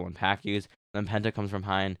like the one Pac used. Then Penta comes from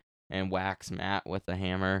behind and whacks Matt with the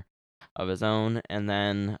hammer of his own, and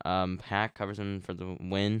then Pac covers him for the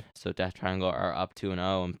win. So Death Triangle are up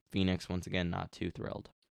 2-0, and Phoenix once again not too thrilled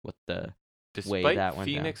with the way Despite that went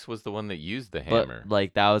Phoenix was the one that used the down. hammer. But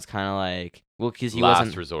like that was kind of like because he last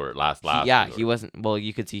wasn't resort, last yeah, resort. he wasn't. Well,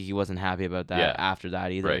 you could see he wasn't happy about that Yeah. after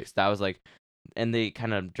that either. Right. 'Cause that was like, and they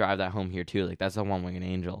kind of drive that home here too. Like that's a one-winged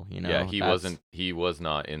angel, you know. Yeah, he That's- wasn't. He was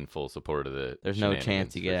not in full support of the. There's no chance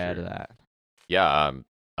shenanigans, you for get out sure. of that. Yeah,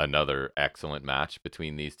 another excellent match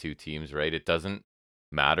between these two teams, right? It doesn't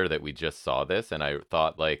matter that we just saw this, and I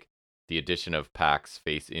thought like the addition of Pac's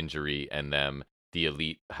face injury and the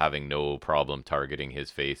Elite having no problem targeting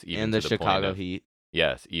his face, even And the to the point Chicago of, Heat.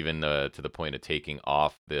 yes, even to the point of taking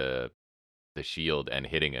off the shield and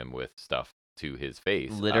hitting him with stuff to his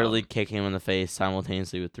face. Literally kicking him in the face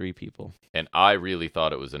simultaneously with 3 people. And I really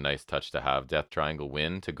thought it was a nice touch to have Death Triangle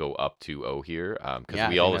win to go up 2-0 here, because Yeah, I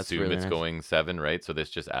we think all that's assume really it's nice. going 7, right? So this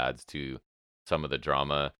just adds to some of the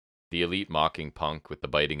drama. The Elite mocking Punk with the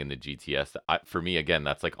biting in the GTS. For me, again,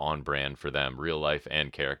 that's like on brand for them, real life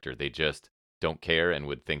and character. They just don't care and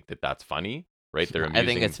would think that that's funny, right? They're amusing, I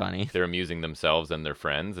think it's funny. They're amusing themselves and their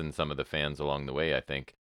friends and some of the fans along the way, I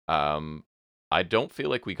think. I don't feel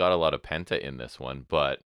like we got a lot of Penta in this one,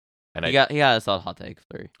 but He got a solid hot take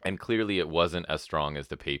 3. and clearly it wasn't as strong as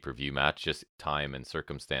the pay-per-view match, just time and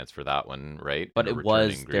circumstance for that one, right? But And a it was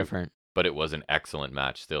returning group. different. But it was an excellent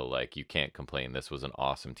match still. Like, you can't complain. This was an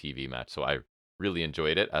awesome TV match. So I really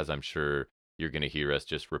enjoyed it, as I'm sure you're going to hear us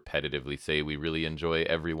just repetitively say we really enjoy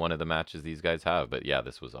every one of the matches these guys have. But yeah,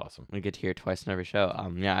 this was awesome. We get to hear it twice in every show.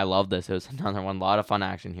 Yeah, I love this. It was another one. A lot of fun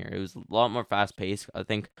action here. It was a lot more fast paced. I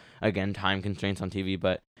think again time constraints on TV,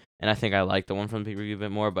 and I think I like the one from the pay-per-view a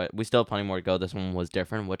bit more. But we still have plenty more to go. This one was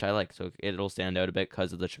different, which I like. So it'll stand out a bit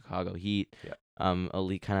because of the Chicago Heat. Yeah.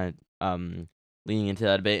 Elite kind of leaning into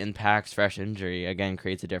that a bit. And Pac's fresh injury again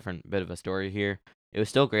creates a different bit of a story here. It was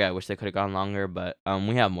still great. I wish they could have gone longer, but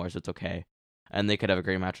we have more, so it's okay. And they could have a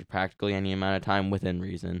great match with practically any amount of time within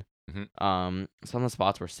reason. Mm-hmm. Some of the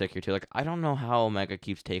spots were sick here too. Like I don't know how Omega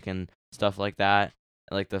keeps taking stuff like that,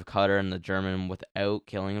 like the cutter and the German without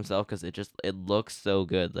killing himself, because it looks so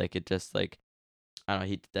good. Like it just like I don't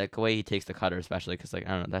know. That way he takes the cutter, especially because like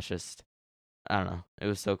I don't know. That's just I don't know. It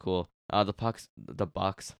was so cool. The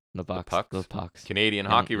Bucks. Canadian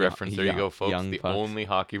Young- hockey young- reference. There you go, folks. young The Pucks. only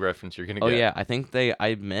hockey reference you're gonna Oh get. yeah, I think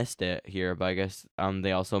I missed it here, but I guess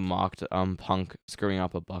they also mocked Punk screwing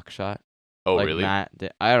up a buckshot. Oh like really? Matt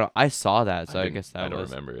did. I saw that, so I didn't- guess that I don't was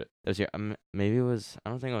remember it. this year. Maybe it was. I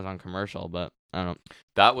don't think it was on commercial, but I don't.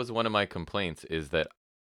 That was one of my complaints, is that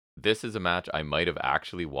this is a match I might have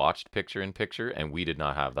actually watched picture in picture, and we did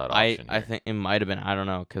not have that option. I here. think it might have been. I don't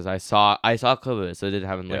know because I saw a clip of it, so it did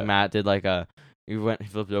happen. Like Yeah. Matt did he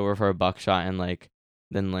flipped over for a buckshot and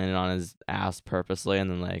then landed on his ass purposely,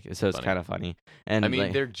 and then so it's Funny. kind of funny. And I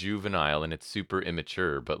mean, they're juvenile and it's super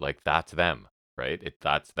immature, but like that's them, right?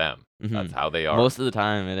 That's them. That's how they are. most of the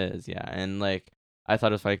time it is, yeah. And I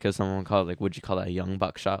thought it was funny because someone called it would you call that a young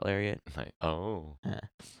buckshot lariat? Like, oh,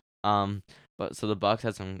 But so the Bucks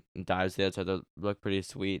had some dives to the outside that look pretty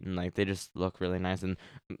sweet, and they just look really nice. And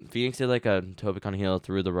Phoenix did a Toby on heel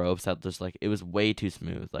through the ropes that just it was way too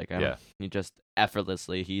smooth. Yeah. He just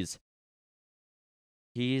effortlessly he's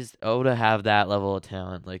to have that level of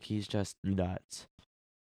talent. He's just nuts.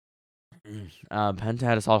 Penta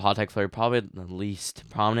had a solid hot tech flurry, probably the least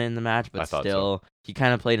prominent in the match, I but thought so. still he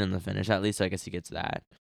kind of played in the finish at least. So I guess he gets that.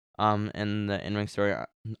 And the in-ring story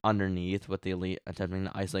underneath with the Elite attempting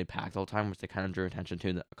to isolate Pac the whole time, which they kind of drew attention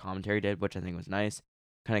to, the commentary did, which I think was nice.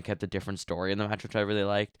 Kind of kept a different story in the match, which I really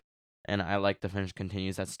liked. And I like the finish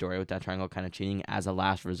continues that story with that triangle kind of cheating as a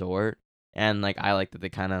last resort. And I like that they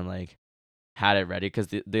kind of had it ready because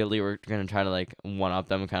the Elite were gonna try to one up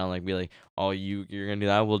them and kind of be like, oh, you're gonna do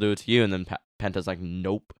that, we'll do it to you. And then Penta's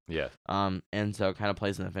nope. Yeah. And so it kind of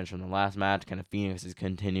plays in the finish from the last match. Kind of Phoenix is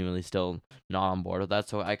continually still not on board with that.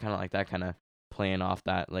 So I kind of like that kind of playing off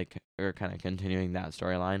that or kind of continuing that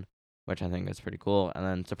storyline, which I think is pretty cool. And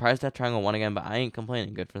then surprised that Triangle won again, but I ain't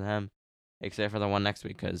complaining. Good for them, except for the one next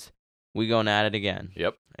week because we going at it again.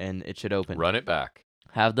 Yep. And it should open. Run it back.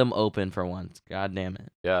 Have them open for once. God damn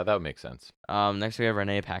it. Yeah, that would make sense. Next we have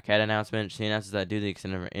Renee Paquette announcement. She announces that due to the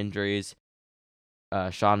extent of her injuries,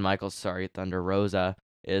 Shawn Michaels, Thunder Rosa,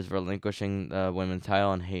 is relinquishing the women's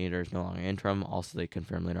title and Hayter is no longer interim. Also, they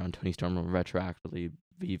confirmed later on Toni Storm will retroactively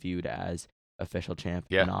be viewed as official champ,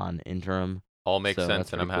 non-interim. All makes So sense,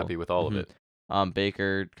 that's and I'm pretty happy cool. with all of it.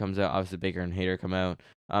 Baker comes out. Obviously, Baker and Hayter come out.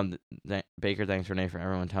 Baker thanks Renee for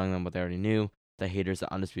everyone telling them what they already knew. The Hayter's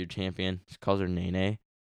the undisputed champion. She calls her Nene.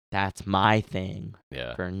 That's my thing.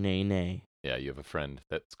 Yeah. For Nene. Yeah, you have a friend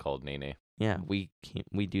that's called Nene. Yeah, we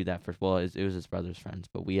do that for it was his brother's friends,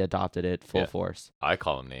 but we adopted it full Yeah. force. I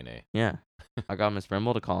call him Nene. Yeah, I got Miss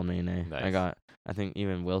Brimble to call him Nene. Nice. I think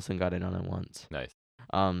even Wilson got in on it once. Nice.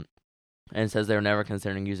 And it says they were never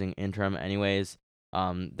considering using interim anyways.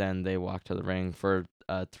 Then they walked to the ring for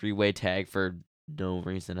a 3-way tag for no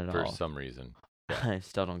reason at For all. some reason. I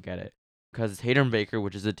still don't get it. Because it's Hayter and Baker,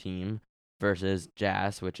 which is a team, versus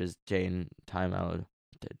Jazz, which is Jay and Timeout.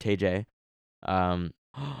 TJ.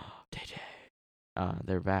 TJ.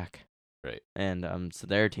 They're back. Right. And so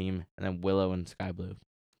they're a team, and then Willow and Sky Blue,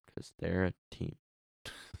 because they're a team.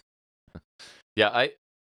 Yeah,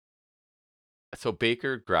 so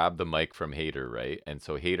Baker grabbed the mic from Hayter, right? And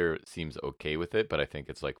so Hayter seems okay with it, but I think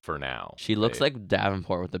it's like for now. She looks like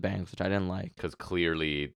Davenport with the bangs, which I didn't like. Because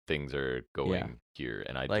clearly things are going here,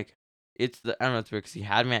 and I like. It's I don't know. It's because he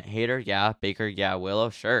had me at Hayter, yeah. Baker, yeah. Willow,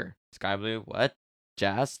 sure. Sky Blue, what?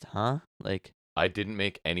 Jazz, huh? Like I didn't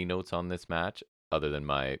make any notes on this match other than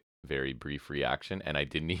my very brief reaction, and I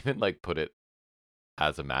didn't even like put it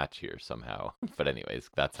as a match here somehow. But anyways,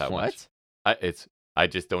 that's how what? I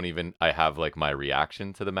just don't even. I have like my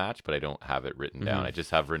reaction to the match, but I don't have it written down. Mhm. I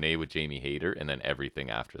just have Renee with Jamie Hayter, and then everything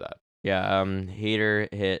after that. Yeah. Hayter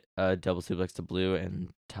hit a double suplex to Blue and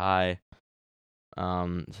Ty.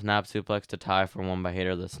 Snap suplex to Ty for one by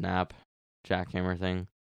Hayter. The snap jackhammer thing.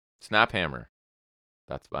 Snap hammer.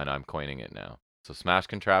 That's fine. I'm coining it now. So smash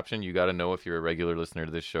contraption. You got to know if you're a regular listener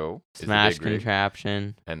to this show. Smash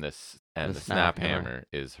contraption. And the snap hammer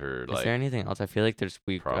is her. Is there anything else? I feel like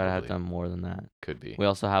we gotta have Probably. done more than that. Could be. We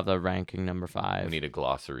also have the ranking number 5. We need a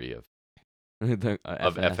glossary of the,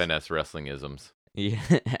 FNS wrestlingisms. Yeah,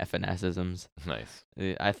 FNSisms. Nice.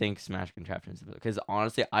 I think Smash Contraptions, because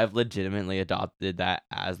honestly, I've legitimately adopted that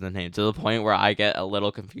as the name to the point where I get a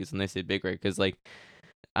little confused when they say Big Rig, because like,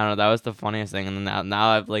 I don't know, that was the funniest thing, and then now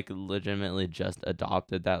I've like legitimately just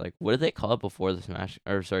adopted that. Like, what did they call it before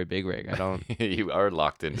the Big Rig? I don't You are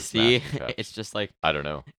locked into see. Smash Contraption. It's just like, I don't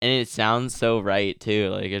know, and it sounds so right too.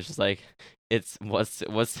 Like it's just like it's what's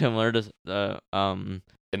similar to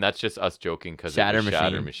and that's just us joking because Shatter it's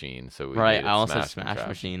Shatter Machine. Machine. So we right, made it I almost said Smash Smash Contraption.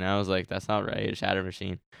 Machine. I was like, that's not right. Shatter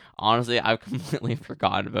Machine. Honestly, I've completely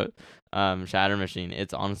forgotten about Shatter Machine.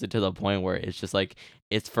 It's honestly to the point where it's just like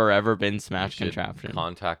it's forever been Smash You should Contraption.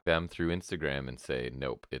 Contact them through Instagram and say,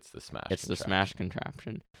 nope, it's the Smash. It's the Smash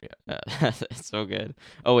Contraption. Yeah, it's so good.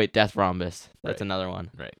 Oh wait, Death Rhombus. That's Right. another one.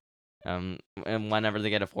 Right. And whenever they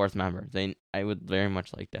get a 4th member, I would very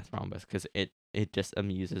much like Death Rhombus because it just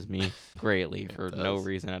amuses me greatly It for no does.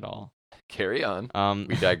 reason at all. Carry on.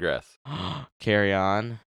 We digress. Carry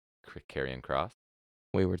on. Carrying Cross.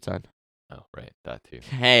 Wayward Son. Oh, right, that too.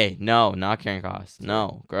 Hey, no, not carrying Cross.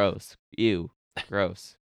 No, gross. Ew,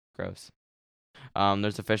 gross, gross.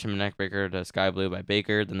 There's a Fisherman Neckbreaker to Sky Blue by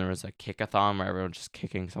Baker. Then there was a Kickathon where everyone's just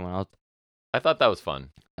kicking someone else. I thought that was fun.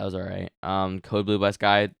 That was alright. Code Blue by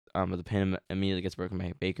Sky. But the pin immediately gets broken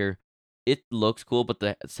by Baker. It looks cool, but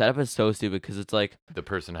the setup is so stupid because it's like The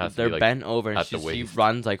person has to they're be like, bent over and at the she waist.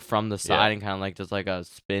 runs like from the side Yeah. and kind of like does like a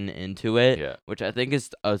spin into it, yeah. which I think is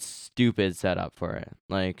a stupid setup for it.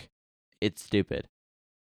 Like, it's stupid.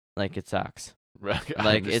 Like, it sucks. Right, I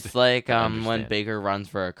Like, it's understand. like I when understand. Baker runs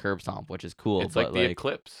for a curb stomp, which is cool. It's but like the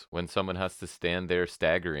eclipse when someone has to stand there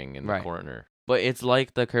staggering in Right. the corner. But it's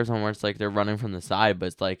like the curb stomp where it's like they're running from the side, but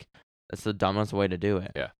it's like it's the dumbest way to do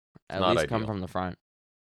it. Yeah, At not least come ideal. from the front.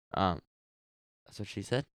 That's what she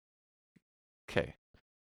said. Okay.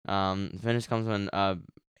 The finish comes when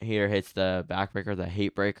Hayter hits the backbreaker, the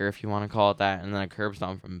hate breaker, if you want to call it that, and then a curb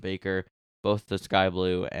stomp from Baker, both the Sky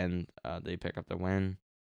Blue, and they pick up the win.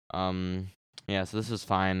 Yeah, so this was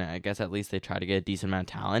fine. I guess at least they try to get a decent amount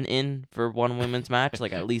of talent in for one women's match.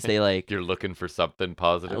 Like at least they You're looking for something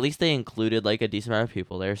positive. at least they included like a decent amount of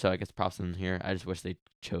people there. So I guess props in here. I just wish they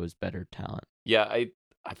chose better talent. Yeah, I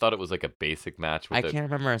thought it was like a basic match with I can't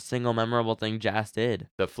remember a single memorable thing Jazz did.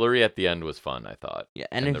 the flurry at the end was fun, I thought. Yeah,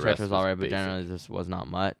 And ending the stretch rest was was alright, but basic. generally this was not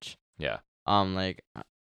much. Yeah. Like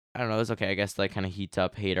I don't know, it's okay. I guess like kind of heats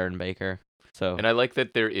up Hayter and Baker. So And I like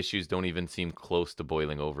that their issues don't even seem close to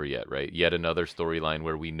boiling over yet, right? Yet another storyline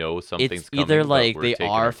where we know something's it's coming. either but like we're they taking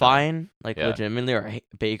are our time. fine, like Yeah. legitimately, or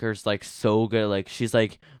Baker's like so good, like she's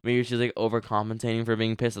like maybe she's like overcompensating for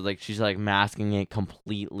being pissed, like she's like masking it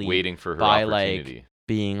completely, waiting for her by, opportunity.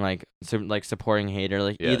 being like supporting Hayter.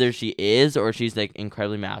 Like Yes. either she is or she's like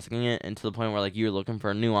incredibly masking it, and to the point where like you're looking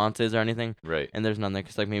for nuances or anything, Right. and there's none there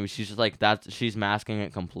because like maybe she's just like she's masking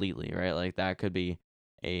it completely, right? Like that could be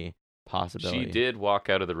a possibility. She did walk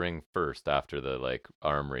out of the ring first after the like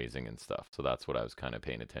arm raising and stuff. So that's what I was kind of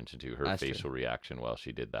paying attention to, her That's true. facial reaction while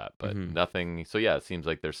she did that. But Mhm. nothing. So yeah, it seems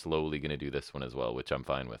like they're slowly going to do this one as well, which I'm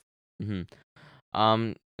fine with.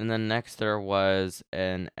 And then next there was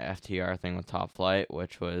an FTR thing with Top Flight,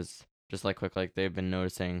 which was just like quick, like they've been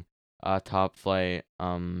noticing, Top Flight,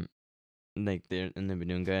 like they've been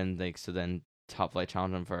doing good, and like so then Top Flight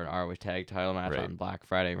challenged them for an ROH tag title match Right. on Black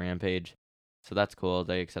Friday Rampage, so that's cool.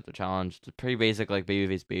 They accept the challenge. It's a pretty basic like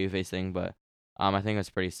babyface thing, but I think it's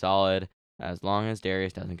pretty solid as long as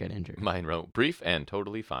Darius doesn't get injured. Mine wrote brief and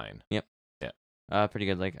totally fine. Pretty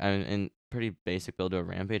good. Like and pretty basic build to a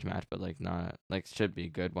Rampage match, but like not like should be a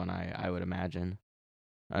good one. I would imagine.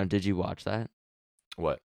 Did you watch that?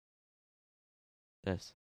 What?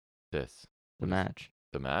 This This. the What is- match.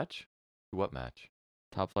 The match? What match?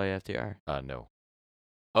 Top Flight FTR No.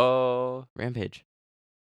 Oh, Rampage.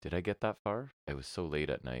 did I get that far? It was so late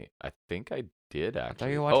at night. I think I did I thought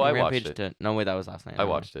actually. you were watching I Rampage. watched it. No, wait, that was last night. I Never mind.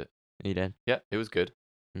 watched it. You did. Yeah, it was good.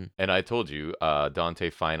 Hmm. And I told you, Dante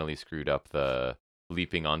finally screwed up the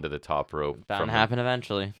leaping onto the top rope. Bound to happen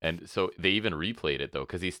eventually. And so they even replayed it though,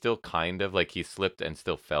 because he still kind of like he slipped and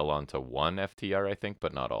still fell onto one FTR, I think,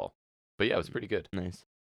 but not all. But yeah, it was pretty good. Nice.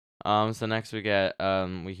 So next we get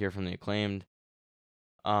we hear from the Acclaimed.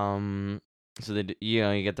 So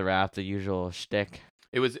you get the rap, the usual shtick.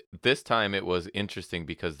 It was this time. It was interesting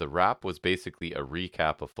because the rap was basically a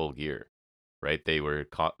recap of Full Gear, right? They were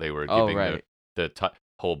giving right. the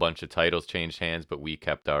whole bunch of titles changed hands, but we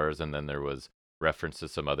kept ours, and then there was reference to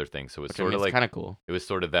some other things. So it was Which sort of like kind of cool. it was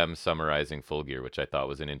sort of them summarizing Full Gear, which I thought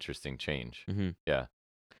was an interesting change. Yeah.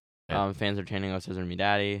 Fans are chanting, "Oh, Scissor Me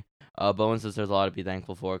Daddy." Bowen says there's a lot to be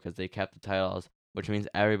thankful for because they kept the titles, which means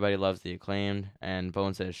everybody loves the Acclaimed. And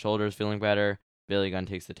Bowen says his shoulder's feeling better. Billy Gunn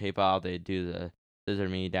takes the tape off. They do the Scissor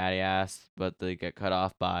Me Daddy ass, but they get cut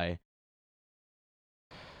off by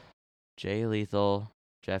Jay Lethal,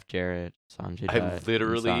 Jeff Jarrett, Sanjay Dutt, and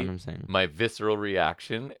Satnam Singh. My visceral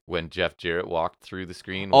reaction when Jeff Jarrett walked through the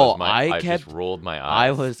screen Oh, was I just rolled my eyes.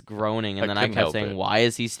 I was groaning, and I then I couldn't kept help saying, it. "Why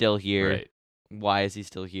is he still here? Right. Why is he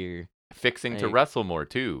still here?" Fixing to Like- wrestle more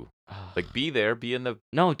too. Like be there, be in the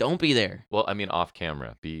No, don't be there. well, I mean off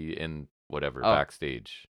camera, be in whatever Oh.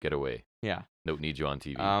 backstage. Get away. Yeah. Don't need you on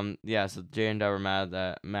TV. Yeah, so Jay and Dub were mad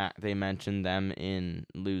that they mentioned them in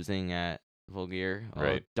losing at Full Gear. Oh,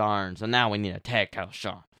 Right. darn. So now we need a tag title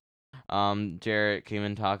shot. Jarrett came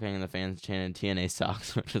in talking and the fans chanted TNA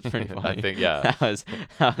sucks, which was pretty funny. I think yeah.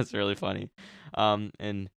 that was really funny.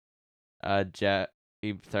 And Jet,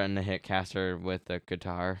 he threatened to hit Caster with a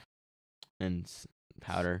guitar and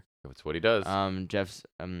powder. That's what he does. Jeff's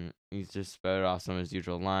he's just spouted off some of his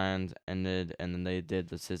usual lines, ended, and then they did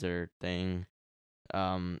the scissor thing.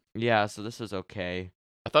 Yeah, so this was okay.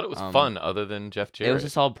 I thought it was fun other than Jeff Jarrett. It was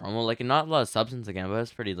a solid promo, like not a lot of substance again, but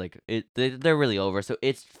it's pretty like they're really over, so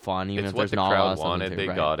it's fun even it's if what there's the not a lot crowd of substance. wanted. They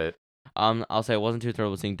right. got it. I'll say I wasn't too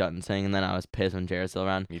thrilled with seeing Dutton sing, and then I was pissed when Jarrett's still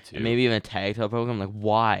around. Me too. And maybe even a tag title program. Like,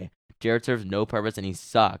 why? Jarrett serves no purpose and he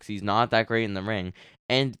sucks. He's not that great in the ring.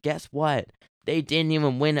 And guess what? They didn't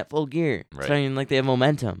even win at Full Gear. It's Right. not even like they have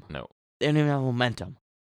momentum. No. They don't even have momentum.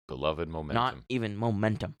 Beloved momentum. Not even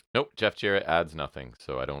momentum. Nope, Jeff Jarrett adds nothing,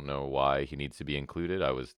 so I don't know why he needs to be included.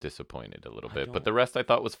 I was disappointed a little bit, but the rest I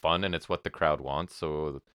thought was fun, and it's what the crowd wants,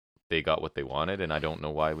 so they got what they wanted, and I don't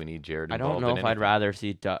know why we need Jarrett I involved don't know in if I'd anything. rather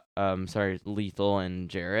see Lethal and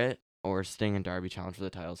Jarrett or Sting and Darby challenge for the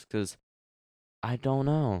titles because I don't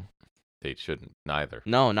know. They shouldn't, neither.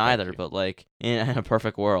 No, neither. you. But like in a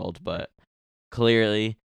perfect world, but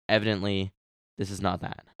clearly, evidently, this is not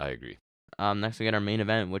that. I agree. Next we get our main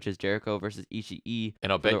event, which is Jericho versus Ishii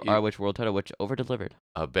And I'll for the bet you, ROH World Title, which over-delivered.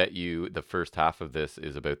 the first half of this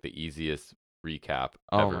is about the easiest recap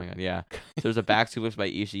Oh ever. my god, yeah. So there's a back suplex by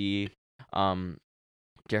Ishii.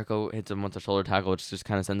 Jericho hits him with a shoulder tackle, which just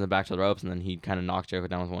kind of sends him back to the ropes, and then he kind of knocks Jericho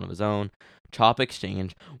down with one of his own. Chop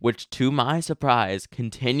exchange, which to my surprise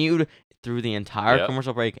continued through the entire Yep.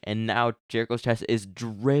 commercial break, and now Jericho's chest is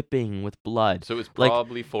dripping with blood. So it was Like,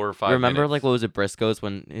 probably 4 or 5 Remember, minutes. like, what was it, Briscoe's,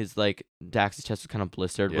 when his, like, Dax's chest was kind of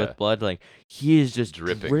blistered Yeah. with blood? Like, he is just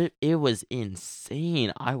Dripping. It was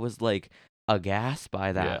insane. I was, like, aghast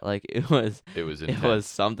by that. Yeah. Like, it was intense. it was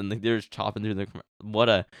something. Like, they were just chopping through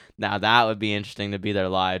now that would be interesting to be there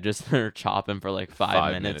live. Just they're chopping for, like,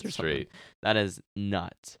 5 minutes or something. straight. That is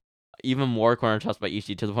nuts. Even more corner chops by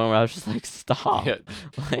Ishii to the point where I was just like, stop. Yeah.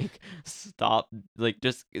 Like, stop. Like,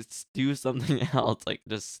 just do something else. Like,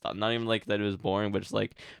 just stop. Not even like that it was boring, but just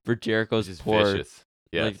like for Jericho's Just poor, vicious.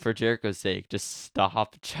 Yes. like for Jericho's sake, just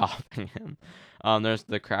stop chopping him. There's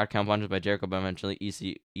the crowd count punches by Jericho, but eventually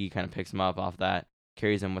ECE kind of picks him up off that,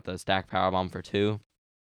 carries him with a stack powerbomb for 2.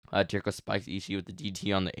 Jericho spikes Ishii with the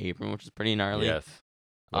DT on the apron, which is pretty gnarly. Yes.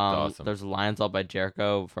 Looked awesome. There's a Lions up by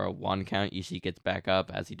Jericho for a 1 count. Ishii gets back up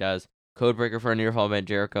as he does. Codebreaker for a near fall by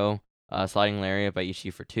Jericho. Sliding lariat by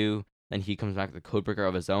Ishii for 2. Then he comes back to the codebreaker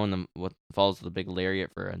of his own. Then what follows with a big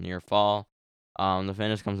lariat for a near fall. The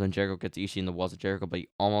finish comes when Jericho gets Ishii in the walls of Jericho, but he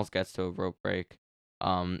almost gets to a rope break.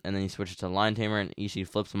 And then he switches to line tamer, and Ishii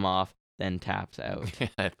flips him off, then taps out.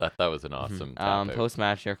 I thought that was an awesome tap out. Post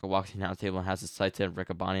match, Jericho walks to the announce table and has his sights hit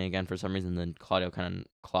Riccaboni again for some reason. Then Claudio kind of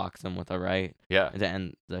clocks him with a right Yeah. to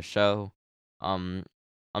end the show.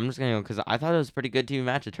 I'm just gonna go because I thought it was a pretty good TV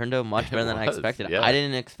match. It turned out much It better than I was, expected. yeah. I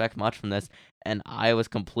didn't expect much from this, and I was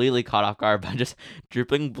completely caught off guard by just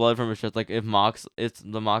dripping blood from his chest. Like if it's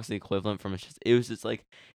the Moxley equivalent from his chest. It was just like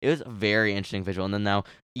it was a very interesting visual. And then now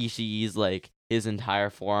Ishii's like his entire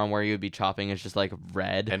forearm where he would be chopping is just like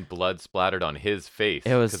red. And blood splattered on his face.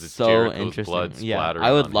 It was 'cause it's so Jericho's interesting. blood Yeah, splattering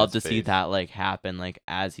I would on love to his see face. that like happen like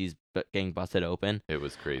as he's getting busted open. It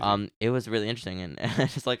was crazy. It was really interesting, and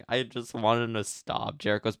it's like I just wanted him to stop.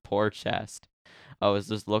 Jericho's poor chest, was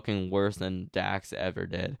just looking worse than Dax ever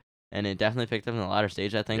did, and it definitely picked up in the latter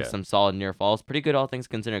stage. I think Yeah. some solid near falls, pretty good all things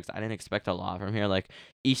considered. Because I didn't expect a lot from here. Like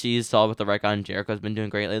Ishii's solid with the right guy, and Jericho's been doing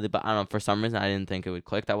great lately. But I don't know, for some reason I didn't think it would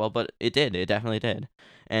click that well, but it did. It definitely did.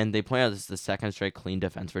 And they point out this is the second straight clean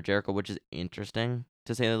defense for Jericho, which is interesting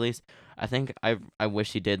to say the least. I think I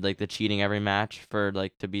wish he did like the cheating every match for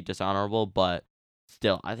like to be dishonorable, but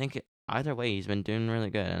still, I think either way he's been doing really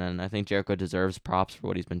good, and I think Jericho deserves props for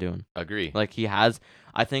what he's been doing. Agree. Like he has,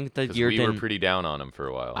 I think the 'Cause year we were didn't pretty down on him for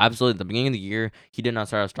a while. absolutely at the beginning of the year he did not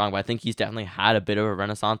start out strong, but I think he's definitely had a bit of a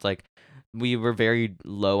renaissance. Like we were very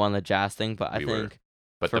low on the Jazz thing, but I We were. think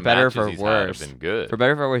But for the better or matches for he's worse, had have been good. for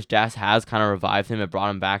better or for worse, Jazz has kind of revived him and brought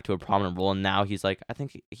him back to a prominent role, and now he's like I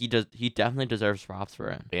think he definitely deserves props for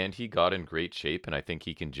it. And he got in great shape, and I think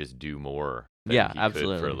he can just do more than Yeah, he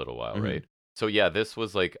absolutely. could for a little while, Mhm. right? So yeah, this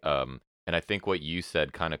was like and I think what you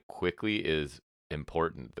said kind of quickly is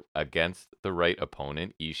important. Against the right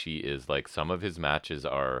opponent, Ishii is like some of his matches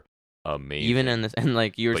are amazing. Even in this, and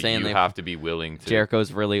like you were but saying, you like have to be willing to.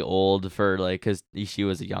 Jericho's really old for like because Ishii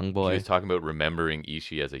was a young He boy. was talking about remembering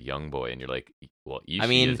Ishii as a young boy, and you're like, well, Ishii I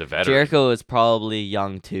mean, is a veteran. Jericho is probably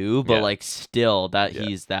young too, but Yeah. like still that Yeah.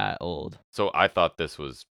 he's that old. So I thought this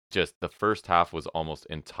was just the first half was almost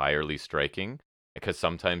entirely striking because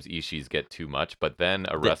sometimes Ishis get too much, but then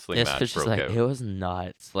a wrestling This match was just broke like out. it was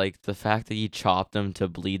nuts. Like the fact that he chopped him to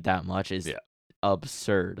bleed that much is Yeah.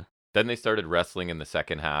 absurd. Then they started wrestling in the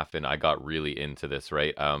second half, and I got really into this,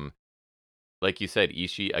 right? Like you said,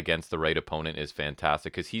 Ishii against the right opponent is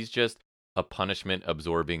fantastic because he's just a punishment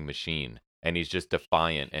absorbing machine. And he's just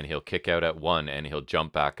defiant, and he'll kick out at one, and he'll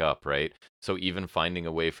jump back up, right? So even finding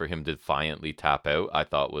a way for him to defiantly tap out, I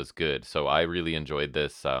thought was good. So I really enjoyed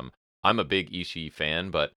this. I'm a big Ishii fan,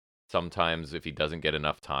 but sometimes if he doesn't get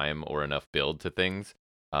enough time or enough build to things,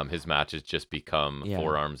 his matches just become Yeah.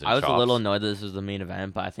 forearms and I was chops. a little annoyed that this was the main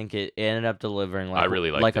event, but I think it ended up delivering like I really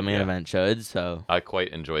liked like a it, main yeah. event should. So I quite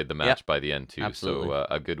enjoyed the match by the end too. absolutely. So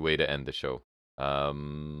a good way to end the show.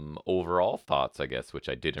 Overall thoughts, I guess, which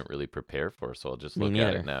I didn't really prepare for, so I'll just Me look at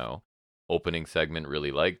neither. it now. Opening segment,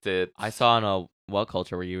 really liked it. I saw in a What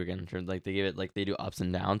Culture where you were getting turned like they give it like they do ups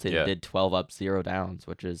and downs. They Yeah. did 12 ups, 0 downs,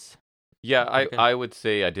 which is Yeah, Okay. I would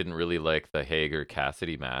say I didn't really like the Hager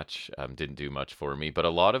Cassidy match. Didn't do much for me, but a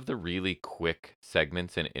lot of the really quick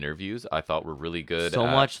segments and interviews I thought were really good. so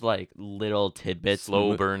at much like little tidbits.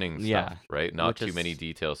 slow burning stuff, yeah, right? Not which too many is-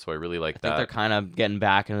 details, so I really I like think they're that. kind of getting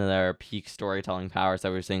back into their peak storytelling powers that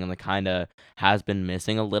we were seeing, and the kind of has been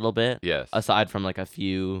missing a little bit. Yes. Aside from like a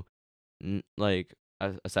few,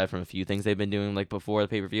 aside from a few things they've been doing like before the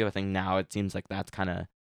pay per view, I think now it seems like that's kind of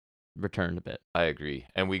returned a bit. I agree.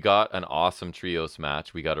 And we got an awesome trios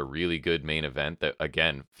match. We got a really good main event that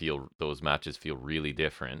again those matches feel really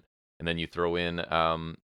different. And then you throw in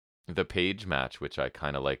the Page match, which I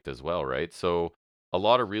kind of liked as well, right? So a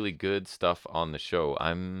lot of really good stuff on the show.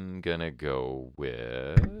 I'm gonna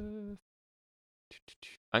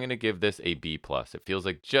give this a B plus. It feels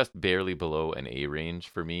like just barely below an A range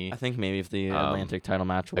for me. I think maybe if the Atlantic title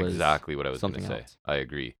match was Exactly what I was going to something say. else. I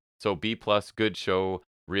agree. So B plus, good show.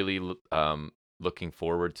 Really looking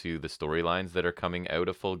forward to the storylines that are coming out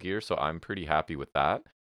of Full Gear. So I'm pretty happy with that.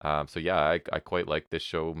 So yeah, I quite like this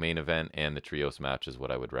show. Main event and the trios match is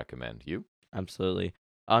what I would recommend. You? Absolutely.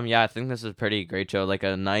 Yeah, I think this is a pretty great show. Like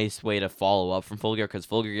a nice way to follow up from Full Gear because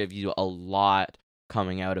Full Gear gives you a lot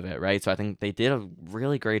coming out of it, right? So I think they did a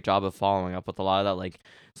really great job of following up with a lot of that, like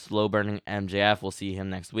slow burning MJF. We'll see him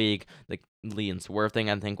next week. Like Lee and Swerve thing,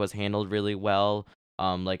 I think was handled really well.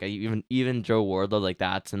 Like even Joe Wardlow, like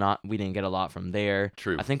that's not we didn't get a lot from there.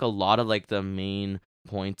 True. I think a lot of like the main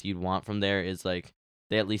points you'd want from there is like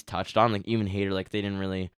they at least touched on like even Hater, like they didn't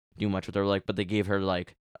really do much with her, like but they gave her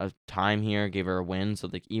like a time here, gave her a win, so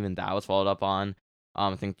like even that was followed up on.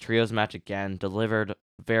 I think trios match again delivered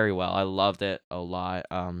very well. I loved it a lot.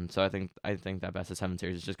 So I think that best of 7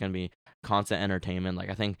 series is just gonna be constant entertainment. Like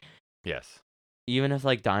I think Yes. even if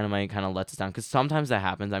like Dynamite kind of lets us down, because sometimes that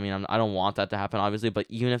happens. I mean, I don't want that to happen, obviously, but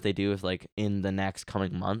even if they do, if like in the next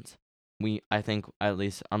coming months, I think at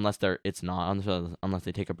least unless they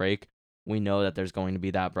take a break, we know that there's going to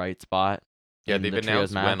be that bright spot Yeah, in they've the trios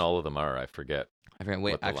announced match. when all of them are. I forget I forget.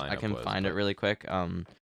 Wait, what the actually, I lineup can was, find it but really quick.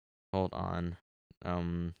 Hold on.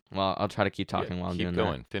 Well, I'll try to keep yeah, talking while I'm keep doing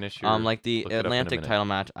going. Finish your. like the Look it up in a Atlantic minute. title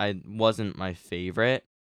match, I wasn't my favorite,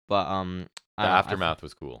 but The aftermath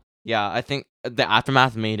was cool. yeah, I think the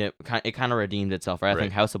aftermath made it kind of redeemed itself, right? I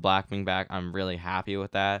think Right. House of Black being back, I'm really happy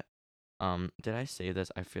with that. Did I save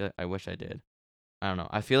this? I wish I did. I don't know.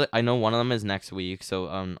 I feel like I know one of them is next week, so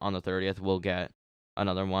on the 30th we'll get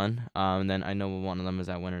another one. And then I know one of them is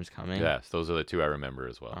at Winter's Coming. Yes, those are the two I remember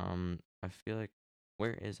as well. I feel like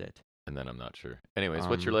where is it? And then I'm not sure. Anyways,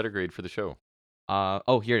 what's your letter grade for the show?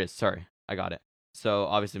 Oh, here it is. Sorry, I got it. So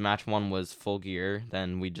obviously, match 1 was Full Gear.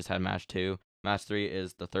 Then we just had match 2. Match 3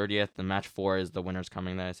 is the 30th. Then match 4 is the Winter's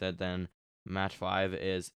Coming that I said. Then match 5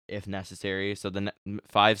 is If Necessary. So the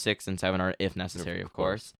 5, 6, and 7 are If Necessary, of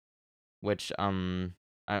course. Which I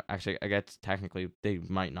guess technically they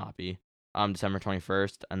might not be. December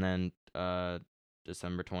 21st, and then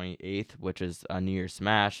December 28th, which is a New Year's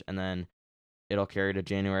Smash, and then it'll carry to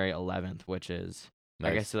January 11th, which is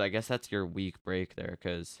Nice. I guess that's your week break there,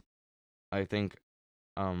 because I think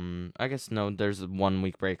I guess no, there's 1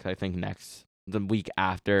 week break. I think the week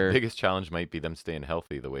after. Biggest challenge might be them staying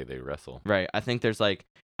healthy the way they wrestle. Right. I think there's like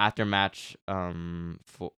after match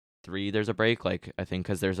 3 there's a break. Like I think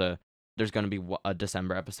because there's gonna be a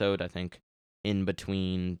December episode. I think in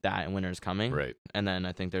between that and Winter's Coming. Right. And then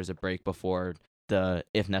I think there's a break before the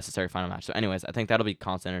If Necessary final match. So anyways, I think that'll be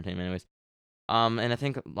constant entertainment. Anyways. And I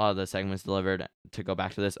think a lot of the segments delivered. To go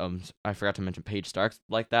back to this, I forgot to mention Paige Starks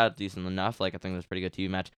like that, decent enough. Like I think it was a pretty good TV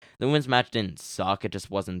match. The women's match didn't suck; it just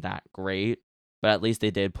wasn't that great. But at least they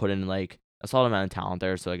did put in like a solid amount of talent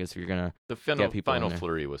there. So I guess if you're gonna The get people final in there,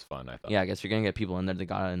 flurry was fun, I thought. yeah, I guess if you're gonna get people in there, they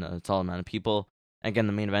got in a solid amount of people. Again,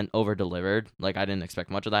 the main event over delivered. Like I didn't expect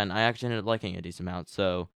much of that, and I actually ended up liking it a decent amount.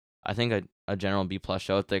 So I think a general B+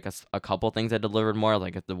 show. Like a couple things that delivered more,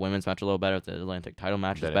 like if the women's match a little better, if the Atlantic title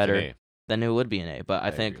match Then is it's an better, A. then it would be an A. But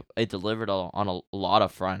I think agree. it delivered on a lot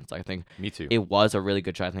of fronts. I think Me too. it was a really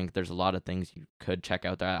good show. I think there's a lot of things you could check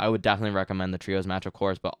out there. I would definitely recommend the trios match, of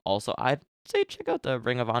course, but also I'd say check out the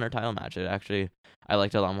Ring of Honor title match. I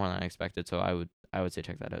liked it a lot more than I expected, so I would say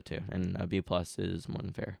check that out too. And a B+ is more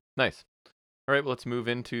than fair. Nice. All right, well, let's move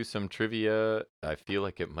into some trivia. I feel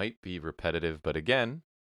like it might be repetitive, but again,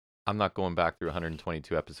 I'm not going back through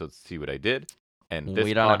 122 episodes to see what I did. And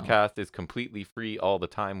this podcast is completely free all the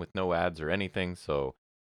time with no ads or anything. So,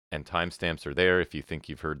 and timestamps are there if you think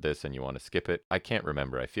you've heard this and you want to skip it. I can't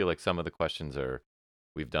remember. I feel like some of the questions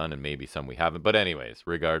we've done and maybe some we haven't. But anyways,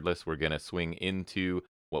 regardless, we're going to swing into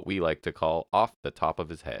what we like to call off the top of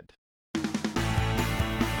his head.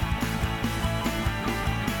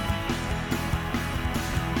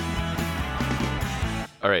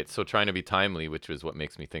 All right, so trying to be timely, which is what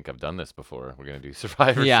makes me think I've done this before. We're going to do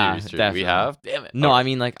Survivor Series. Definitely. We have? Damn it. No, I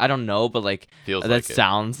mean, like, I don't know, but, like, feels that like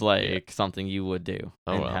sounds like something you would do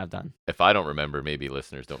and have done. If I don't remember, maybe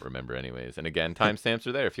listeners don't remember anyways. And again, timestamps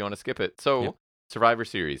are there if you want to skip it. So, Survivor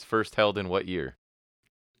Series, first held in what year?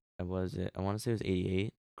 I want to say it was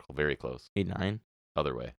 88. Very close. 89.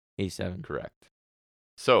 Other way. 87. Correct.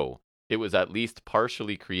 So, it was at least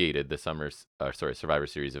partially created, the Survivor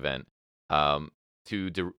Series event,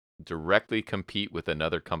 to directly compete with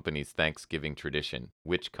another company's Thanksgiving tradition.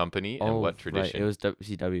 Which company and what tradition? Right. It was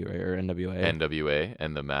WCW, right? Or NWA. NWA,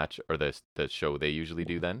 and the match or the show they usually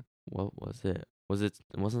do then? What was it? Was it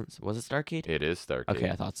Starrcade? It is Starrcade.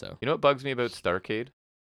 Okay, I thought so. You know what bugs me about Starrcade?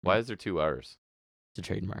 Why is there 2 R's? It's a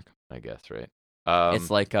trademark. I guess, right?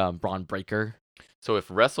 It's like Braun Breaker. So if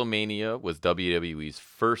WrestleMania was WWE's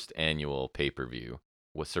first annual pay-per-view,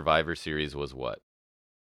 Survivor Series was what?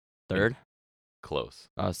 Third? Close.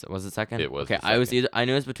 So was it second? It was. Okay, I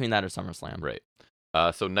knew it was between that or SummerSlam. Right.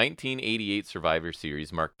 So 1988 Survivor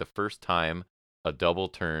Series marked the first time a double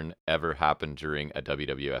turn ever happened during a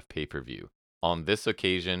WWF pay-per-view. On this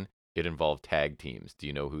occasion, it involved tag teams. Do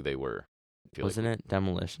you know who they were? Wasn't it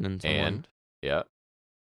Demolition and someone? And yeah.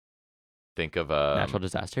 Think of Natural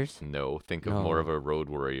Disasters? No, think of more of a Road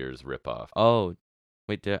Warriors ripoff. Oh,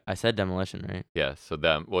 wait, I said Demolition, right? Yeah, so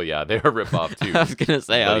them. Well, yeah, they're a ripoff too. I was gonna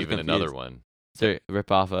say, but even another one. So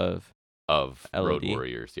ripoff of LOD? Road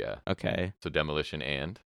Warriors, yeah. Okay. So Demolition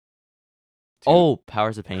and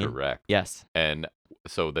Powers of Pain. Correct. Yes. And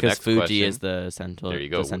So the Because next Fuji question. is the central. There you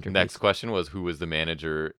go. The centerpiece. Next question was who was the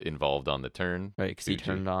manager involved on the turn? Right, because he Fuji.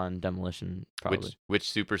 turned on Demolition, probably. Which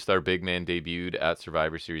superstar big man debuted at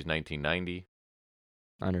Survivor Series 1990?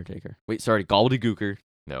 Undertaker. Wait, sorry, Gobbledygooker.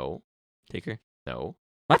 No. Taker. No.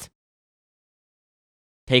 What?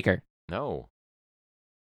 Taker. No.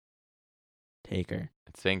 Taker.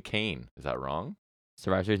 It's saying Kane. Is that wrong?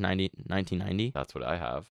 Survivor Series 1990. That's what I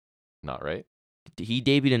have. Not right? He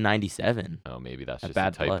debuted in 97. Oh, maybe that's A just a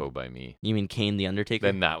Bad typo Blood. by me. You mean Kane the Undertaker?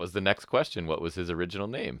 Then that was the next question. What was his original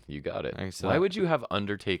name? You got it. Okay, so Why that- would you have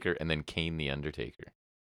Undertaker and then Kane the Undertaker?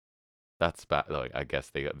 That's bad. Like, I guess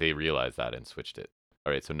they realized that and switched it.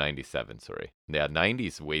 All right, so 97, sorry. Yeah,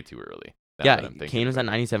 90's way too early. now that Yeah, I'm thinking Kane was about at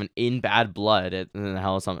it. 97 in Bad Blood. It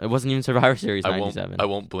wasn't even Survivor Series 97. I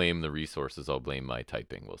won't blame the resources. I'll blame my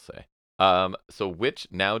typing, we'll say. So which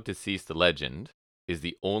now deceased legend is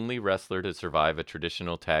the only wrestler to survive a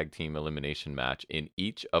traditional tag team elimination match in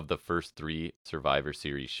each of the first 3 Survivor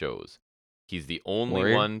Series shows? He's the only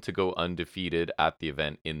Warrior? one to go undefeated at the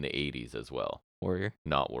event in the 80s as well. Warrior.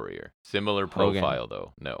 Not Warrior. Similar Hogan. profile,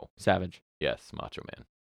 though. No. Savage. Yes, Macho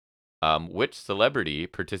Man. Which celebrity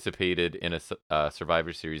participated in a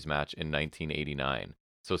Survivor Series match in 1989?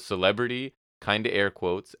 So celebrity, kind of air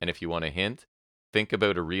quotes, and if you want a hint, think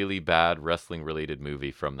about a really bad wrestling-related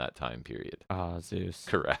movie from that time period. Oh, Zeus.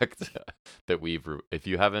 Correct. That if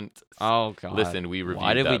you haven't Oh, God. listened, we reviewed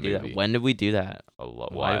Why did we that do movie that? When did we do that?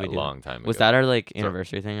 Why did we do that? long time ago. Was that our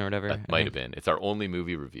anniversary thing or whatever? That I might think? have been. It's our only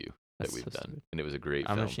movie review that That's we've so done, stupid. and it was a great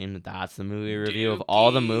I'm film. ashamed that that's the movie review of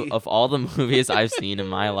all the movies I've seen in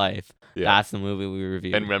my life. Yeah. That's the movie we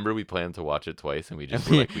reviewed. And remember, we planned to watch it twice, and we just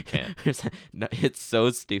were like, we can't. No, it's so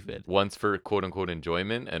stupid. Once for quote unquote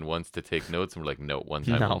enjoyment, and once to take notes, and we're like, no, one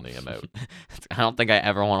time No. only. I'm out. I don't think I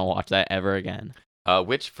ever want to watch that ever again.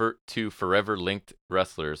 Which two forever linked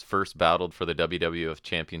wrestlers first battled for the WWF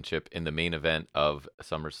Championship in the main event of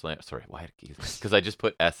SummerSlam? Sorry, why? Because I just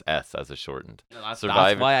put SS as a shortened. That's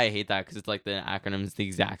Survivor- why I hate that, because it's like the acronym is the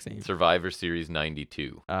exact same. Survivor Series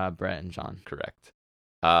 92. Brett and John. Correct.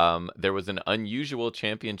 There was an unusual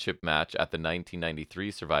championship match at the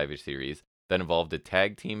 1993 Survivor Series that involved a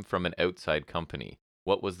tag team from an outside company.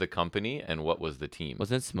 What was the company and what was the team?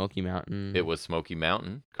 Wasn't it Smoky Mountain? It was Smoky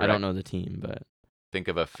Mountain. I don't correct? know the team, but Think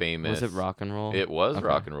of a famous. was it Rock and Roll? It was Okay.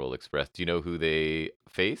 Rock and Roll Express. Do you know who they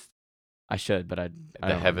faced? I should, but I The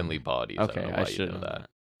don't Heavenly remember. Bodies. Okay, I don't know I why you should know know that. that.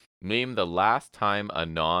 Name the last time a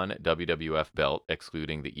non-WWF belt,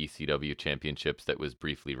 excluding the ECW championships that was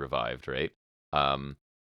briefly revived, right?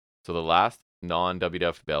 So the last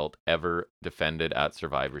non-WWF belt ever defended at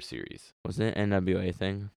Survivor Series. Was it NWA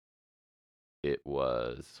thing? It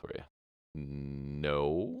was,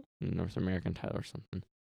 no. North American title or something.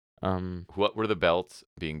 What were the belts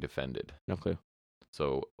being defended? No clue.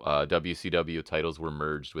 So WCW titles were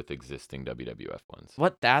merged with existing WWF ones.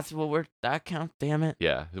 What? That's what that count? Damn it.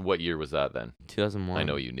 Yeah. What year was that then? 2001. I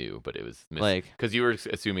know you knew, but it was Like, because you were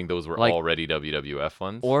assuming those were like- already WWF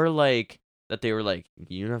ones. or like that they were like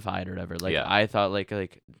unified or whatever. Like Yeah. I thought like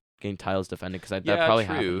getting titles defended, because that yeah, probably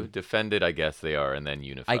true. happened. Defended, I guess they are, and then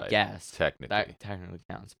unified. I guess technically, that technically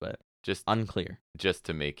counts, but just unclear.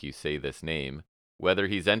 to make you say this name. Whether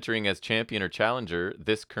he's entering as champion or challenger,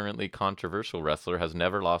 this currently controversial wrestler has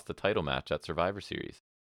never lost a title match at Survivor Series.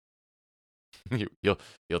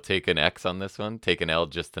 You'll take an X on this one, take an L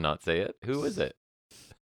just to not say it. Who is it?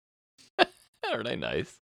 Aren't I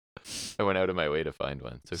nice? I went out of my way to find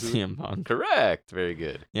one. So who? CM Punk. Correct. Very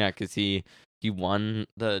good. Yeah, because he won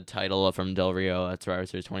the title from Del Rio at Survivor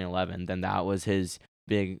Series 2011. Then that was his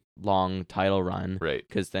big long title run. Right.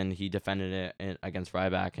 Because then he defended it against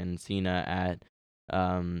Ryback and Cena at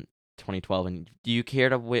 2012. And do you care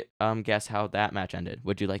to guess how that match ended?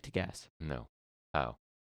 Would you like to guess? No. How?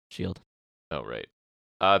 Shield. Oh, right.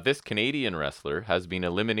 This Canadian wrestler has been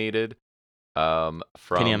eliminated Kenny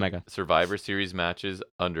from Omega. Survivor Series matches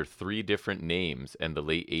under 3 different names in the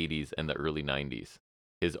late 80s and the early 90s.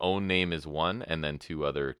 His own name is one, and then 2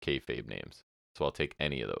 other kayfabe names. So I'll take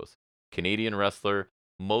any of those. Canadian wrestler,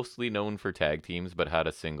 mostly known for tag teams, but had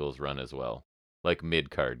a singles run as well. Like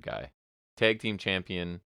mid-card guy. Tag team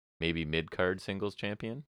champion, maybe mid-card singles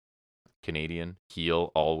champion. Canadian.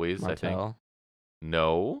 Heel, always, I think. Martel.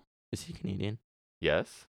 No. Is he Canadian?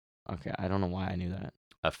 Yes. Okay, I don't know why I knew that.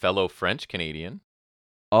 A fellow French Canadian.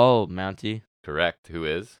 Oh, Mountie. Correct. Who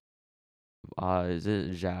is? Is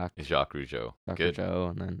it Jacques? Jacques Rougeau. Dr. Good. Joe,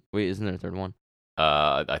 and then wait, isn't there a third one?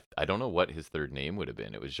 I don't know what his third name would have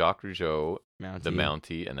been. It was Jacques Rougeau, Mountie. the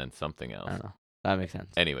Mountie, and then something I else. don't know. That makes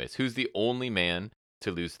sense. Anyways, who's the only man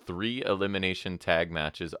to lose 3 elimination tag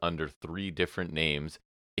matches under 3 different names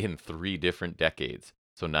in 3 different decades?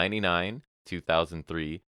 So 99,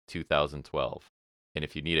 2003, 2012. And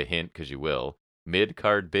if you need a hint, because you will,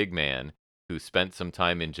 mid-card big man who spent some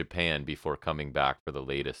time in Japan before coming back for the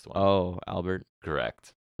latest one. Oh, Albert.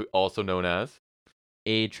 Correct. Also known as?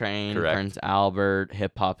 A-Train, Correct. Prince Albert,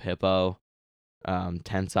 Hip Hop Hippo,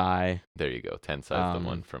 Tensai. There you go. Tensai's the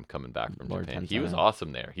one from coming back from Lord Japan. Tensai. He was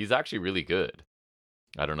awesome there. He's actually really good.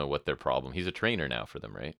 I don't know what their problem. He's a trainer now for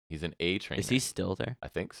them, right? He's an A trainer. Is he still there? I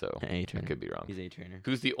think so. A-Trainer. I could be wrong. He's A-Trainer.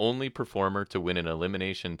 Who's the only performer to win an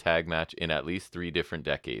elimination tag match in at least 3 different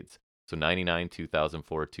decades? So 99,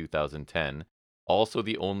 2004, 2010. Also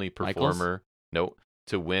the only performer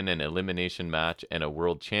to win an elimination match and a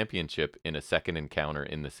world championship in a second encounter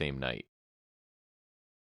in the same night.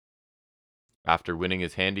 After winning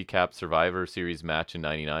his handicap Survivor Series match in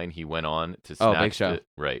 99, he went on to snatch the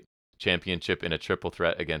championship in a triple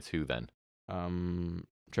threat against who then?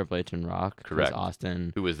 Triple H and Rock. Correct.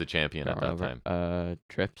 Austin. Who was the champion at that time?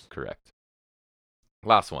 Trips. Correct.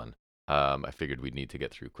 Last one. I figured we'd need to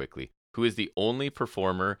get through quickly. Who is the only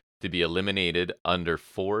performer to be eliminated under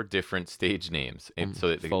 4 different stage names?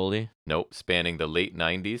 Foley? Nope, spanning the late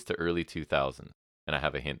 90s to early 2000s. And I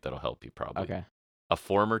have a hint that'll help you probably. Okay. A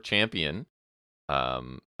former champion, I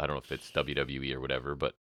don't know if it's WWE or whatever,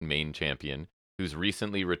 but main champion, who's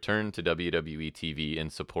recently returned to WWE TV in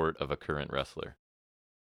support of a current wrestler.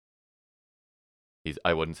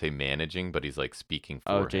 I wouldn't say managing, but he's like speaking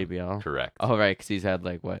for him. JBL? Correct. Oh, right, because he's had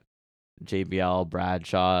JBL,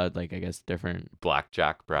 Bradshaw, I guess different.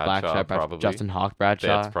 Blackjack Bradshaw, probably. Justin Hawk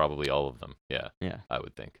Bradshaw. That's probably all of them. Yeah. I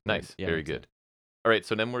would think. Nice. Yeah, very good. All right,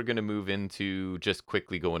 so then we're going to move into just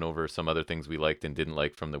quickly going over some other things we liked and didn't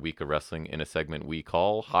like from the week of wrestling in a segment we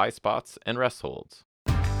call High Spots and Rest Holds.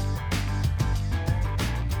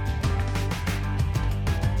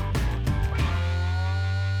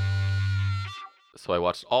 So I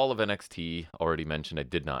watched all of NXT. Already mentioned I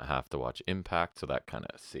did not have to watch Impact, so that kind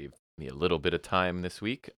of saved me a little bit of time this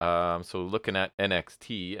week. So looking at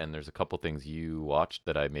NXT, and there's a couple things you watched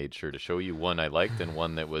that I made sure to show you. One I liked and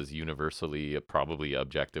one that was universally, probably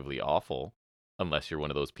objectively awful, unless you're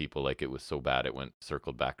one of those people like it was so bad it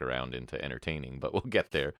circled back around into entertaining, but we'll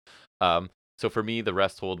get there. So for me, the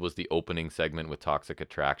rest hold was the opening segment with Toxic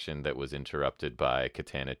Attraction that was interrupted by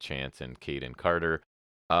Katana Chance and Kaden Carter.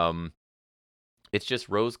 It's just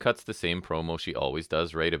Rose cuts the same promo she always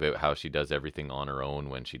does, right? About how she does everything on her own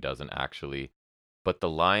when she doesn't actually. But the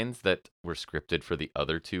lines that were scripted for the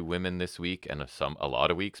other 2 women this week, and a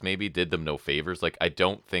lot of weeks maybe, did them no favors. I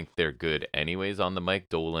don't think they're good anyways on the mic.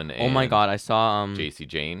 Dolan and oh my god, I saw JC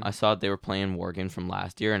Jane. I saw they were playing War Games from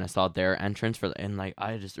last year, and I saw their entrance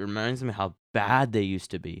it reminds me how bad they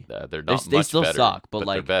used to be. They're not they much still better, suck, but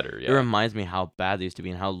they're better. Yeah. It reminds me how bad they used to be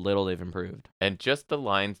and how little they've improved. And just the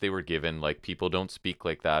lines they were given, people don't speak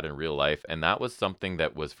like that in real life, and that was something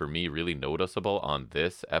that was for me really noticeable on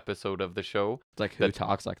this episode of the show. It's who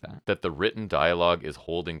talks like that? That the written dialogue is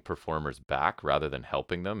holding performers back rather than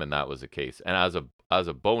helping them, and that was the case. And as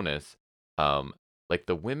a bonus,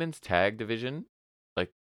 the women's tag division,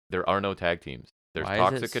 there are no tag teams. There's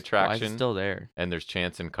Toxic Attraction. Why is it still there? And there's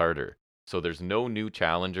Chance and Carter. So there's no new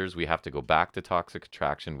challengers. We have to go back to Toxic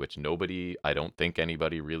Attraction, which I don't think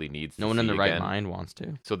anybody really needs to see. No one in the right mind wants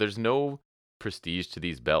to. So there's no prestige to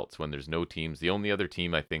these belts when there's no teams. The only other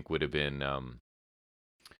team I think would have been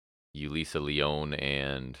Yulisa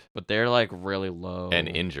Leon but they're really low and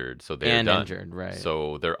injured, so they're done. Injured, right?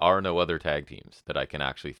 So there are no other tag teams that I can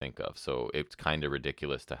actually think of. So it's kind of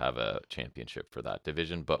ridiculous to have a championship for that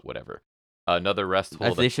division, but whatever. Another rest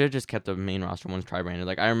hold. They should have just kept the main roster ones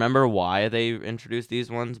tri-branded. I remember why they introduced these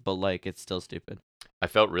ones, but it's still stupid. I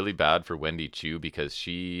felt really bad for Wendy Chu because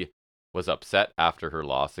she was upset after her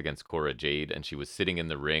loss against Cora Jade, and she was sitting in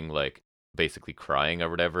the ring basically crying or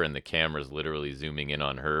whatever, and the camera's literally zooming in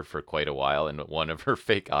on her for quite a while, and one of her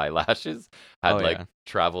fake eyelashes had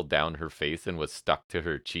traveled down her face and was stuck to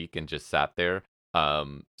her cheek and just sat there.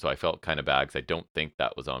 So I felt kind of bad because I don't think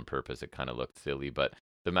that was on purpose. It kind of looked silly, but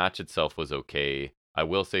the match itself was okay. I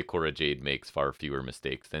will say Cora Jade makes far fewer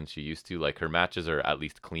mistakes than she used to. Her matches are at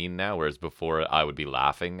least clean now, whereas before I would be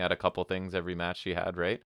laughing at a couple things every match she had,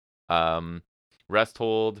 right? Rest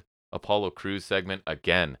hold, Apollo Crews segment,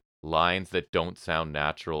 again, lines that don't sound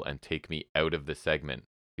natural and take me out of the segment.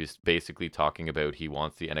 He's basically talking about he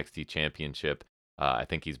wants the NXT championship. I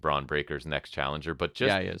think he's Braun Breaker's next challenger, but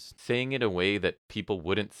just saying it in a way that people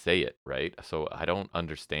wouldn't say it, right? So I don't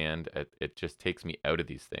understand. It just takes me out of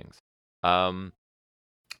these things. A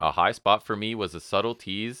high spot for me was a subtle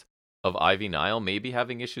tease of Ivy Nile maybe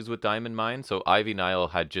having issues with Diamond Mine. So Ivy Nile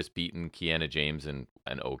had just beaten Kiana James in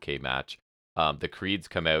an okay match. The Creeds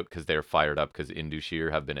come out because they're fired up because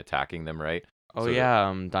Indusheer have been attacking them, right? Oh So yeah,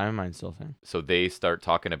 Dynamite's still a thing. so they start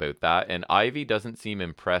talking about that, and Ivy doesn't seem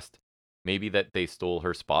impressed. Maybe that they stole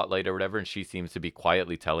her spotlight or whatever, and she seems to be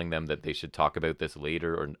quietly telling them that they should talk about this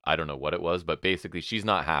later, or I don't know what it was, but basically she's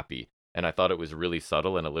not happy. And I thought it was really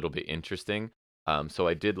subtle and a little bit interesting. So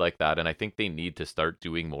I did like that, and I think they need to start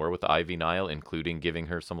doing more with Ivy Nile, including giving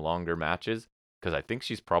her some longer matches, because I think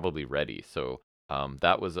she's probably ready. So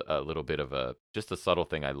that was a little bit of a just a subtle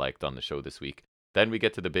thing I liked on the show this week. Then we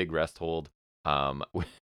get to the big rest hold, um,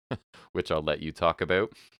 which I'll let you talk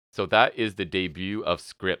about. So that is the debut of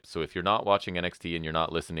Scripps. So if you're not watching NXT and you're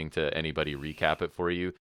not listening to anybody recap it for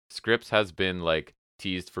you, Scripps has been like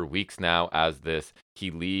teased for weeks now as this.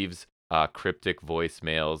 He leaves cryptic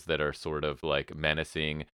voicemails that are sort of like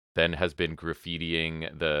menacing, then has been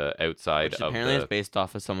graffitiing the outside Which of apparently the is based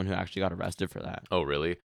off of someone who actually got arrested for that. Oh,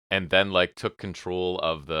 really? And then like took control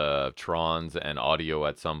of the Trons and audio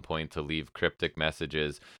at some point to leave cryptic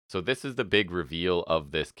messages. So this is the big reveal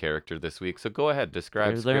of this character this week. So go ahead, describe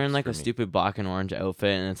They're in Scripps like for a me. stupid black and orange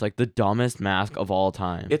outfit, and it's like the dumbest mask of all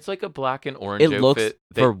time. It's like a black and orange It looks outfit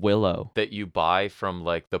for Willow. that you buy from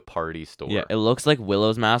like the party store. Yeah, it looks like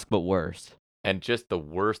Willow's mask, but worse. And just the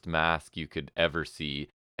worst mask you could ever see.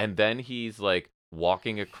 And then he's like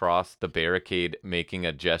walking across the barricade, making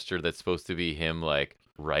a gesture that's supposed to be him like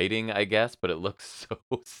writing, I guess, but it looks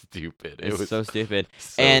so stupid. It It's was so stupid.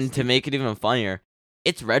 so And to stupid. make it even funnier,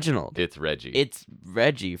 it's Reginald. It's Reggie. It's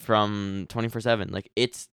Reggie from 24/7. Like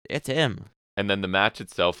it's him. And then the match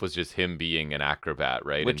itself was just him being an acrobat,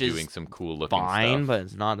 right? Which and is doing some cool looking Fine, stuff. but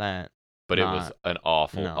it's not that. But it was an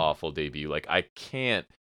awful, no. awful debut. Like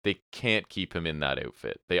they can't keep him in that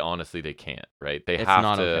outfit. They can't, right? They It's have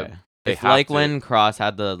not to. okay. They It's have like to, when Cross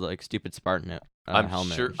had the like stupid Spartan I'm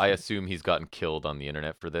helmet. sure. and I shit. assume he's gotten killed on the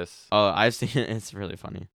internet for this. Oh, I've seen it. It's really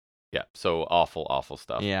funny. Yeah. So awful, awful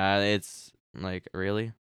stuff. Yeah, it's like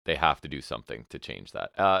really. They have to do something to change that.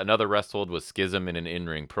 Another rest hold was Schism in an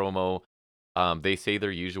in-ring promo. They say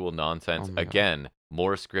their usual nonsense. Oh my God. Again,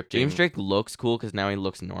 more scripting. James Drake looks cool because now he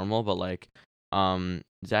looks normal, but like,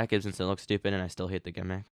 Zach Gibson still looks stupid, and I still hate the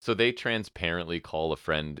gimmick. So they transparently call a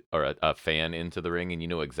friend or a fan into the ring, and you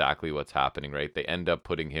know exactly what's happening, right? They end up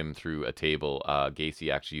putting him through a table.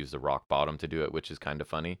 Gacy actually used a rock bottom to do it, which is kind of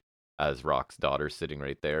funny, as Rock's daughter's sitting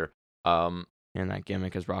right there. And that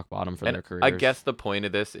gimmick is rock bottom for And their careers. I guess the point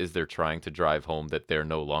of this is they're trying to drive home that they're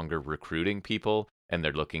no longer recruiting people, and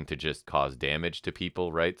they're looking to just cause damage to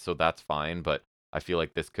people, right? So that's fine, but I feel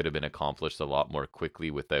like this could have been accomplished a lot more quickly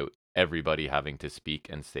without everybody having to speak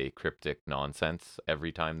and say cryptic nonsense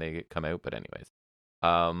every time they come out. But anyways,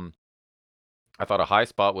 I thought a high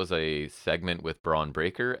spot was a segment with Braun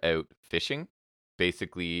Breaker out fishing,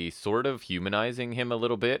 basically sort of humanizing him a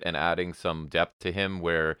little bit and adding some depth to him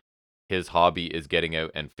where his hobby is getting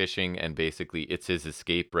out and fishing, and basically it's his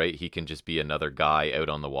escape, right? He can just be another guy out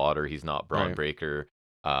on the water. He's not Braun Right. Breaker.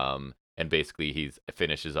 And basically he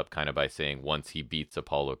finishes up kind of by saying once he beats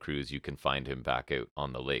Apollo Crews, you can find him back out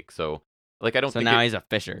on the lake. So like I don't So think now he's a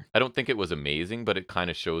fisher. I don't think it was amazing, but it kind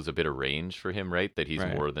of shows a bit of range for him, right? That he's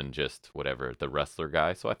Right. more than just whatever, the wrestler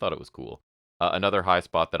guy. So I thought it was cool. Another high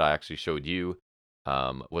spot that I actually showed you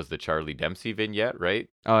was the Charlie Dempsey vignette, right?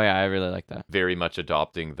 Oh yeah, I really like that. Very much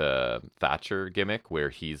adopting the Thatcher gimmick where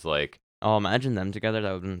he's like, Oh, imagine them together.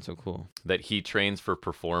 That would have been so cool. that he trains for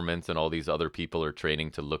performance and all these other people are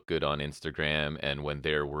training to look good on Instagram. And when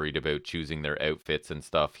they're worried about choosing their outfits and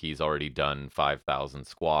stuff, he's already done 5,000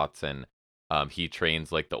 squats. And he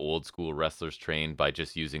trains like the old school wrestlers train by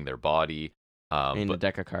just using their body. In a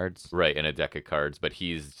deck of cards. Right, in a deck of cards. But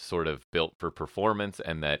he's sort of built for performance,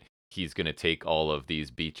 and that he's going to take all of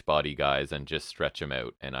these beach body guys and just stretch them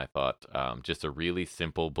out. And I thought just a really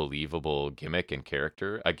simple, believable gimmick and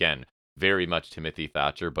character. Again, very much Timothy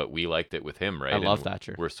Thatcher, but we liked it with him, right? I love And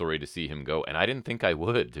Thatcher. We're sorry to see him go, and I didn't think I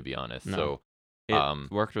would, to be honest. No. So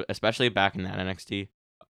It worked, especially back in that NXT.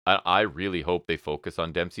 I really hope they focus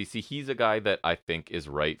on Dempsey. See, he's a guy that I think is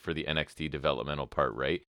right for the NXT developmental part,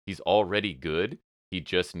 right? He's already good. He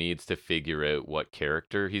just needs to figure out what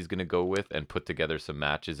character he's going to go with and put together some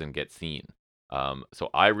matches and get seen. So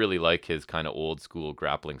I really like his kind of old school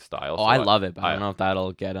grappling style. Oh, So I love it, but I I- don't know if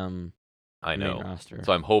that'll get him I main know. roster.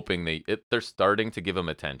 So I'm hoping they're starting to give him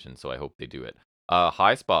attention, so I hope they do it.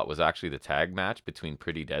 High spot was actually the tag match between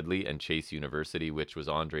Pretty Deadly and Chase University, which was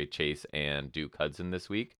Andre Chase and Duke Hudson this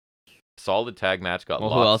week. Solid tag match. Got Well,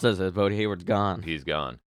 lots. who else is it? Bodie Hayward's gone. He's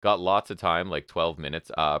gone. Got lots of time, like 12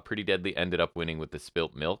 minutes. Pretty Deadly ended up winning with the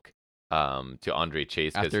spilt milk to Andre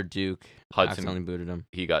Chase because After Duke Hudson accidentally booted him.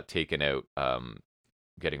 he got taken out,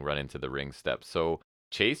 getting run into the ring steps. So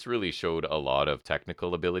Chase really showed a lot of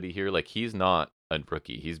technical ability here. Like he's not a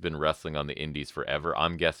rookie. He's been wrestling on the indies forever.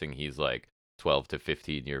 I'm guessing he's like 12 to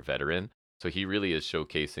 15-year veteran. So he really is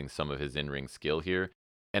showcasing some of his in-ring skill here.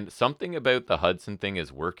 And something about the Hudson thing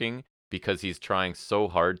is working because he's trying so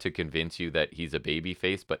hard to convince you that he's a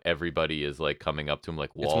babyface, but everybody is like coming up to him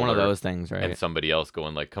like It's one of Waller those things, and right? somebody else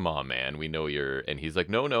going like, "Come on, man, we know you're," and he's like,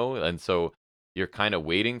 "No, no." And so you're kind of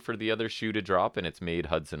waiting for the other shoe to drop, and it's made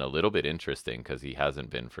Hudson a little bit interesting because he hasn't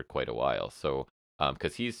been for quite a while. So,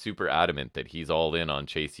 because he's super adamant that he's all in on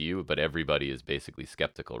Chase U, but everybody is basically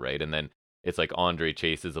skeptical, right? And then it's like Andre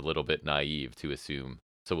Chase is a little bit naive to assume.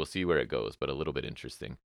 So we'll see where it goes, but a little bit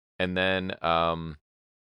interesting. And then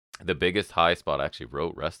the biggest high spot, I actually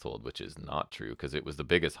wrote Resthold, which is not true because it was the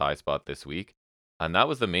biggest high spot this week. And that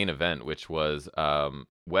was the main event, which was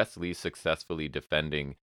Wes Lee successfully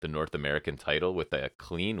defending the North American title with a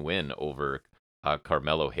clean win over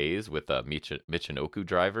Carmelo Hayes with a Michinoku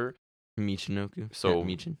driver. Michinoku. So,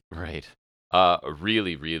 Michin. right. A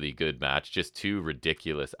really, really good match. Just two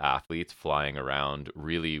ridiculous athletes flying around,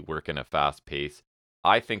 really working a fast pace.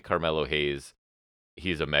 I think Carmelo Hayes,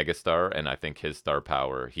 he's a megastar, and I think his star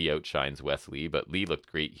power, he outshines Wes Lee, but Lee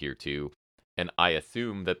looked great here too. And I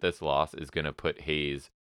assume that this loss is going to put Hayes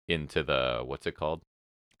into the, what's it called?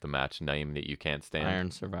 The match name that you can't stand? Iron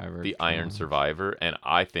Survivor. The Iron Survivor. And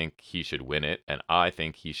I think he should win it. And I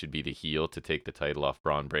think he should be the heel to take the title off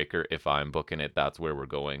Braun Breaker. If I'm booking it, that's where we're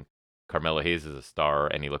going. Carmelo Hayes is a star,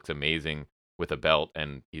 and he looks amazing with a belt.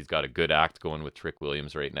 And he's got a good act going with Trick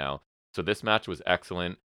Williams right now. So this match was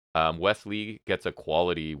excellent. Wes Lee gets a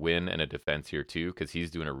quality win and a defense here too, because he's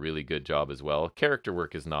doing a really good job as well. Character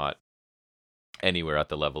work is not anywhere at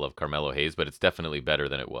the level of Carmelo Hayes, but it's definitely better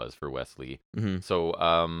than it was for Wes Lee. Mm-hmm. So,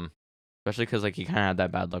 especially because like he kind of had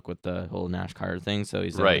that bad luck with the whole Nash Carter thing, so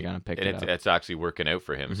he's right, gonna pick and it up. it's actually working out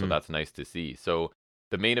for him, so that's nice to see. So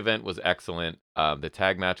the main event was excellent. The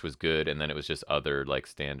tag match was good, and then it was just other like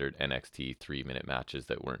standard NXT 3-minute matches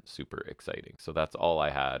that weren't super exciting. So that's all I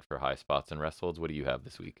had for high spots and Restholds. What do you have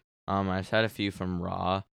this week? I just had a few from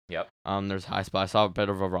Raw. Yep. There's high spot. I saw a bit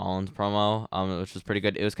of a Rollins promo, which was pretty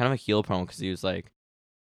good. It was kind of a heel promo because he was like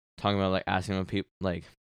talking about like asking when people like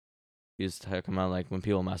he was talking about like when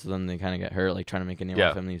people mess with him, they kind of get hurt, like trying to make a name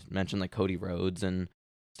off him. And he mentioned like Cody Rhodes and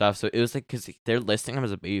stuff. So it was like because they're listing him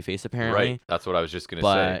as a babyface apparently. Right. That's what I was just gonna say.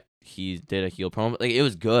 But he did a heel promo. Like it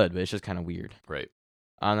was good, but it's just kind of weird. Right.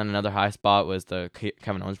 And then another high spot was the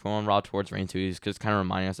Kevin Owens promo on Raw towards Reigns, because it's kind of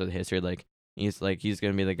reminding us of the history. Like he's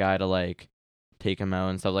gonna be the guy to like take him out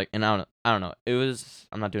and stuff. Like, and I don't know. It was,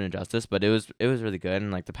 I'm not doing it justice, but it was really good,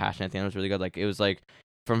 and like the passion at the end was really good. Like it was like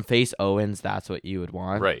from face Owens, that's what you would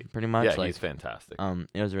want, right? Pretty much. Yeah, like, he's fantastic.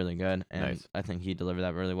 It was really good, and nice. I think he delivered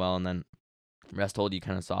that really well. And then Resthold, you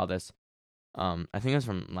kind of saw this. I think it was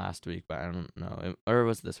from last week, but I don't know, or it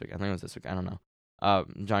was this week. I think it was this week. I don't know.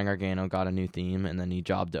 John Gargano got a new theme, and then he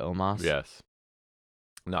jobbed to Omos. Yes.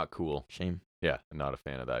 Not cool. Shame. Yeah, not a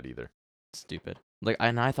fan of that either. Stupid. Like,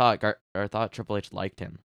 I thought Triple H liked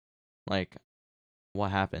him. Like,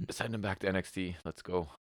 what happened? Send him back to NXT. Let's go,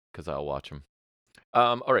 because I'll watch him.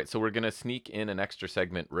 All right, so we're gonna sneak in an extra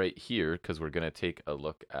segment right here because we're gonna take a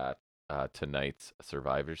look at tonight's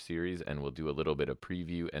Survivor Series, and we'll do a little bit of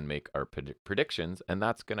preview and make our predictions, and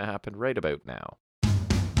that's gonna happen right about now.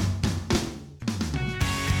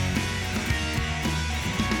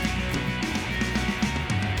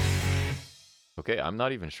 Okay, I'm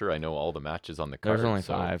not even sure I know all the matches on the card. There's only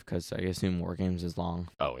 5 because I assume War Games is long.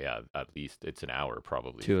 Oh yeah, at least it's an hour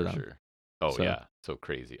probably. 2 of for them. Sure. Oh so, yeah, so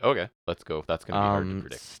crazy. Okay, let's go. That's gonna be hard to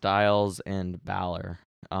predict. Styles and Balor.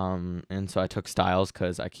 And so I took Styles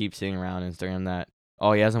because I keep seeing around Instagram that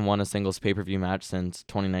he hasn't won a singles pay-per-view match since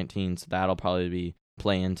 2019, so that'll probably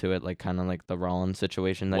play into it, like kind of like the Rollins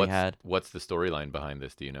situation that he had. What's the storyline behind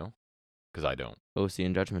this? Do you know? Because I don't. OC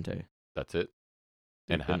and Judgment Day. That's it.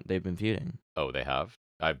 They've been feuding. Oh, they have.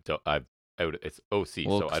 It's OC,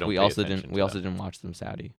 well, so I don't. We also didn't watch them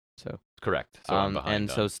Saudi. So correct. So I'm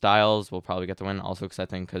behind. So Styles will probably get the win. Also, because I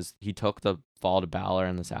think he took the fall to Balor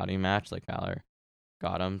in the Saudi match, like Balor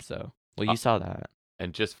got him. So you saw that.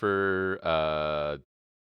 And just for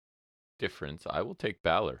difference, I will take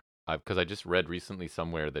Balor. Because I just read recently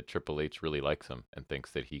somewhere that Triple H really likes him and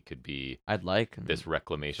thinks that he could be. I'd like this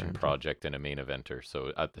reclamation project and a main eventer.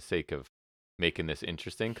 So at the sake of making this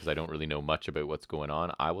interesting, because I don't really know much about what's going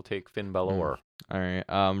on, I will take Finn Balor. All right.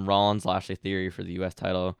 Rollins Lashley theory for the U.S.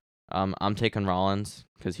 title. I'm taking Rollins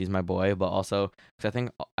because he's my boy, but also because I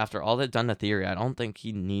think after all they've done to Theory, I don't think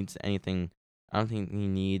he needs anything. I don't think he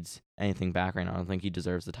needs anything back right now. I don't think he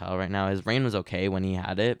deserves the title right now. His reign was okay when he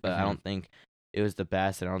had it, but I don't think it was the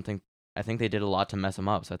best. And I think they did a lot to mess him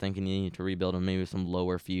up. So I think he needed to rebuild him, maybe some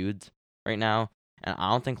lower feuds right now. And I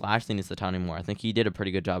don't think Lashley needs the title anymore. I think he did a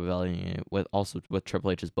pretty good job of elevating it with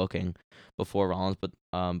Triple H's booking before Rollins, but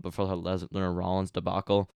before the Lesnar Rollins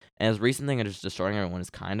debacle. And his recent thing of just destroying everyone is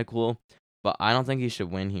kind of cool. But I don't think he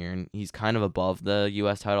should win here, and he's kind of above the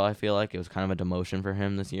U.S. title. I feel like it was kind of a demotion for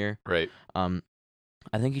him this year. Right.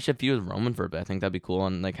 I think he should feud with Roman for a bit. I think that'd be cool,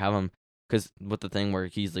 and like have him, because with the thing where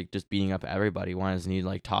he's like just beating up everybody, why doesn't he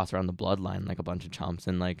like toss around the bloodline like a bunch of chumps,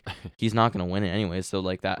 and like he's not gonna win it anyway. So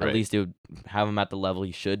like that, Right. at least it would have him at the level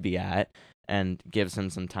he should be at, and gives him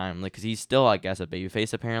some time, like because he's still I guess a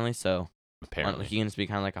babyface apparently. So Apparently. he can just be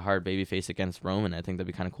kind of like a hard babyface against Roman. I think that'd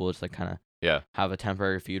be kind of cool, just like kind of Yeah. have a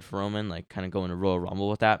temporary feud for Roman, like kind of go into Royal Rumble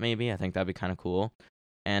with that maybe. I think that'd be kind of cool.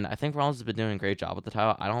 And I think Rollins has been doing a great job with the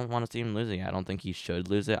title. I don't want to see him losing it. I don't think he should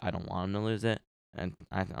lose it. I don't want him to lose it. And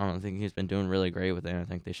I don't think he's been doing really great with it. I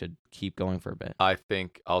think they should keep going for a bit. I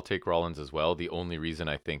think I'll take Rollins as well. The only reason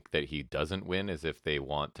I think that he doesn't win is if they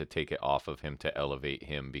want to take it off of him to elevate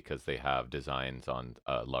him because they have designs on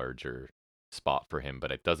a larger spot for him,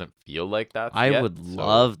 but it doesn't feel like that's I yet, would so-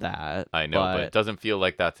 love that. I know, but it doesn't feel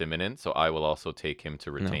like that's imminent, so I will also take him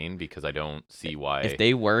to retain because I don't see why. If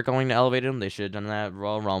they were going to elevate him, they should have done that at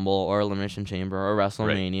Royal Rumble or Elimination Chamber or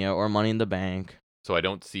WrestleMania or Money in the Bank. So I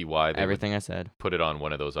don't see why they Everything would I said. put it on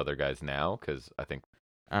one of those other guys now, because I think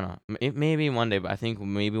I don't know. Maybe one day, but I think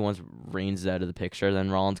maybe once Reigns is out of the picture,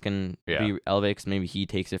 then Rollins can be elevated. Cause maybe he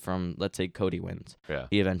takes it from, let's say, Cody wins. Yeah.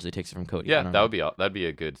 He eventually takes it from Cody. Yeah, that'd be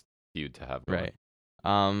a good feud to have going.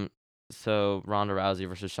 Right. So Ronda Rousey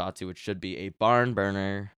versus Shotzi, which should be a barn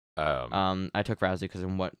burner. I took Rousey because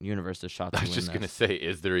in what universe does Shotzi win? I was just gonna say,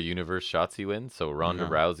 is there a universe Shotzi win? So Ronda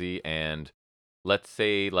Rousey and let's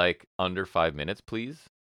say like under 5 minutes, please.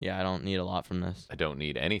 Yeah, I don't need a lot from this. I don't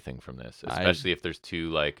need anything from this, especially if there's two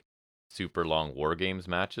like super long War Games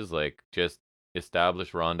matches. Like just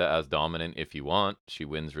establish Ronda as dominant if you want. She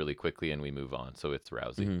wins really quickly and we move on. So it's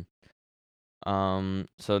Rousey.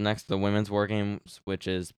 So next the women's War Games, which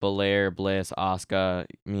is Belair, Bliss, Asuka,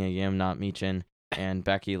 Mia Yim, not Michin, and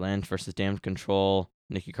Becky Lynch versus Damage Control,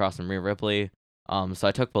 Nikki Cross and Rhea Ripley. So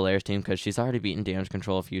I took Belair's team because she's already beaten Damage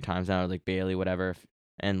Control a few times now, like Bailey, whatever.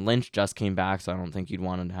 And Lynch just came back, so I don't think you'd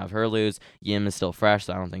want to have her lose. Yim is still fresh,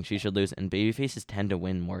 so I don't think she should lose. And babyfaces tend to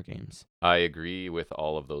win War Games. I agree with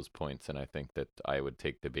all of those points, and I think that I would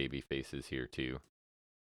take the babyfaces here too.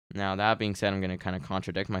 Now, that being said, I'm going to kind of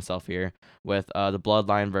contradict myself here with the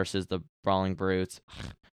Bloodline versus the Brawling Brutes.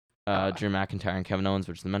 Drew McIntyre and Kevin Owens,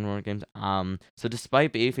 which is the men War Games. So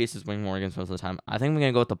despite babyfaces winning War Games most of the time, I think I'm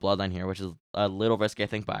going to go with the Bloodline here, which is a little risky, I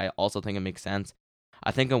think, but I also think it makes sense. I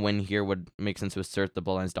think a win here would make sense to assert the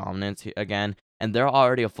Bloodline's dominance again, and they're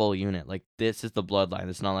already a full unit. Like, this is the Bloodline.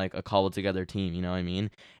 It's not like a cobbled together team, you know what I mean?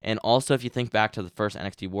 And also, if you think back to the first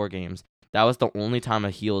NXT War Games, that was the only time a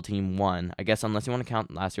heel team won. I guess unless you want to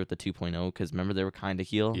count last year with the 2.0, because remember they were kind of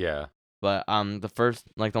heel. Yeah. But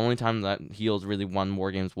the only time that heels really won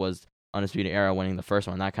War Games was Undisputed Era winning the first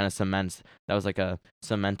one. That kind of cements. That was like a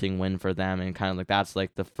cementing win for them, and kind of like that's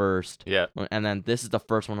like the first. Yeah. And then this is the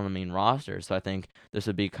first one on the main roster, so I think this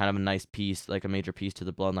would be kind of a nice piece, like a major piece to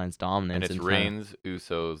the Bloodline's dominance. And it's Reigns,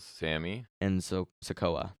 Usos, Sammy, and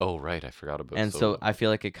Sikoa. Oh right, I forgot about. And so I feel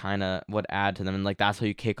like it kind of would add to them, and like that's how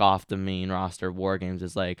you kick off the main roster War Games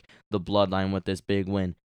is like the Bloodline with this big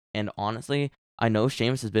win. And honestly, I know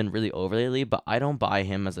Sheamus has been really over lately, but I don't buy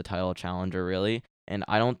him as a title challenger really. And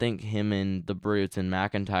I don't think him and the Brutes and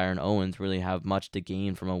McIntyre and Owens really have much to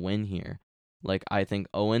gain from a win here. Like, I think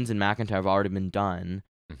Owens and McIntyre have already been done.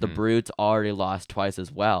 The Brutes already lost twice as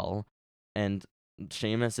well. And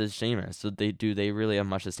Sheamus is Sheamus. So they really have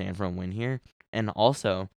much to stand for a win here. And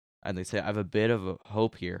also, as they say, I have a bit of a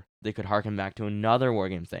hope here. They could harken back to another War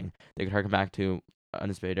Games thing. They could harken back to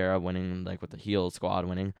Undisputed Era winning, like with the heel squad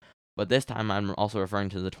winning. But this time, I'm also referring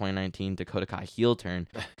to the 2019 Dakota Kai heel turn,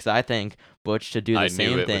 because I think Butch should do the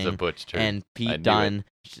same thing, and Pete Dunne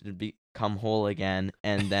should become whole again,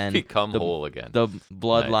 and then become whole again. The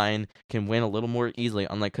Bloodline can win a little more easily.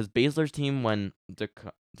 Unlike, because Baszler's team, when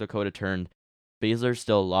Dakota turned, Baszler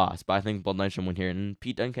still lost, but I think Bloodline should win here, and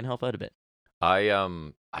Pete Dunne can help out a bit. I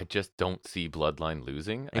just don't see Bloodline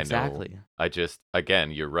losing. Exactly.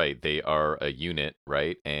 Again, you're right. They are a unit,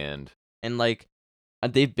 right? And like.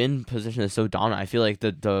 They've been positioned as so dominant. I feel like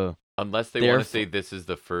the unless they want to say this is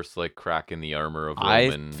the first like crack in the armor of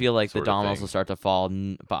Roman, I feel like the dominance will start to fall,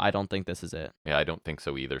 but I don't think this is it. Yeah, I don't think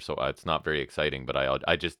so either. So it's not very exciting. But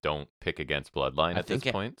I just don't pick against Bloodline at this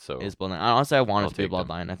point. So is Bloodline. Honestly, I want it to be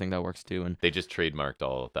Bloodline. I think that works too. And they just trademarked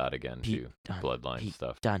all of that again too. Bloodline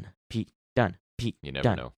stuff. Pete Dunne. You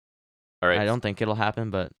never know. All right. I don't think it'll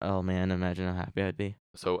happen, but oh man, imagine how happy I'd be.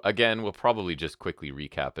 So again, we'll probably just quickly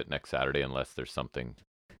recap it next Saturday unless there's something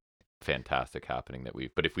fantastic happening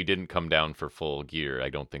but if we didn't come down for full gear, I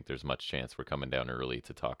don't think there's much chance we're coming down early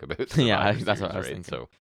to talk about Yeah, Survivor that's what Series, I was right? thinking.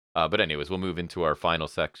 So, but anyways, we'll move into our final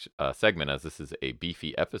segment, as this is a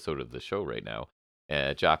beefy episode of the show right now.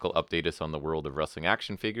 Jack will update us on the world of wrestling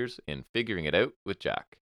action figures in Figuring It Out with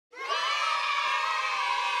Jack.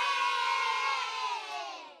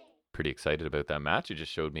 Pretty excited about that match you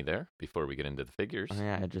just showed me there before we get into the figures. Oh,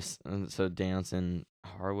 yeah, so Danielson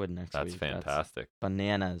Harwood next That's week. fantastic. That's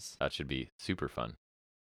bananas. That should be super fun.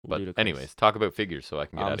 But Ludicrous. anyways, talk about figures so I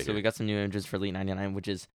can get out of so here. we got some new images for Elite 99, which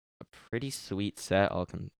is a pretty sweet set,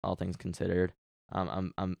 all things considered.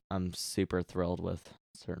 I'm super thrilled with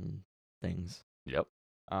certain things. Yep.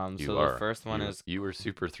 The first one is you were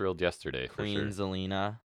super thrilled yesterday for Queen sure.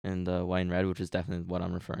 Zelina in the white and red, which is definitely what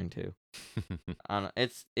I'm referring to.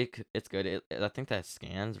 It's good. I think that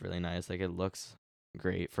scan's really nice. Like, it looks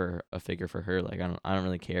great for a figure for her. Like, I don't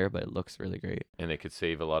really care, but it looks really great. And they could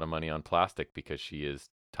save a lot of money on plastic because she is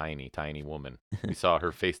tiny woman. We saw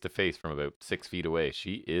her face to face from about 6 feet away.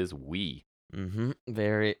 She is wee.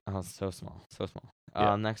 Very so small.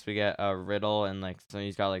 Yeah. Next we get Riddle, and so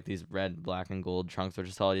he's got like these red, black, and gold trunks, which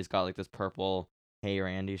is solid. He's got like this purple Hey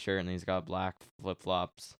Randy shirt, and he's got black flip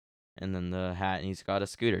flops, and then the hat, and he's got a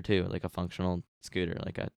scooter too, like a functional scooter,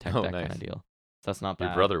 like a tech deck nice. kind of deal. So that's not bad.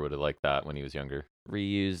 Your brother would have liked that when he was younger.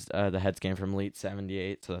 Reused the head scan from Elite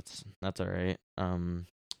 78, so that's all right.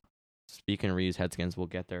 Speaking of reused head skins, we'll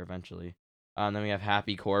get there eventually. Then we have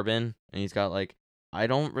Happy Corbin, and he's got like, I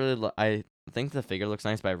don't really I think the figure looks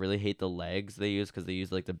nice, but I really hate the legs they use, because they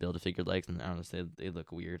use like the Build-A-Figure legs, and I don't know, they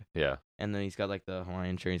look weird. Yeah. And then he's got like the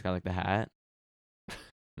Hawaiian shirt, he's got like the hat.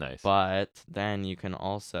 Nice. But then you can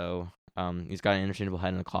also he's got an interchangeable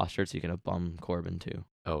head and a cloth shirt, so you can have Bum Corbin too.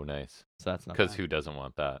 Oh, nice. So that's not because bad. who doesn't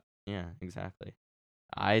want that? Yeah, exactly.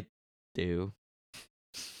 I do.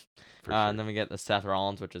 For sure. And then we get the Seth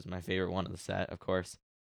Rollins, which is my favorite one of the set, of course.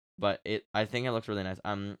 But I think it looks really nice.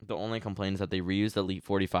 The only complaint is that they reused the Elite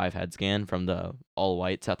 45 head scan from the all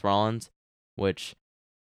white Seth Rollins, which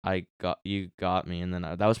you got me, and then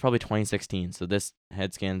that was probably 2016. So this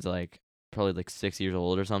head scan's like probably like 6 years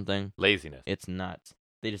old or something. Laziness. It's nuts.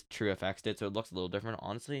 They just true FX'd it, so it looks a little different.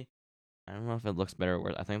 Honestly, I don't know if it looks better or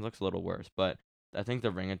worse. I think it looks a little worse, but I think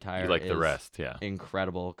the ring attire You like is the rest, yeah.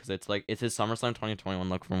 incredible, because it's his SummerSlam 2021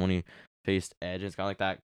 look from when he faced Edge. It's got like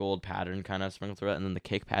that gold pattern kind of sprinkled through it, and then the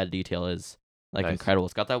kick pad detail is like Nice. incredible.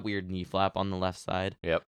 It's got that weird knee flap on the left side.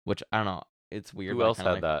 Yep. Which I don't know. It's weird. Who else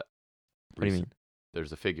had that? What do you mean?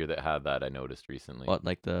 There's a figure that had that I noticed recently. What,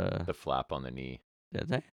 like the flap on the knee? Did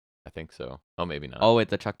they? I think so. Oh, maybe not. Oh wait,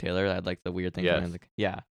 the Chuck Taylor that had like the weird thing. Yes.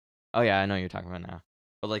 Yeah. Oh yeah, I know what you're talking about now.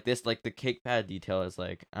 But like this, like the kick pad detail is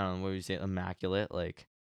like, I don't know, what would you say, immaculate. Like,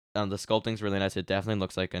 the sculpting's really nice. It definitely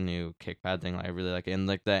looks like a new kick pad thing. Like, I really like it. And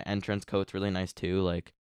like the entrance coat's really nice too.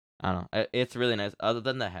 Like, I don't know, it's really nice. Other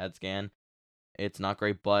than the head scan, it's not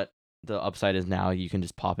great. But the upside is now you can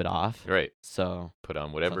just pop it off. Right. So put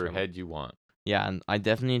on whatever head you want. Yeah, and I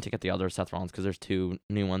definitely need to get the other Seth Rollins, because there's 2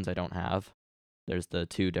 new ones I don't have. There's the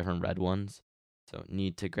 2 different red ones. So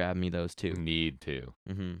need to grab me those 2. Need to.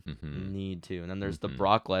 Need to. And then there's the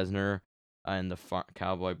Brock Lesnar and the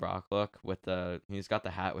Cowboy Brock look with he's got the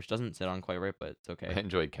hat, which doesn't sit on quite right, but it's okay. I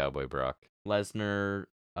enjoyed Cowboy Brock. Lesnar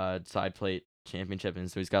side plate championship,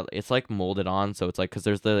 and so it's like molded on, so it's like, because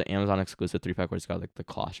there's the Amazon exclusive 3-pack where it's got like the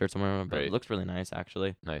cloth shirt somewhere, but it looks really nice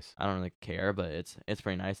actually. Nice. I don't really care, but it's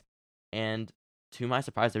pretty nice. And to my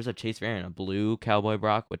surprise, there's a Chase variant, a blue Cowboy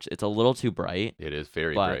Brock, which it's a little too bright. It is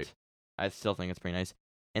very bright. I still think it's pretty nice.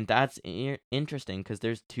 And that's interesting, because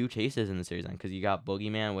there's 2 Chases in the series then, because you got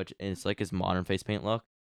Boogeyman, which is like his modern face paint look.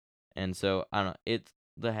 And so, I don't know, it's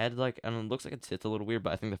the head, like, I don't know, it looks like it sits a little weird,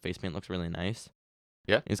 but I think the face paint looks really nice.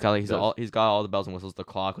 Yeah. He's got all the bells and whistles, the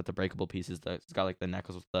clock with the breakable pieces, he's got like the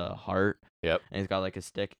necklace with the heart. Yep. And he's got like a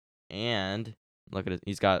stick, and look at it,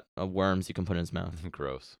 he's got worms you can put in his mouth.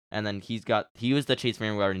 Gross. And then he was the Chase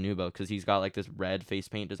variant we already knew about, because he's got like this red face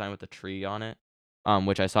paint design with a tree on it,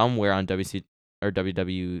 which I saw him wear on WWE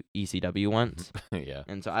ECW once. Yeah.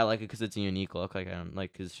 And so I like it because it's a unique look. Like, I don't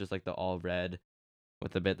like, cause it's just like the all red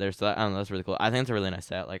with the bit there. So I don't know, that's really cool. I think it's a really nice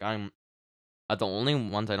set. Like, the only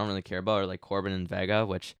ones I don't really care about are like Corbin and Vega,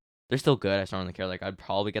 which they're still good. I just don't really care. Like, I'd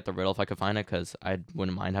probably get the Riddle if I could find it, because I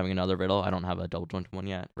wouldn't mind having another Riddle. I don't have a double joint one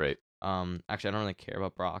yet. Right. Actually, I don't really care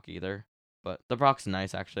about Brock either, but the Brock's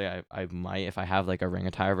nice actually. I might, if I have like a ring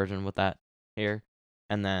attire version with that here.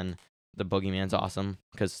 And then the Boogeyman's awesome,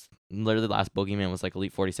 because literally the last Boogeyman was like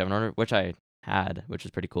Elite 47 order, which I had, which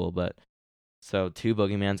is pretty cool. But so 2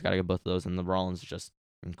 Boogeymans, gotta get both of those, and the Rollins is just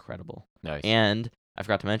incredible. Nice. And I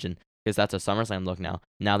forgot to mention, because that's a SummerSlam look now.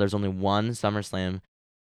 Now there's only one SummerSlam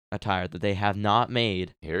attire that they have not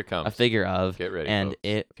made Here it comes. a figure of, Get ready, and folks.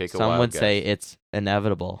 Take a some wild would say guess. it's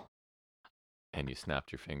inevitable. And you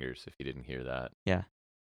snapped your fingers if you didn't hear that. Yeah.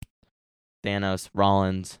 Thanos,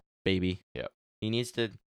 Rollins, baby. Yep. He needs to.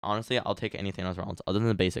 Honestly, I'll take any Thanos Rollins other than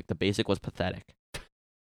the basic. The basic was pathetic.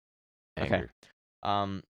 Anger.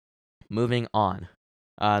 Okay. Moving on.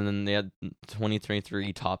 And then they had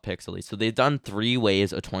 2023 top picks at least. So they've done 3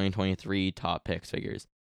 waves of 2023 top picks figures.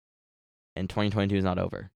 And 2022 is not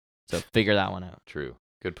over. So figure that one out. True.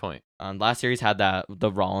 Good point. Last series had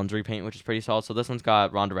the Rollins repaint, which is pretty solid. So this one's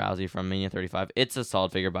got Ronda Rousey from Mania 35. It's a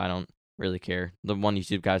solid figure, but I don't really care. The one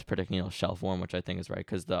YouTube guy's predicting it'll shelf form, which I think is right.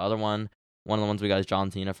 Because the other one of the ones we got is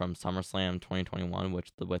John Cena from SummerSlam 2021,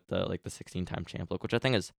 with the 16-time champ look, which I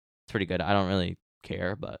think is pretty good. I don't really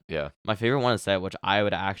care, but Yeah. my favorite one is set, which I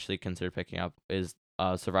would actually consider picking up, is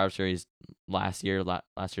Survivor Series last year's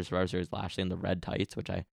Survivor Series Lashley in the red tights, which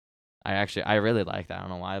I really like that. I don't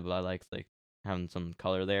know why, but I like having some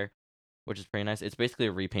color there, which is pretty nice. It's basically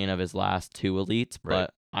a repaint of his last 2 elites, Right.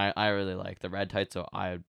 but I really like the red tights, so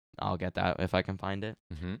I'll get that if I can find it.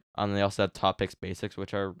 Mm-hmm. They also have top picks basics,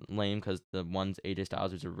 which are lame because the ones AJ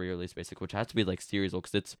Styles is a re-release basic, which has to be like series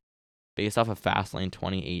because it's based off of Fastlane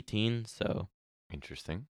 2018. So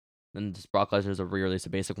Interesting. then this Brock Lesnar is a re-release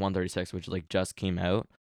of basic 136, which like just came out,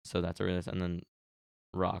 so that's a release. And then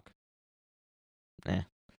Rock. What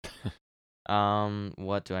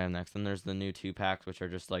do I have next? Then there's the new 2-packs, which are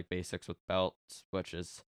just like basics with belts, which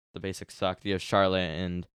is the basics suck. You have Charlotte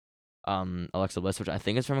and Alexa Bliss, which I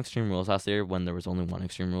think is from Extreme Rules last year when there was only one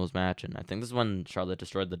Extreme Rules match, and I think this is when Charlotte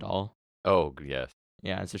destroyed the doll. Oh, yes.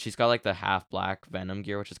 Yeah, and so she's got like the half black Venom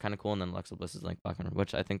gear, which is kind of cool, and then Alexa Bliss is like black and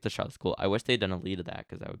which I think the Charlotte's cool. I wish they'd done a lead of that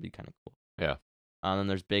because that would be kind of cool. Yeah. Then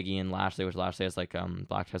there's Biggie and Lashley, which Lashley has like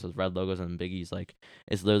black chest with red logos, and Biggie's like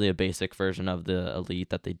it's literally a basic version of the elite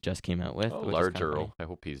that they just came out with. Oh, which Large is kinda Earl. funny. I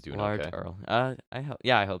hope he's doing Large okay. Earl. I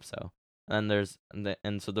hope so. And then there's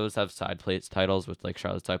and so those have side plates titles with like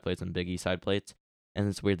Charlotte's side plates and Biggie's side plates. And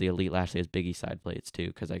it's weird the Elite Lashley has Biggie side plates too,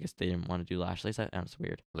 because I guess they didn't want to do Lashley side. That's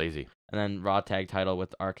weird. Lazy. And then Raw tag title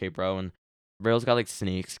with RK Bro, and Bro's got like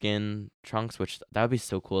snake skin trunks, which that would be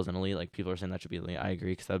so cool as an Elite. Like people are saying that should be Elite. I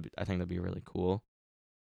agree, because I think that'd be really cool.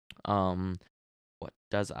 What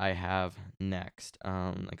does I have next?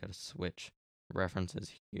 I gotta switch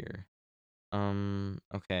references here.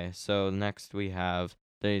 Okay, so next we have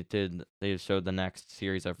they showed the next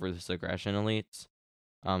series of Ruthless Aggression Elites.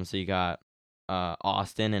 So you got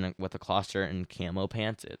Austin with a cloth shirt and camo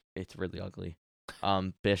pants. It's really ugly.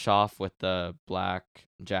 Bischoff with the black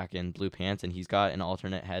jacket and blue pants, and he's got an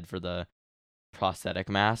alternate head for the prosthetic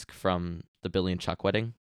mask from the Billy and Chuck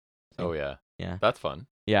wedding. Oh yeah. Yeah. That's fun.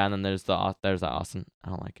 Yeah, and then there's that Austin. I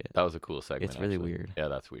don't like it. That was a cool segment. It's really actually. weird. Yeah,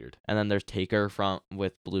 that's weird. And then there's Taker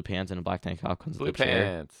with blue pants and a black tank top. Blue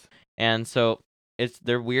pants. And so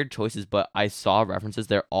they're weird choices, but I saw references.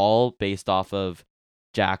 They're all based off of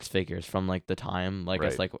Jack's figures from like the time, like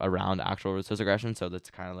it's like around actual Ruthless Aggression. So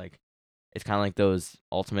that's kind of like those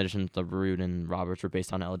Ultimate Editions, the Rude and Roberts were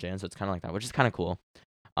based on LJ, and so it's kind of like that, which is kind of cool.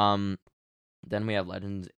 Then we have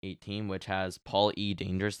Legends 18, which has Paul E.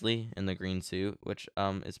 Dangerously in the green suit, which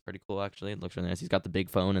is pretty cool actually. It looks really nice. He's got the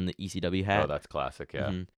big phone and the ECW hat. Oh, that's classic. Yeah,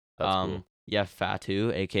 Mm-hmm. that's cool. Yeah,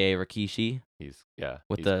 Fatu, aka Rikishi. He's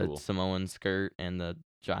with the cool Samoan skirt and the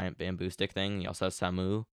giant bamboo stick thing. He also has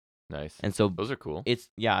Samu. Nice. And so those are cool.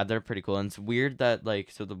 They're pretty cool. And it's weird that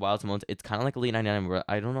so the Wild Samoans, it's kind of like Elite 99, where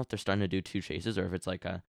I don't know if they're starting to do 2 chases or if it's like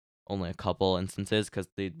only a couple instances, because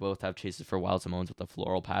they both have chases for Wild Samoans with the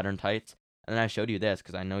floral pattern tights. And then I showed you this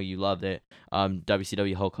because I know you loved it.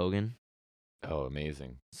 WCW Hulk Hogan. Oh,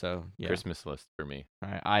 amazing. So yeah, Christmas list for me.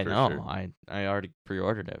 I know. Sure. I already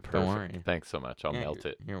pre-ordered it. Perfect. Don't worry. Thanks so much. I'll melt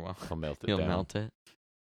it. You're welcome. I'll melt it You'll down. melt it.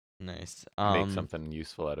 Nice. Make something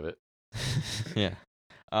useful out of it. Yeah.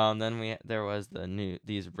 Then there was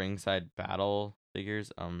these ringside battle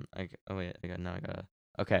figures.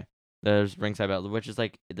 Okay. There's ringside battle, which is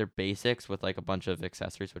like they're basics with like a bunch of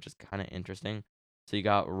accessories, which is kind of interesting. So you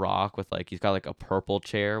got Rock with he's got like a purple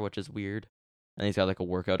chair, which is weird, and he's got like a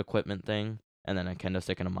workout equipment thing, and then a kendo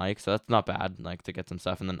stick and a mic. So that's not bad, like to get some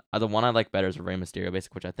stuff. And then the one I like better is a Rey Mysterio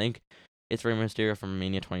basic, which I think it's Rey Mysterio from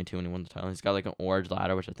Mania 22 when he won the title. He's got like an orange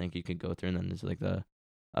ladder, which I think you could go through, and then there's like a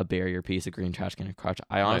barrier piece, a green trash can, and a crutch.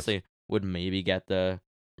 I honestly would maybe get the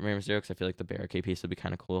Rey Mysterio because I feel like the barricade piece would be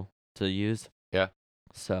kind of cool to use. Yeah.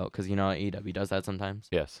 So, because AEW does that sometimes.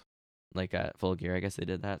 Yes. Like at Full Gear, I guess they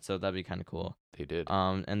did that, so that'd be kind of cool. They did.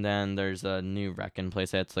 And then there's a new Wreck-In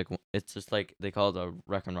playset. It's just like they call it a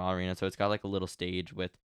Wreck-In Raw Arena, so it's got like a little stage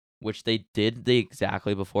which they did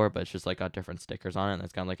exactly before, but it's just like got different stickers on it. And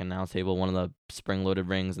it's got like an announce table, one of the spring-loaded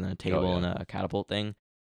rings, and then a table and a catapult thing.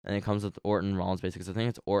 and it comes with Orton Rollins basics. I think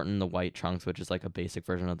it's Orton the white trunks, which is like a basic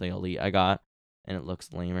version of the Elite I got, and it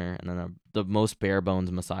looks lamer. And then the most bare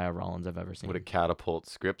bones Messiah Rollins I've ever seen. Would it catapult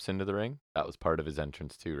Scripps into the ring? That was part of his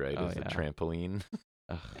entrance too, right? Oh, As a yeah. trampoline.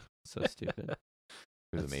 Ugh, so stupid. It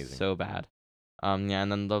was That's amazing. So bad. Yeah,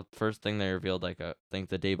 and then the first thing they revealed, like I think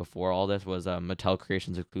the day before all this, was Mattel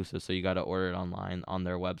Creations exclusive. So you got to order it online on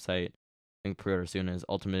their website. I think pre-order soon is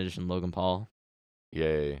Ultimate Edition Logan Paul.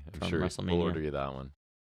 Yay! I'm From sure WrestleMania. we'll order you that one.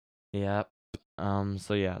 Yep.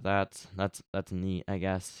 So yeah, that's neat, I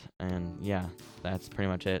guess. And yeah, that's pretty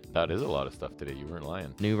much it. That is a lot of stuff today. You weren't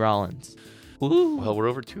lying. New Rollins. Woo! Well, we're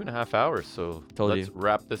over 2.5 hours, so Told let's you.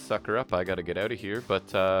 wrap this sucker up. I got to get out of here, but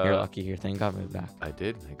You're lucky your thing got moved back. I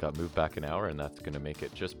did. It got moved back an hour, and that's going to make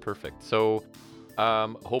it just perfect. So,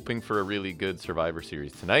 hoping for a really good Survivor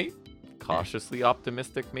Series tonight. Cautiously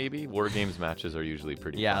optimistic, maybe. War Games matches are usually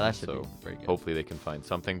pretty Yeah, fun, that should so be pretty good. hopefully they can find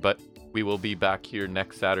something. But we will be back here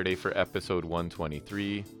next Saturday for episode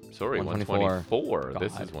 123. Sorry, 124.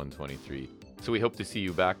 This is 123. So we hope to see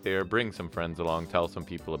you back there. Bring some friends along. Tell some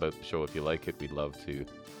people about the show if you like it. We'd love to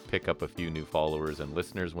pick up a few new followers and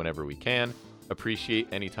listeners whenever we can. Appreciate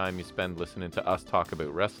any time you spend listening to us talk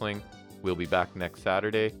about wrestling. We'll be back next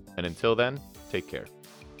Saturday. And until then, take care.